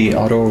the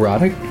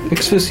autoerotic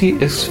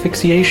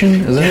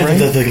asphyxiation. Is that right?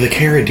 The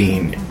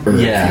Carradine,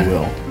 if you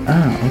will.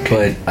 Ah, okay.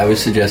 But I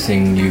was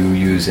suggesting you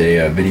use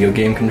a video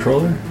game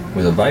controller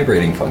with a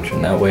vibrating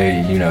function. That way,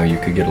 you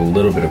could get a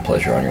little bit of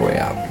pleasure on your way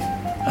out.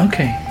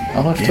 Okay,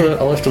 I'll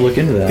have to look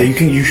into that.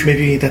 You should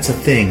maybe that's a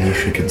thing you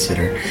should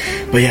consider.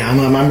 But yeah,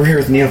 I'm here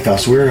with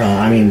Neophos. We're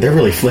they're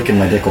really flicking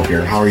my dickle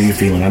here. How are you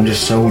feeling? I'm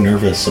just so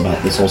nervous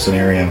about this whole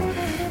scenario.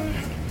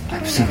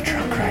 I'm so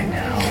drunk right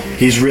now.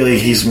 He's really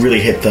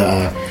hit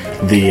the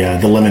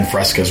lemon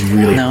frescas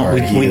really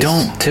hard. Now we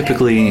don't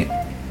typically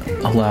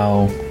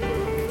allow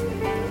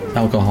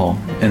alcohol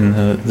in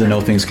the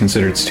No Things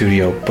Considered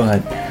studio,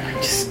 but I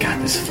just got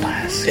this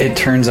flask. It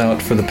turns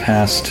out for the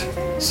past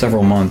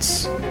several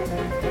months,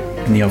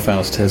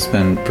 Neofaust has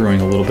been brewing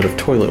a little bit of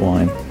toilet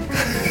wine.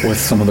 with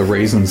some of the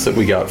raisins that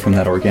we got from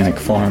that organic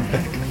farm.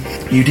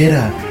 You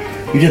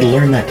did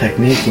learn that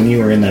technique when you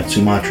were in that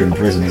Sumatran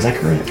prison, is that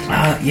correct?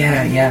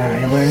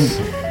 Yeah. I learned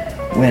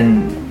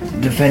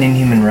when defending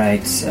human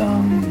rights,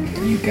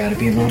 you gotta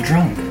be a little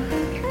drunk.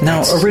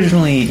 Now,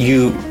 originally,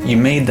 you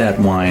made that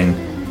wine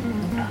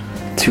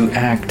to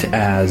act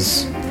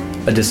as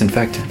a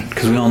disinfectant,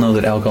 because we all know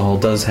that alcohol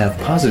does have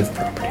positive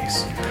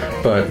properties.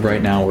 But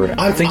right now,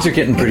 things are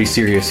getting pretty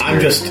serious here.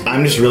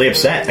 I'm just really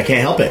upset. I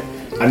can't help it.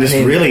 I'm just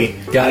really...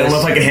 Guys, I don't know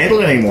if I can handle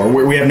it anymore.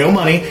 We have no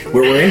money.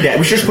 We're in debt.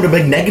 We should just put a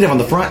big negative on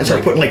the front and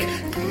start putting like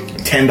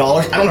 $10.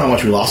 I don't know how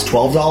much we lost.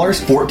 $12?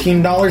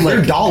 $14?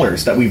 They're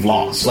dollars that we've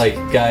lost. Like,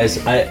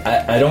 guys,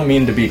 I don't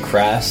mean to be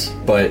crass,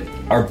 but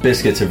our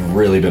biscuits have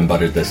really been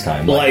buttered this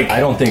time. Like I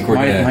don't think we're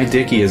gonna... My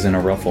dickie is in a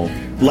ruffle.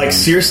 Like,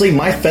 seriously,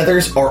 my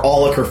feathers are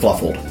all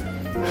kerfluffled.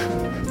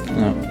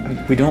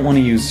 No, we don't want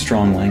to use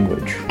strong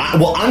language.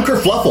 I'm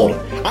kerfluffled.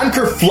 I'm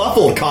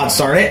kerfluffled,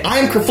 codsarn it.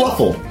 I'm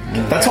kerfluffled.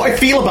 That's how I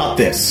feel about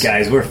this.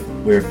 Guys, we're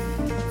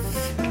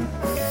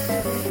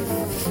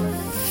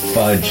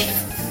fudged.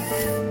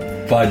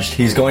 Fudged.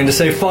 He's going to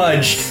say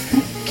fudged.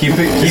 Keep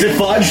it. Is it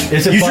fudged?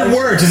 Is it Use fudged? your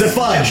words. Is it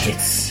fudged?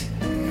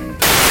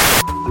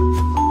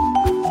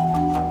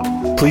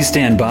 Please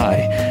stand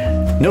by.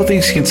 No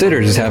Things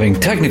Considered is having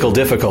technical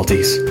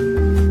difficulties.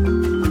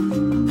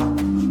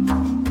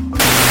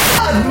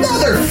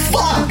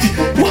 Motherfuck!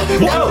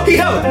 No! Get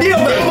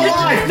him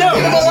alive! No!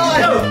 Get him alive!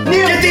 No!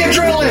 Neil! Get the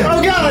adrenaline!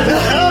 Oh god!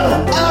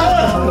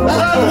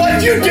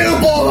 What'd you do,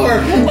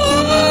 Boomer?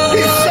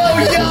 He's so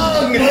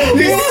young!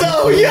 He's so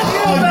young!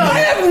 I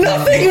have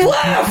nothing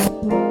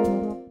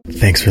left!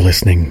 Thanks for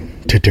listening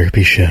to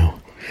Derpy Show.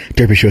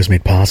 Derpy Show is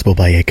made possible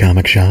by A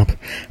Comic Shop,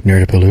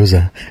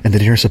 Nerdapalooza, and the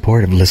dear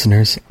support of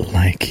listeners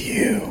like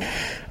you.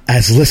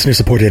 As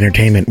listener-supported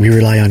entertainment, we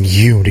rely on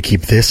you to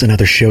keep this and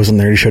other shows on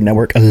the Nerdy Show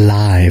Network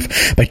alive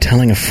by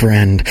telling a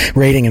friend,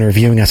 rating and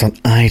reviewing us on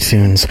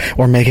iTunes,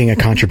 or making a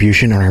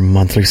contribution on our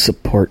monthly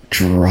support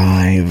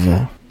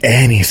drive.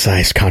 Any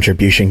size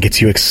contribution gets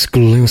you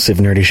exclusive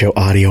Nerdy Show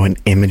audio and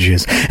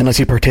images and lets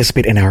you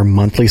participate in our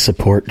monthly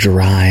support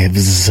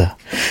drives.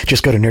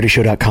 Just go to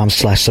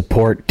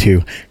nerdyshow.com/support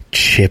to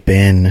chip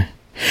in.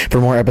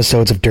 For more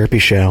episodes of Derpy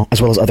Show, as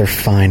well as other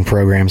fine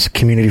programs,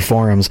 community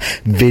forums,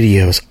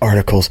 videos,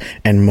 articles,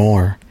 and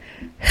more,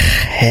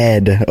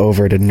 head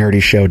over to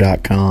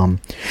nerdyshow.com.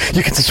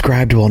 You can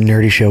subscribe to all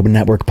Nerdy Show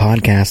Network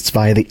podcasts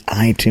via the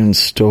iTunes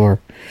Store.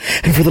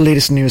 And for the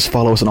latest news,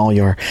 follow us on all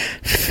your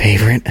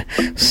favorite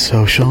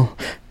social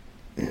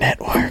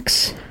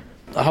networks.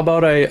 How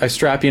about I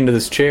strap you into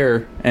this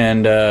chair,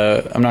 and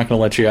I'm not going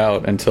to let you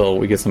out until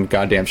we get some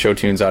goddamn show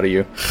tunes out of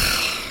you.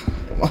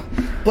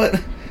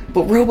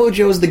 But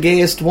Robo-Joe's the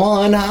gayest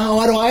one.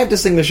 Why do I have to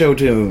sing the show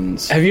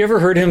tunes? Have you ever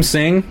heard him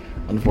sing?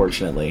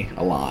 Unfortunately,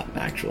 a lot,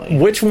 actually.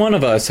 Which one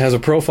of us has a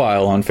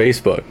profile on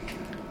Facebook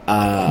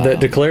that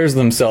declares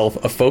themselves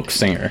a folk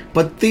singer?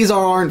 But these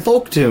aren't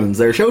folk tunes,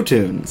 they're show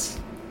tunes.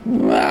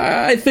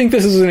 I think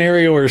this is an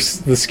area where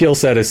the skill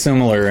set is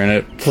similar and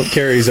it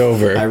carries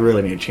over. I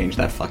really need to change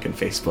that fucking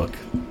Facebook.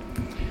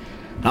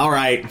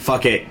 Alright,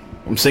 fuck it.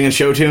 I'm singing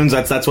show tunes,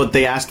 that's what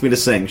they asked me to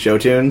sing, show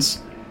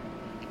tunes.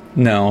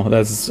 No,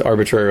 that's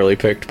arbitrarily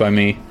picked by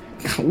me.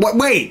 What?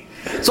 Wait!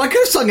 So I could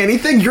have sung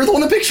anything? You're the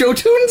one that picked show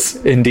tunes?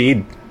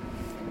 Indeed.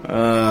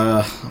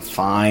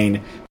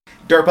 Fine.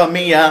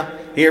 Derpamia,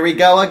 here we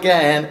go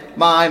again.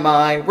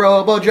 My,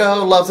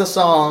 Robo-Joe loves a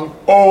song.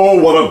 Oh,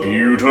 what a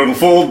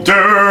beautiful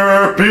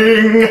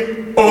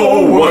derping!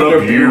 Oh, what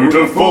a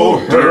beautiful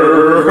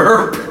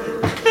derp!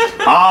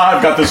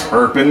 I've got this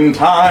herpin'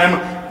 time,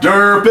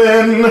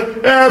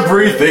 derpin'.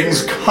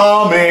 Everything's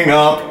coming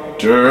up,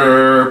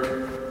 derp.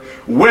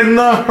 When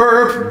the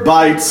herp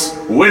bites,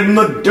 when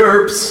the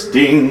derp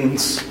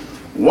stings,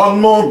 one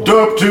more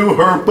derp to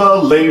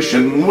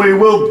herpalation, we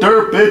will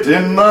derp it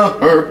in the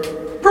herp.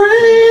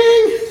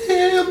 Bring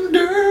him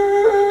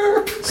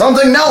derp.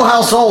 Something no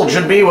household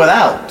should be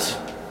without.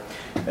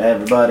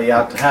 Everybody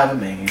ought to have a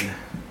maid.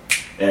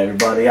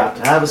 Everybody ought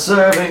to have a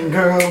serving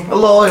girl, a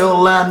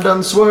loyal and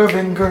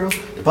unswerving girl,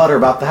 to putter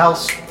about the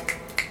house.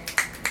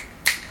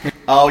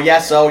 Oh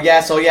yes,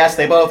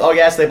 they both, oh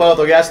yes, they both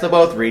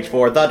reach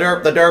for the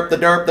derp, the derp, the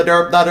derp, the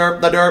derp, the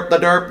derp, the derp, the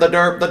derp, the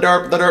derp, the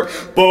derp, the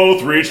derp.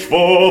 Both reached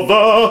for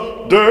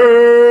the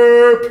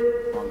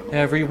derp.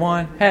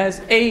 Everyone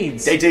has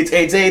AIDS. AIDS, derp,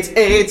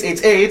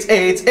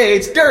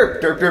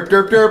 derp, derp,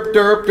 derp, derp,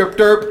 derp, derp,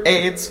 derp,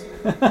 AIDS.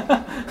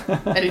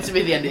 That needs to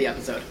be the end of the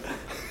episode.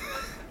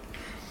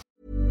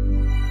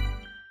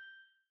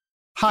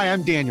 Hi,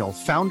 I'm Daniel,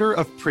 founder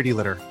of Pretty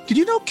Litter. Did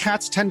you know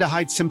cats tend to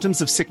hide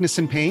symptoms of sickness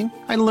and pain?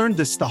 I learned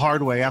this the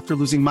hard way after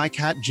losing my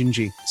cat,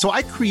 Gingy. So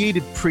I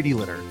created Pretty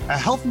Litter, a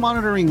health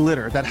monitoring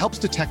litter that helps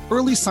detect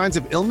early signs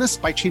of illness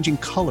by changing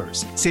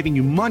colors, saving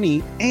you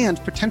money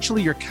and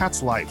potentially your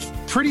cat's life.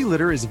 Pretty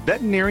Litter is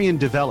veterinarian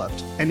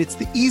developed, and it's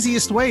the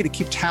easiest way to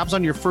keep tabs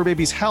on your fur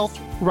baby's health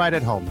right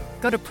at home.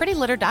 Go to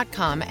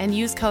prettylitter.com and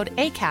use code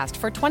ACAST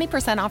for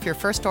 20% off your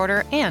first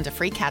order and a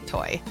free cat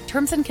toy.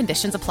 Terms and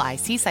conditions apply.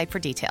 See site for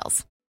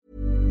details.